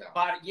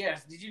lockdown.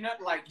 Yes. Did you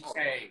not like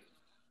say?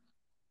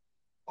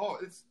 Oh,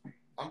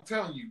 I'm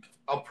telling you,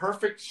 a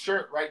perfect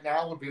shirt right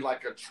now would be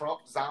like a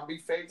Trump zombie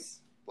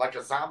face, like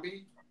a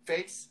zombie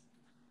face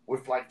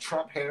with like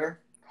Trump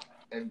hair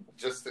and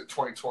just the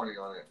 2020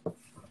 on it.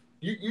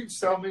 You'd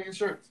sell a million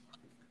shirts.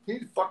 He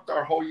fucked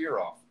our whole year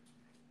off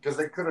because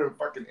they could have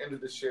fucking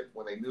ended the shit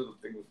when they knew the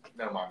thing was.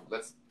 Never mind.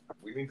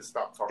 We need to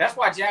stop talking. That's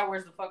why Jad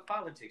wears the fuck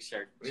politics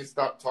shirt. We need to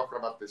stop talking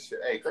about this shit.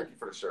 Hey, thank you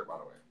for the shirt, by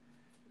the way.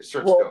 The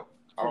shirt's dope.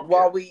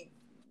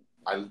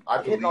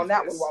 I hitting on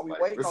that this. one while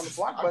we waiting on the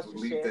blockbuster I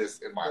believe shit, this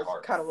in my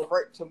heart. Kind of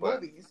revert to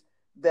movies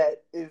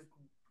that is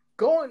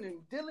going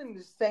and dealing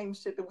the same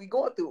shit that we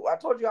going through. I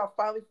told you I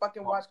finally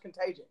fucking watched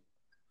Contagion.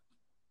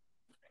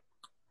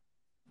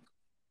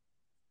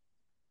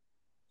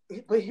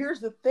 But here's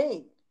the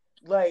thing,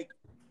 like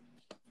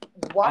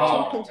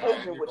watching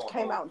Contagion, which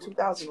came out in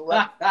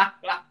 2011,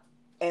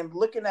 and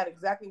looking at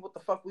exactly what the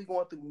fuck we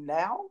going through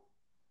now.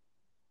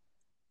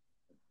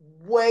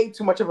 Way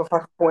too much of a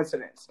fucking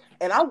coincidence.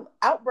 And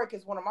Outbreak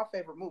is one of my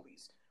favorite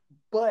movies,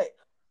 but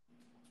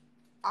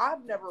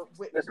I've never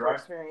witnessed or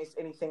experienced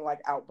anything like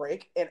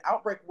Outbreak, and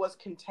Outbreak was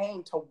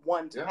contained to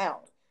one town.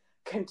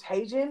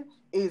 Contagion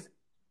is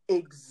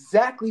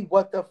exactly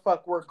what the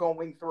fuck we're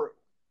going through.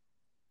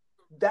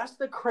 That's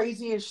the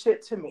craziest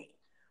shit to me.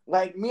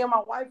 Like, me and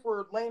my wife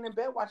were laying in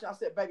bed watching. I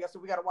said, baby,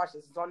 we got to watch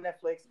this. It's on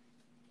Netflix.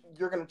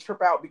 You're going to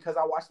trip out because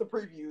I watched the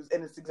previews,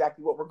 and it's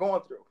exactly what we're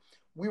going through.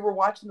 We were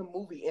watching the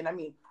movie, and I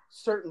mean,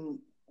 certain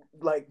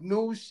like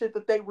news shit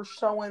that they were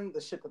showing, the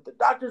shit that the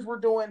doctors were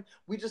doing,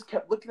 we just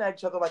kept looking at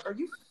each other like, are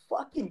you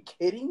fucking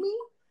kidding me?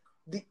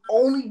 The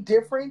only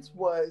difference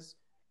was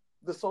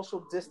the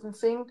social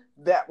distancing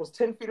that was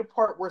 10 feet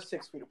apart, we're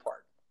 6 feet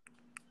apart.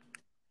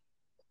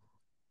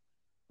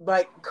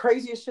 Like,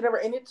 craziest shit ever.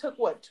 And it took,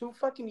 2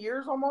 fucking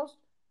years almost?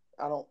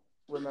 I don't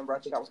remember. I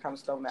think I was kind of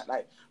stoned that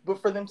night.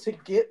 But for them to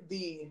get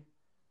the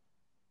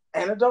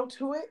antidote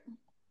to it,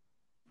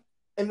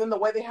 and then the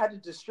way they had to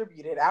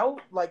distribute it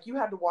out, like, you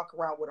had to walk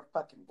around with a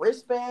fucking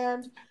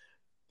wristband.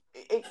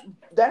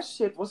 That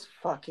shit was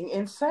fucking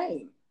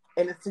insane.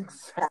 And it's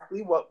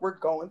exactly what we're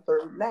going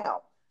through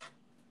now.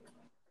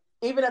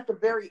 Even at the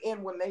very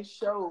end, when they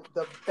showed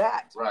the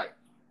bat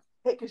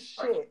take a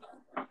shit,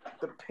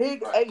 the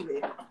pig ate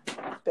it.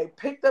 They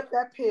picked up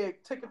that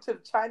pig, took it to the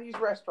Chinese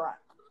restaurant.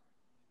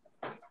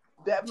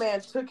 That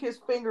man took his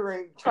finger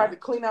and tried to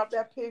clean out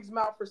that pig's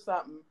mouth or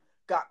something,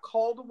 got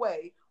called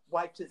away,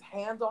 wiped his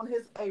hands on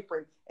his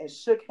apron, and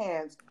shook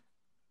hands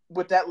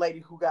with that lady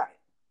who got it.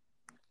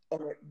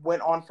 And it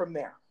went on from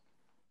there.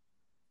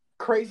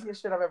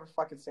 Craziest shit I've ever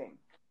fucking seen.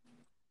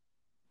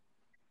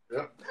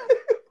 Yep.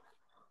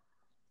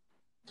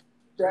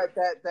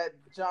 That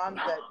John.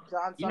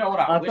 You know what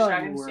I wish thought I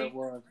you didn't knew where see? it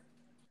was.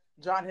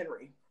 John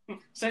Henry.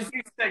 Since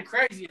you said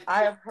crazy,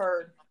 I have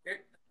heard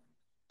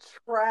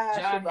trash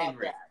John about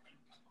Henry. that.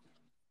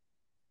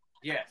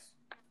 Yes.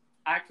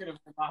 I could have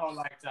for my whole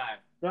lifetime.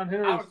 John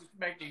Henry I was was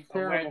expecting a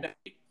terrible. red.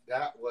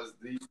 That was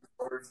the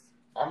worst.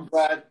 I'm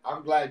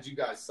glad you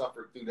guys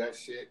suffered through that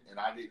shit, and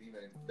I didn't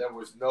even. There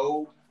was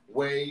no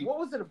way, What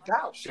was it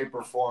about? shape,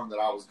 or form that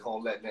I was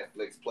gonna let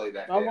Netflix play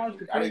that. I damn watched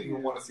movie. the I didn't even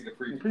preview. want to see the The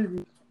preview.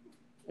 preview.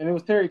 And it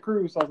was Terry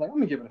Crews, so I was like, let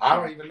me give it a I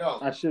shot. don't even know.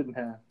 I shouldn't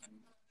have.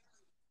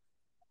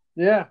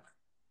 Yeah.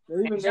 They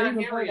even John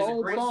played Henry the is a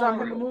old great song in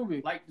story. the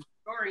movie. Like the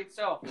story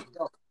itself is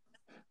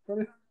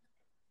dope.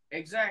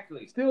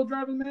 Exactly. Still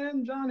Driving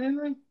Man, John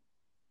Henry?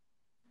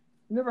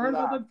 You never heard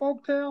Nah. about that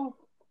folk tale?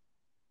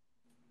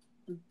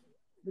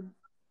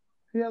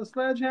 He had a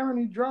sledgehammer and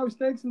he drove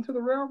stakes into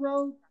the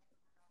railroad.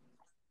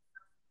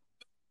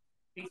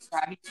 He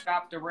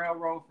stopped the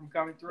railroad from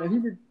coming through.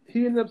 And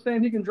he ended up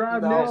saying he can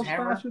drive No. nails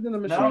Hammer? faster than a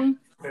No. machine.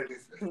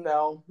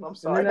 No, I'm And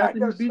sorry. then after I he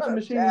gotta beat the shut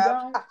machine, he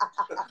up,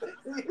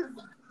 died. He's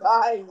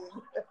dying.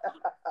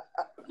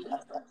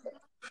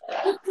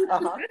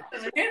 Uh-huh.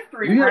 This is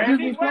history, Do you have Randy.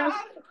 Disney Plus?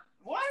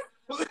 What?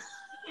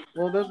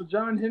 Well, there's a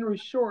John Henry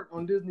short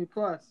on Disney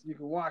Plus. You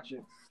can watch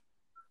it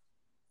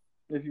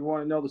if you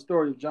want to know the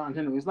story of John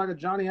Henry. It's like a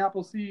Johnny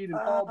Appleseed and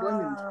Paul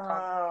Bunyan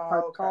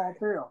type tall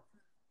tale.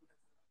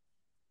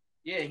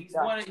 Yeah, he's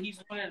Yeah. one of the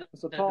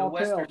It's a the tall tale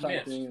Western type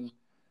myths. thing, and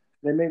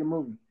they made a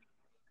movie.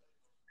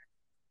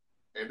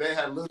 And they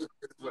had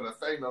Ludacris with a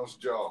Thanos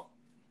jaw.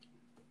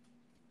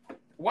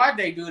 Why'd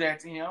they do that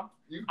to him?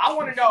 I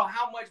want to know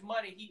how much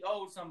money he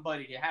owed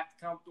somebody to have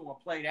to come through and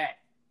play that.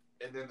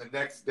 And then the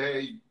next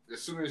day,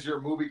 as soon as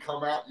your movie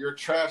come out, your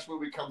trash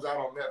movie comes out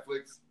on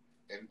Netflix,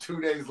 and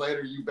 2 days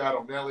later you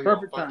battle Nelly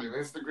Perfect on fucking time.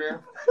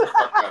 Instagram. Get the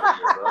fuck out of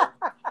here,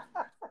 bro.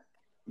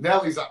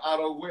 Nelly's an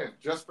auto win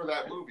just for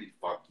that movie.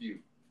 Fuck you,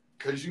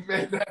 because you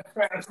made that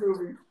trash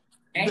movie.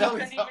 And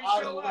Nelly's he couldn't an even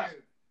auto show win. up.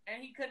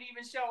 And he couldn't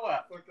even show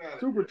up. Fuck out of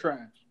Super here.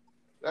 trash.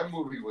 That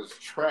movie was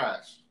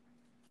trash.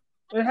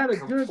 It had a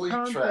good Complete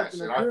concept trash,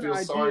 and and a I good feel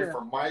idea. sorry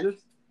for Mike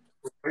Just-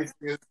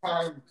 wasting his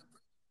time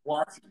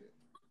watching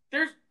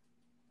it.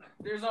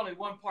 There's only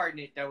one part in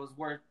it that was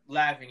worth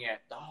laughing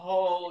at the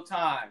whole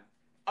time.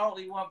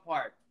 Only one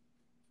part.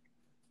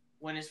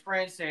 When his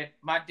friend said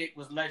my dick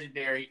was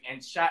legendary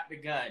and shot the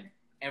gun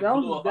and That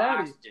was blew his up an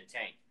daddy. oxygen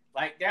tank.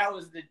 Like that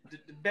was the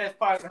best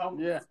part of the whole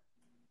movie. Yeah.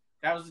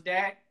 That was the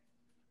dad?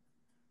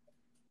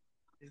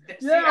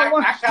 Yeah, I I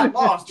watched got it.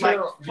 lost. Like,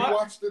 Gerald, you what?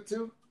 watched it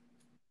too?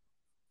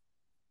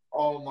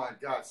 Oh my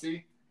God!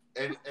 See,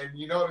 and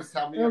you notice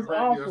how me It and was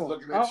Brandy was awful.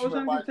 looking I at was you trying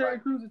and to Mike give Terry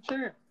like, Crews a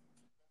chance.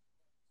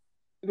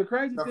 The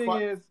crazy the thing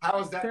fuck- is, how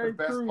is that Terry the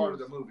best Crews, part of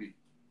the movie?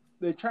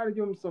 they try to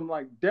give him some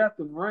like depth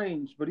and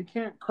range, but he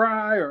can't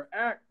cry or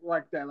act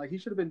like that. Like he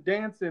should have been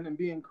dancing and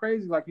being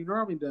crazy like he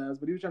normally does,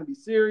 but he was trying to be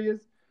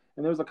serious.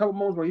 And there was a couple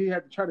moments where he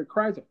had to try to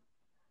cry. So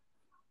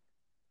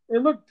it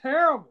looked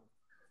terrible.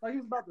 Like he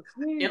was about to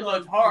sneeze. It or looked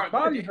his horrible.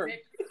 body hurt.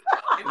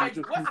 It makes,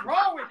 what's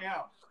wrong with him?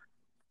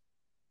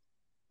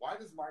 Why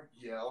does Mike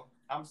yell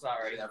I'm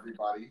sorry. at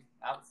everybody?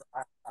 I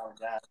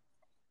apologize.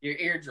 Your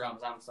eardrums,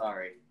 I'm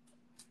sorry.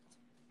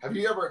 Have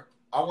you ever?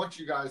 I want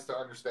you guys to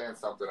understand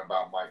something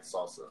about Mike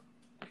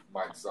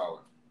Sala.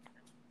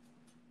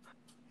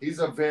 He's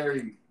a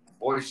very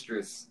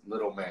boisterous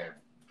little man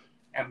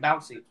And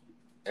bouncy.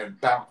 and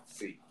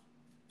bouncy.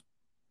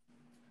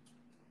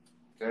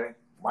 Okay,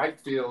 Mike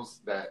feels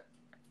that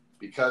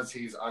because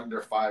he's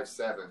under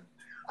 5'7",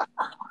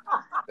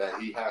 that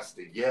he has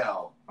to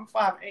yell. I'm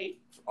 5'8".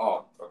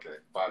 Oh, okay,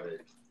 5'8".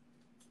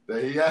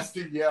 That he has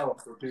to yell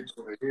for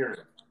people to hear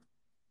him.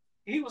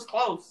 He was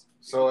close.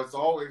 So it's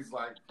always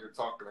like you're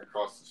talking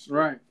across the street.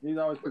 Right. He's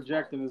always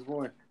projecting his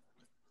voice.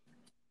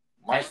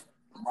 Mike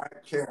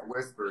can't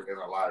whisper in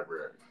a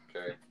library.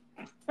 Okay,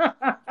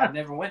 I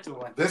never went to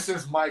one. this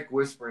is Mike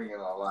whispering in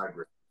a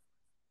library.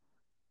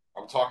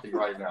 I'm talking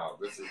right now.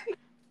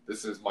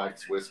 This is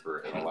Mike's whisper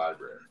in a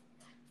library.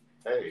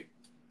 Hey,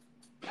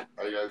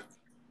 how you guys?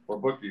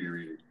 What book are you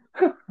reading?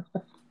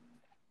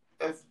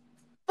 That's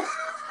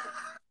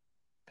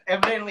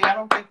Evidently, I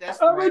don't think that's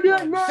the Oh my right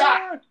God, one. no.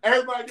 shot.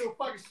 Everybody do a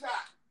fucking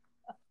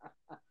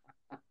shot.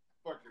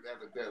 Fucking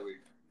evidently.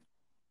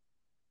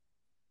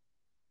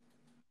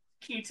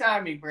 Key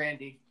timing,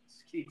 Brandy.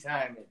 It's key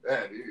timing.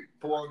 Yeah, dude.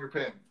 Pull on your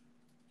pen.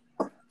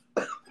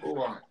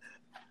 Pull on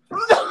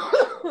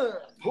it.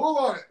 Pull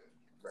on it.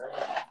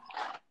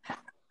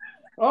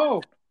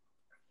 Oh,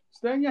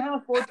 stay in your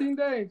house 14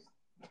 days.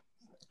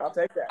 I'll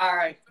take that. All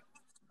right.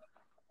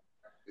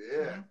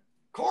 Yeah.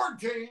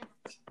 Quarantine.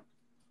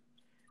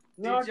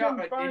 No, I Did y'all-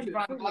 couldn't find did you it.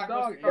 find the Took my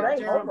dog. Blockbuster? It ain't I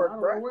don't homework, know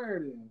bro. where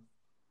it is.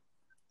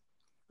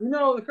 You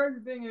know, the crazy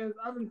thing is,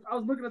 I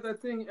was looking at that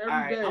thing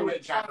every day, All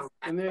right,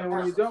 and then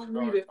when you don't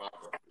read it,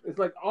 it's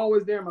like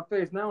always there in my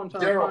face. Now I'm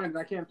trying to find it,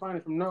 I can't find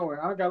it from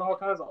nowhere. I got all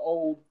kinds of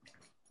old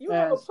You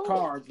have a ass pool.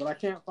 cards, but I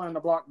can't find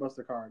the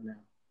Blockbuster card now.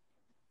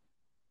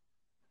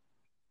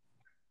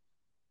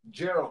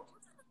 Gerald,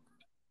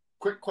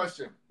 quick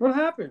question. What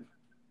happened?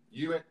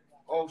 You and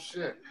oh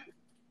shit,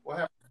 what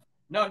happened?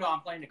 No, I'm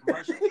playing the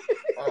commercial.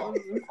 Oh,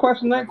 This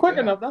question ain't quick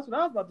enough. That's what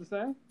I was about to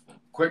say.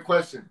 quick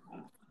question.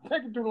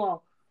 Taking too long.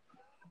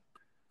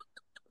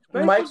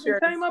 Mike Facebook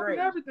shared the came up and screen.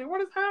 everything.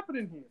 What is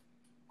happening here?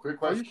 Quick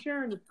Are you question.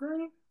 sharing the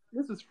screen?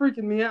 This is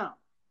freaking me out.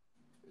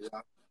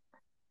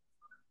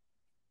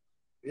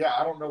 Yeah,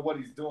 I don't know what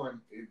he's doing.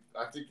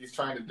 I think he's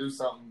trying to do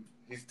something.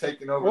 He's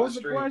taking over What was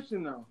the the stream.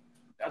 question, though?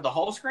 The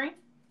whole screen?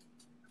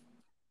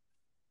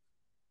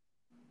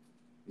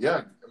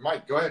 Yeah,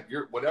 Mike, go ahead.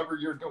 Whatever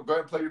you're doing, go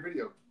ahead and play your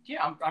video.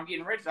 Yeah, I'm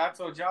getting ready. I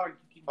told y'all.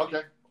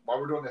 Okay, while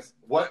we're doing this,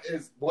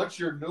 what's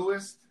your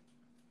newest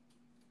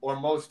or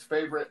most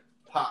favorite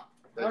pop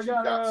that you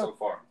got so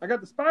far? I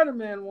got the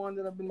Spider-Man one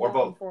that I've been Or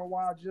wanting both. for a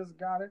while. Just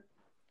got it.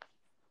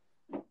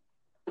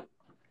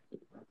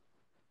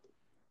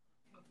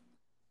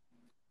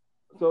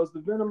 So it's the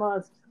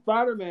Venomized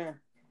Spider-Man.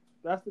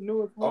 That's the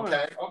newest one.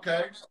 Okay.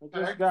 I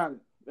just got it.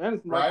 And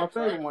it's like my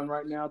favorite Right. one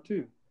right now,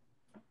 too.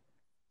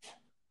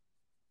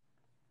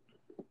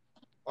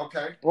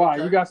 Okay. Why?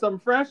 okay. You got something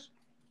fresh?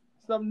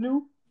 Something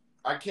new?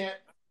 I can't.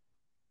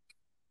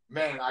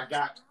 Man, I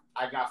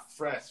got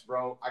fresh,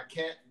 bro. I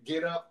can't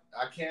get up.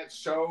 I can't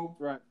show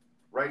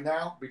right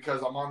now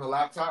because I'm on the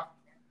laptop.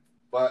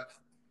 But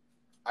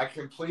I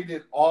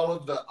completed all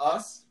of the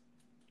Us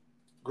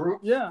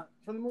group. Yeah,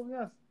 from the movie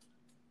Us.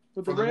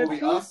 With the From the red movie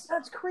suit? Us.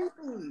 That's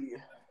creepy.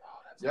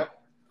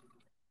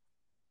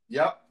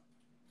 Yep.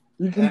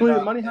 You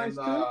completed Money Heist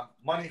too?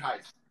 Money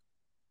Heist.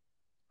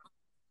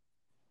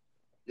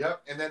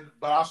 Yep. And then,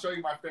 but I'll show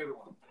you my favorite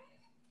one.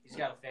 He's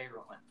got a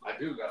favorite one. I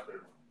do got a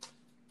favorite one.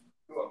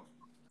 Cool.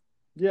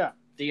 Yeah.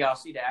 Do y'all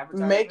see the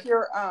advertisement? Make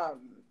your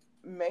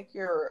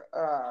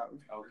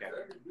Okay.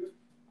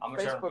 I'm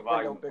gonna turn up the Facebook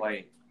volume window and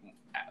play.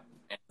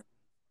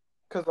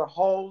 because the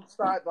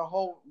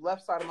whole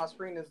left side of my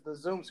screen is the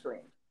Zoom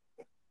screen.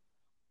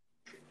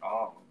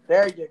 Oh.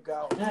 There you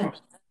go.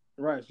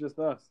 Right, it's just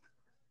us.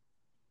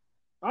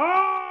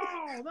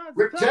 Oh, that's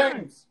Rick tight.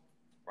 James.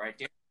 Right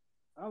there.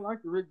 I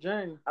like the Rick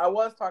James. I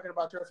was talking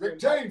about your screen. Rick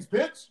James,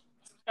 bitch.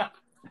 I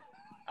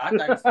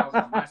thought you saw it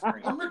on my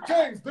screen. I'm Rick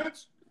James,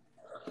 bitch.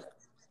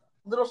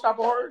 Little Shop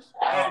of Horrors.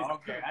 Oh,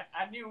 okay.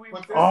 I knew we were.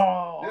 But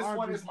this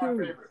one is my RG2.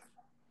 favorite.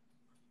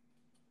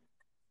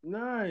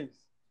 Nice.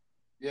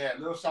 Yeah,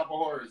 Little Shop of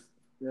Horrors.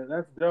 Yeah,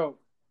 that's dope.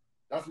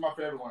 That's my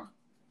favorite one.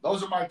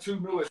 Those are my two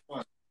newest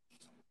ones.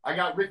 I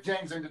got Rick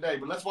James in today,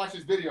 but let's watch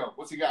his video.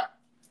 What's he got?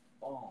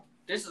 Oh,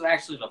 this is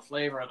actually the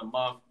flavor of the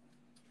month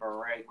for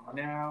right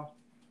now.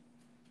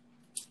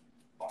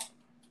 Oh,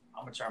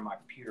 I'm gonna turn my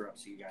computer up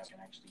so you guys can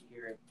actually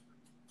hear it.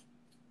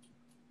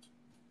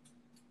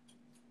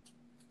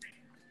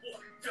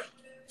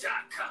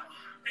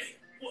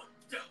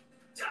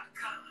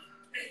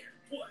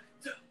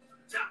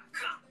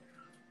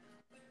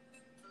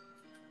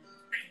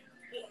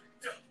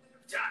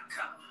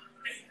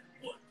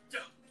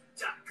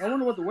 I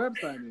wonder what the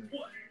website is.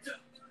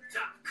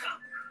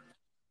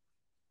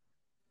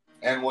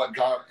 And what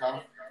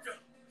 .com?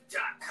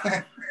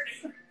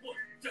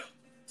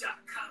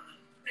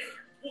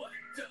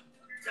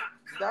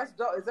 That's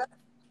dope. Is that?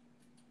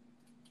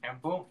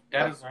 And boom,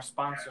 that is our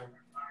sponsor.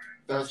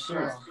 That's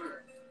true.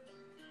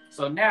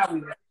 So now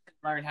we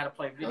learned how to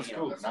play video. That's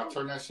cool. Now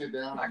turn that shit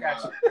down. I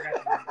got you.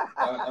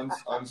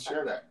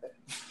 Unshare that.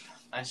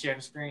 Unshare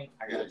the screen.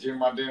 I got Yeah, you. give me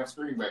my damn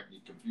screen back, you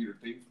computer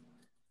thief.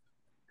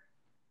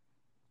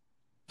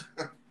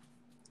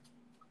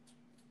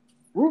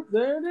 Whoop,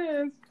 there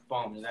it is.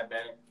 Boom. Is that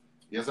better?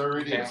 Yes, sir,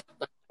 it is.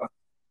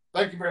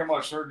 Thank you very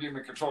much, sir. Give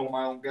me control of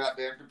my own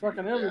goddamn computer.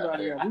 Fucking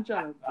everybody.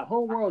 Yeah. The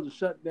whole world is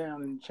shut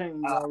down and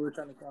changed while we're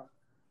trying to talk.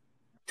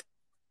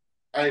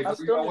 Hey, I but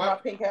you still know need my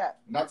what? pink hat.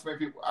 Not too many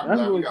people. I'm That's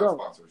glad we really got a dope.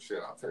 sponsor. Shit,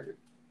 I'll take it.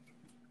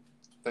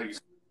 Thank you.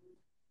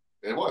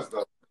 It was,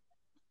 though.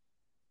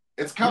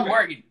 It's coming.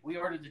 Morgan, we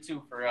ordered the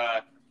two for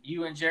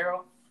you and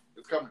Gerald.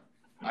 It's coming.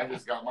 I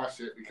just got my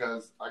shit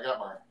because I got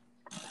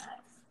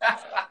mine.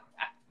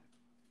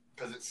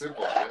 Because it's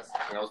simple, I guess.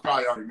 You know, it's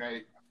probably already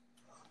made.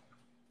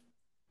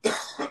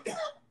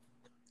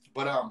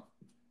 But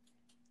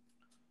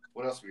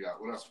what else we got?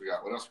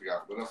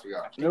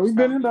 Yeah, we've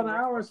been in about an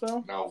hour or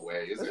so. No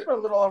way, is This it? for a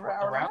little over an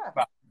hour and a half.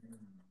 Roundabout.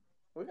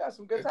 We got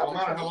some good It don't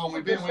topics. matter how long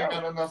we've been. We ain't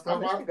got enough I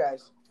stuff miss you out.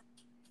 guys.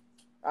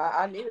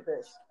 I needed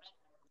this.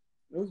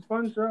 It was a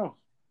fun show.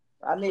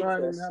 I needed Sorry I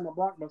this. didn't have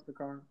my Blockbuster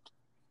card.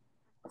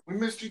 We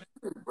missed you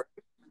too, bro.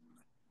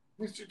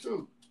 Missed you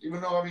too. Even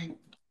though, I mean,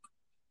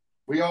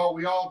 we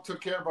all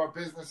took care of our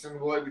business in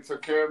the way we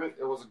took care of it.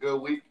 It was a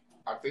good week,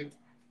 I think.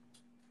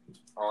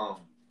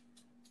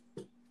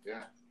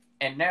 Yeah.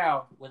 And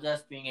now, with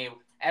us being able,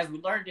 as we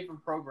learn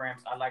different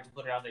programs, I'd like to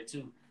put it out there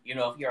too. You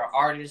know, if you're an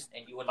artist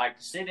and you would like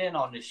to sit in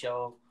on the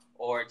show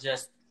or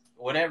just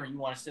whatever you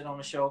want to sit on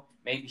the show,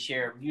 maybe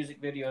share a music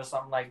video or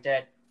something like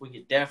that, we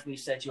could definitely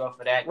set you up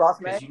for that. Ross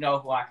Because May? you know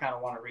who I kind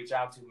of want to reach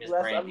out to, Miss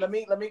Brandy. Let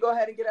me go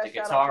ahead and get that The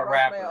shout guitar out to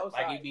rapper. Ross May Like,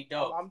 outside. it'd be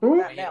dope. I'm doing Who?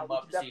 that Hit now. him We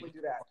up can to see definitely if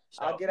do that.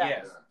 So, I'll get at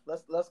yes.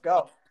 it. Let's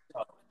go.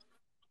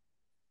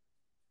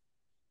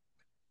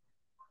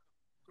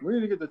 We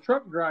need to get the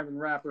truck driving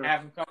rapper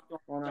have him come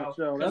on our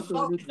show. That's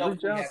what we need to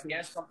reach out to.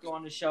 Guests come through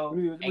on the show.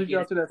 We need to reach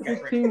out to that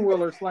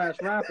 16-wheeler /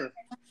 rapper.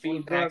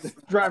 Feedback.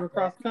 Driving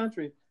across the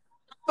country.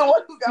 The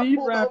one who got Speed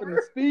pulled rapping over.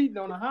 and speeding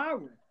on the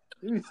highway.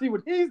 You need to see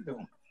what he's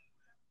doing.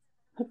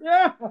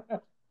 Yeah.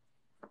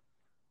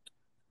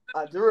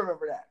 I do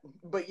remember that.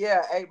 But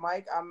yeah, hey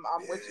Mike, I'm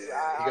with you. He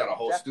got a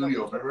whole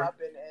studio, look him remember? up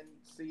and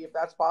see if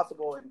that's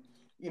possible. And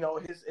you know,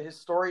 his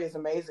story is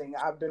amazing.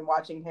 I've been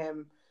watching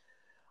him.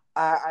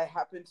 I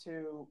happened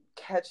to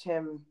catch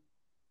him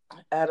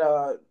at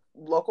a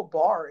local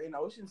bar in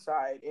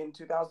Oceanside in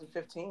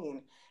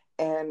 2015,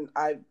 and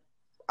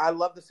I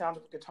love the sound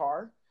of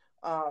guitar.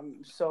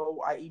 So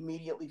I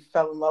immediately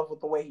fell in love with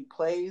the way he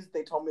plays.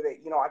 They told me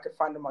that, you know, I could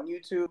find him on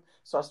YouTube.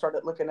 So I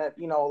started looking at,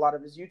 you know, a lot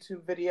of his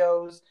YouTube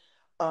videos.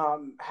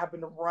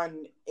 Happened to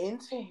run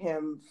into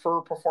him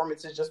for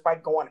performances just by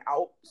going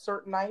out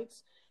certain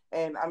nights.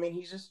 And I mean,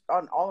 he's just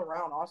an all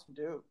around awesome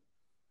dude.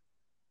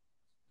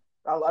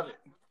 I love it.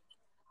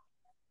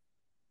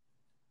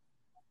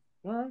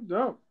 All right,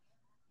 dope.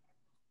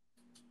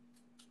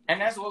 And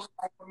that's what we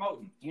like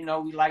promoting. You know,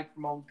 we like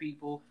promoting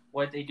people,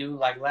 what they do.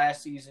 Like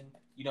last season,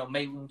 you know,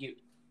 maybe we can get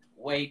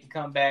Wade to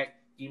come back,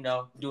 you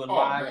know, do a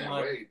live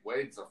one.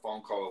 Wade's a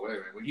phone call away,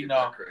 man. We You get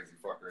know. that crazy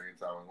fucker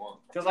anytime we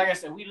want. Because like I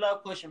said, we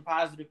love pushing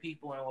positive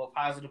people and what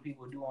positive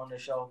people do on the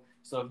show.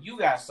 So if you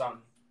got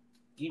something,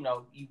 you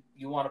know,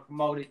 you want to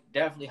promote it,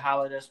 definitely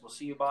holler at us. We'll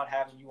see about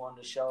having you on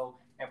the show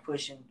and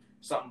pushing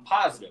something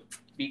positive.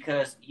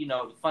 Because, you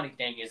know, the funny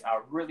thing is,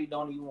 I really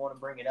don't even want to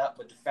bring it up,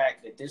 but the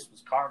fact that this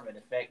was Karma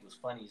Effect was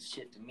funny as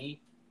shit to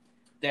me.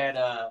 That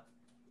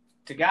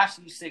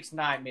Tekashi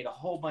 6ix9ine made a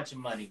whole bunch of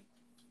money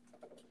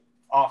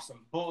off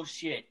some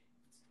bullshit.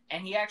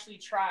 And he actually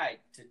tried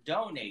to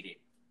donate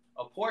it,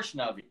 a portion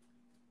of it,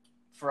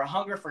 for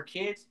Hunger for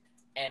Kids.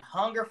 And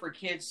Hunger for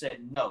Kids said,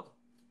 no,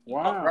 you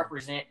don't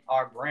represent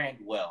our brand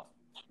well.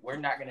 We're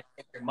not going to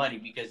take your money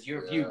because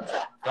your views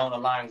don't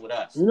align with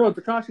us. You know,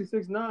 Tekashi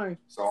 6ix9ine,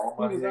 So all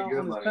he money was ain't out good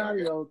on his money. I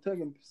guess. patio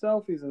taking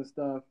selfies and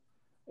stuff,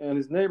 and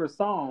his neighbor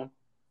saw him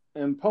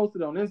and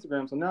posted on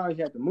Instagram, so now he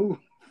had to move.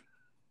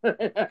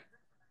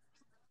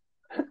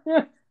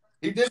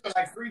 He did it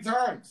like 3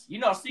 times. You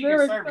know,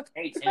 Secret Service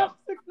hates him.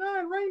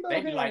 6ix9ine Rainbow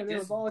They be Hand. like, They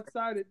this- was all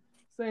excited,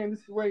 saying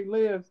this is where he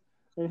lives,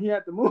 and he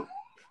had to move.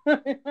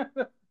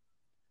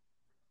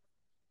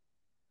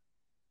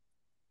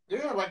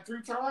 Yeah, like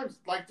 3 times.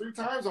 Like 3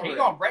 times already. He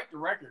gonna break the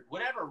record.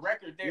 Whatever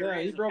record there is.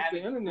 Yeah, he broke the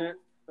having internet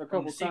a from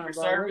couple the Secret times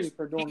already Service.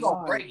 for He doing gonna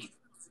live. break it.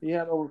 He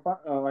had over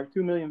like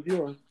 2 million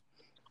viewers.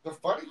 The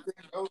funny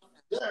thing, though,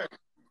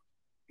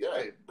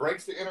 it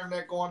breaks the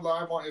internet going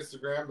live on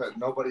Instagram that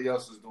nobody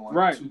else is doing.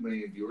 Right. 2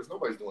 million viewers.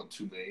 Nobody's doing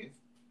 2 million.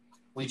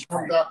 We He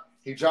tried.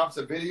 drops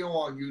a video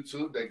on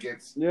YouTube that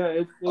gets Yeah,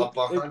 it up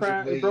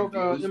 100 broke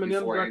million views Eminem's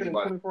before record in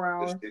anybody. 24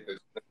 hours.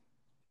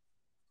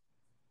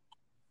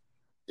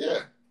 Yeah.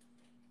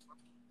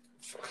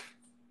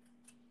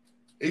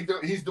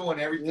 He's doing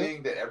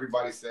everything that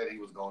everybody said he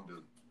was going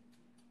to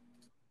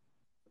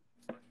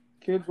do.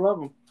 Kids love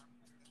him.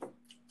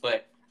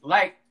 But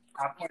like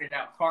I pointed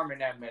out, Carmen,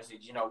 that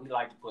message, you know, we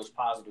like to push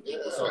positive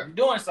people. So Yeah. if you're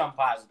doing something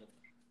positive,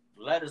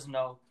 let us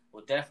know.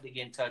 We'll definitely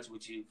get in touch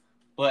with you.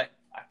 But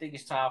I think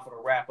it's time for the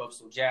wrap up.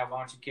 So Jab, why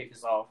don't you kick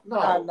us off? No.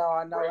 I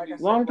know. Like I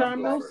said, Long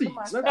time no to see.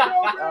 myself, Let's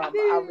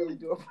go, I really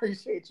do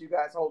appreciate you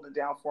guys holding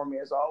down for me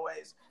as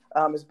always.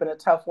 It's been a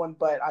tough one,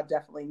 but I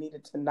definitely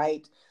needed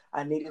tonight.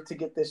 I needed to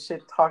get this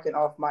shit talking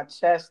off my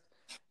chest.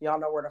 Y'all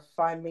know where to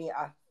find me.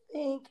 I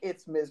think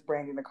it's Ms.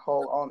 Brandy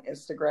Nicole on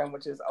Instagram,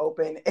 which is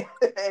open,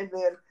 and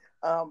then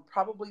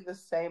probably the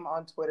same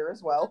on Twitter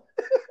as well.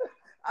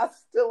 I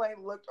still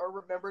ain't looked or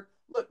remembered.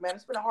 Look, man,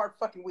 it's been a hard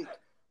fucking week.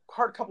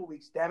 Hard couple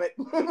weeks, damn it.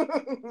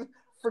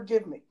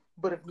 Forgive me.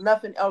 But if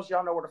nothing else,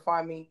 y'all know where to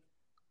find me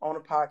on a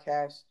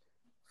podcast,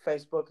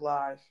 Facebook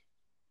Live,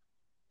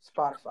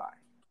 Spotify.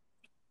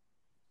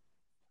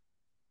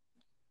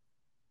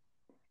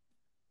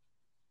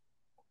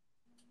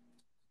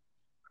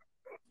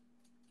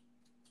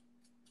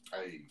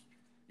 Hey,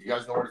 you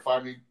guys know where to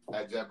find me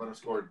at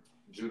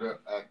Jab_Judah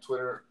at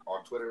Twitter,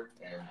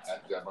 and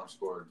at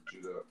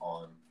Jab_Judah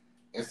on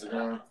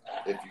Instagram.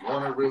 If you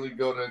want to really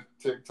go to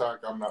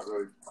TikTok, I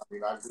do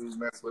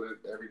mess with it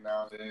every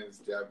now and then. It's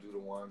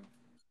JabJudah1.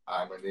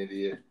 I'm an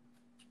idiot.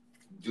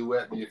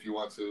 Duet me if you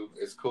want to.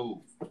 It's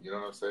cool. You know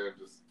what I'm saying?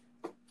 Just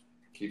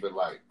keep it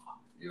light.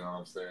 You know what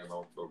I'm saying?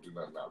 Don't do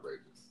nothing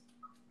outrageous.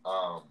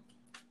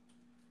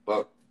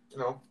 But, you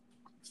know,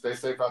 stay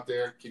safe out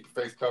there. Keep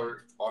your face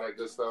covered. All that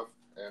good stuff.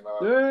 And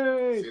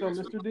Yay! see you So next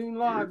Mr. week. Dean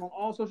Live on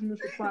all social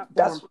media platforms.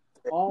 That's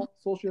All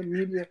social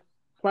media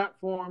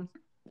platforms.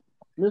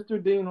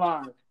 Mr. Dean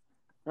Live.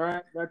 All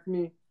right, that's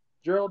me,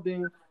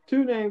 Geraldine.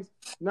 2 names,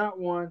 not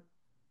one,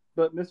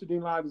 but Mr.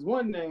 Dean Live is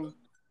 1 name.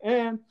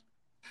 And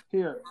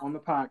here on the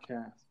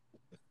podcast.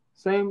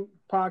 Same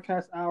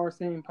podcast hour,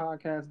 same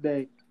podcast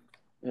day.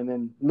 And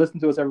then listen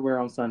to us everywhere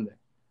on Sunday.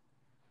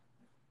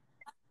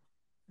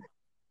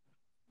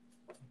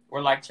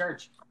 We're like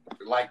church.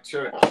 Like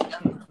church.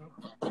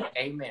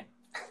 Amen.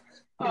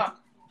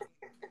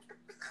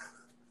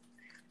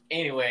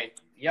 Anyway,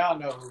 y'all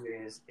know who it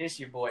is. It's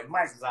your boy,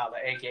 Mike Zala,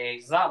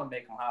 a.k.a. Zala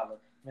Make 'em Holler.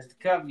 Mr.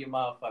 Cover Your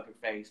Motherfucking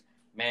Face.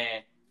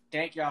 Man,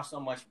 thank y'all so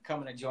much for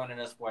coming and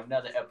joining us for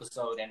another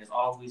episode. And as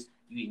always,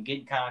 you can get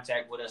in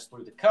contact with us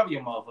through the Cover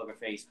Your Motherfucking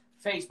Face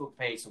Facebook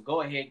page. So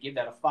go ahead, give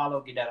that a follow,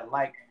 give that a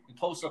like. We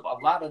post up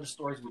a lot of the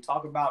stories we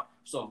talk about.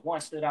 So if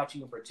one stood out to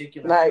you in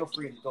particular, feel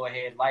free to go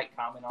ahead, like,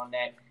 comment on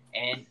that.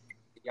 And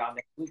y'all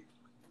next week.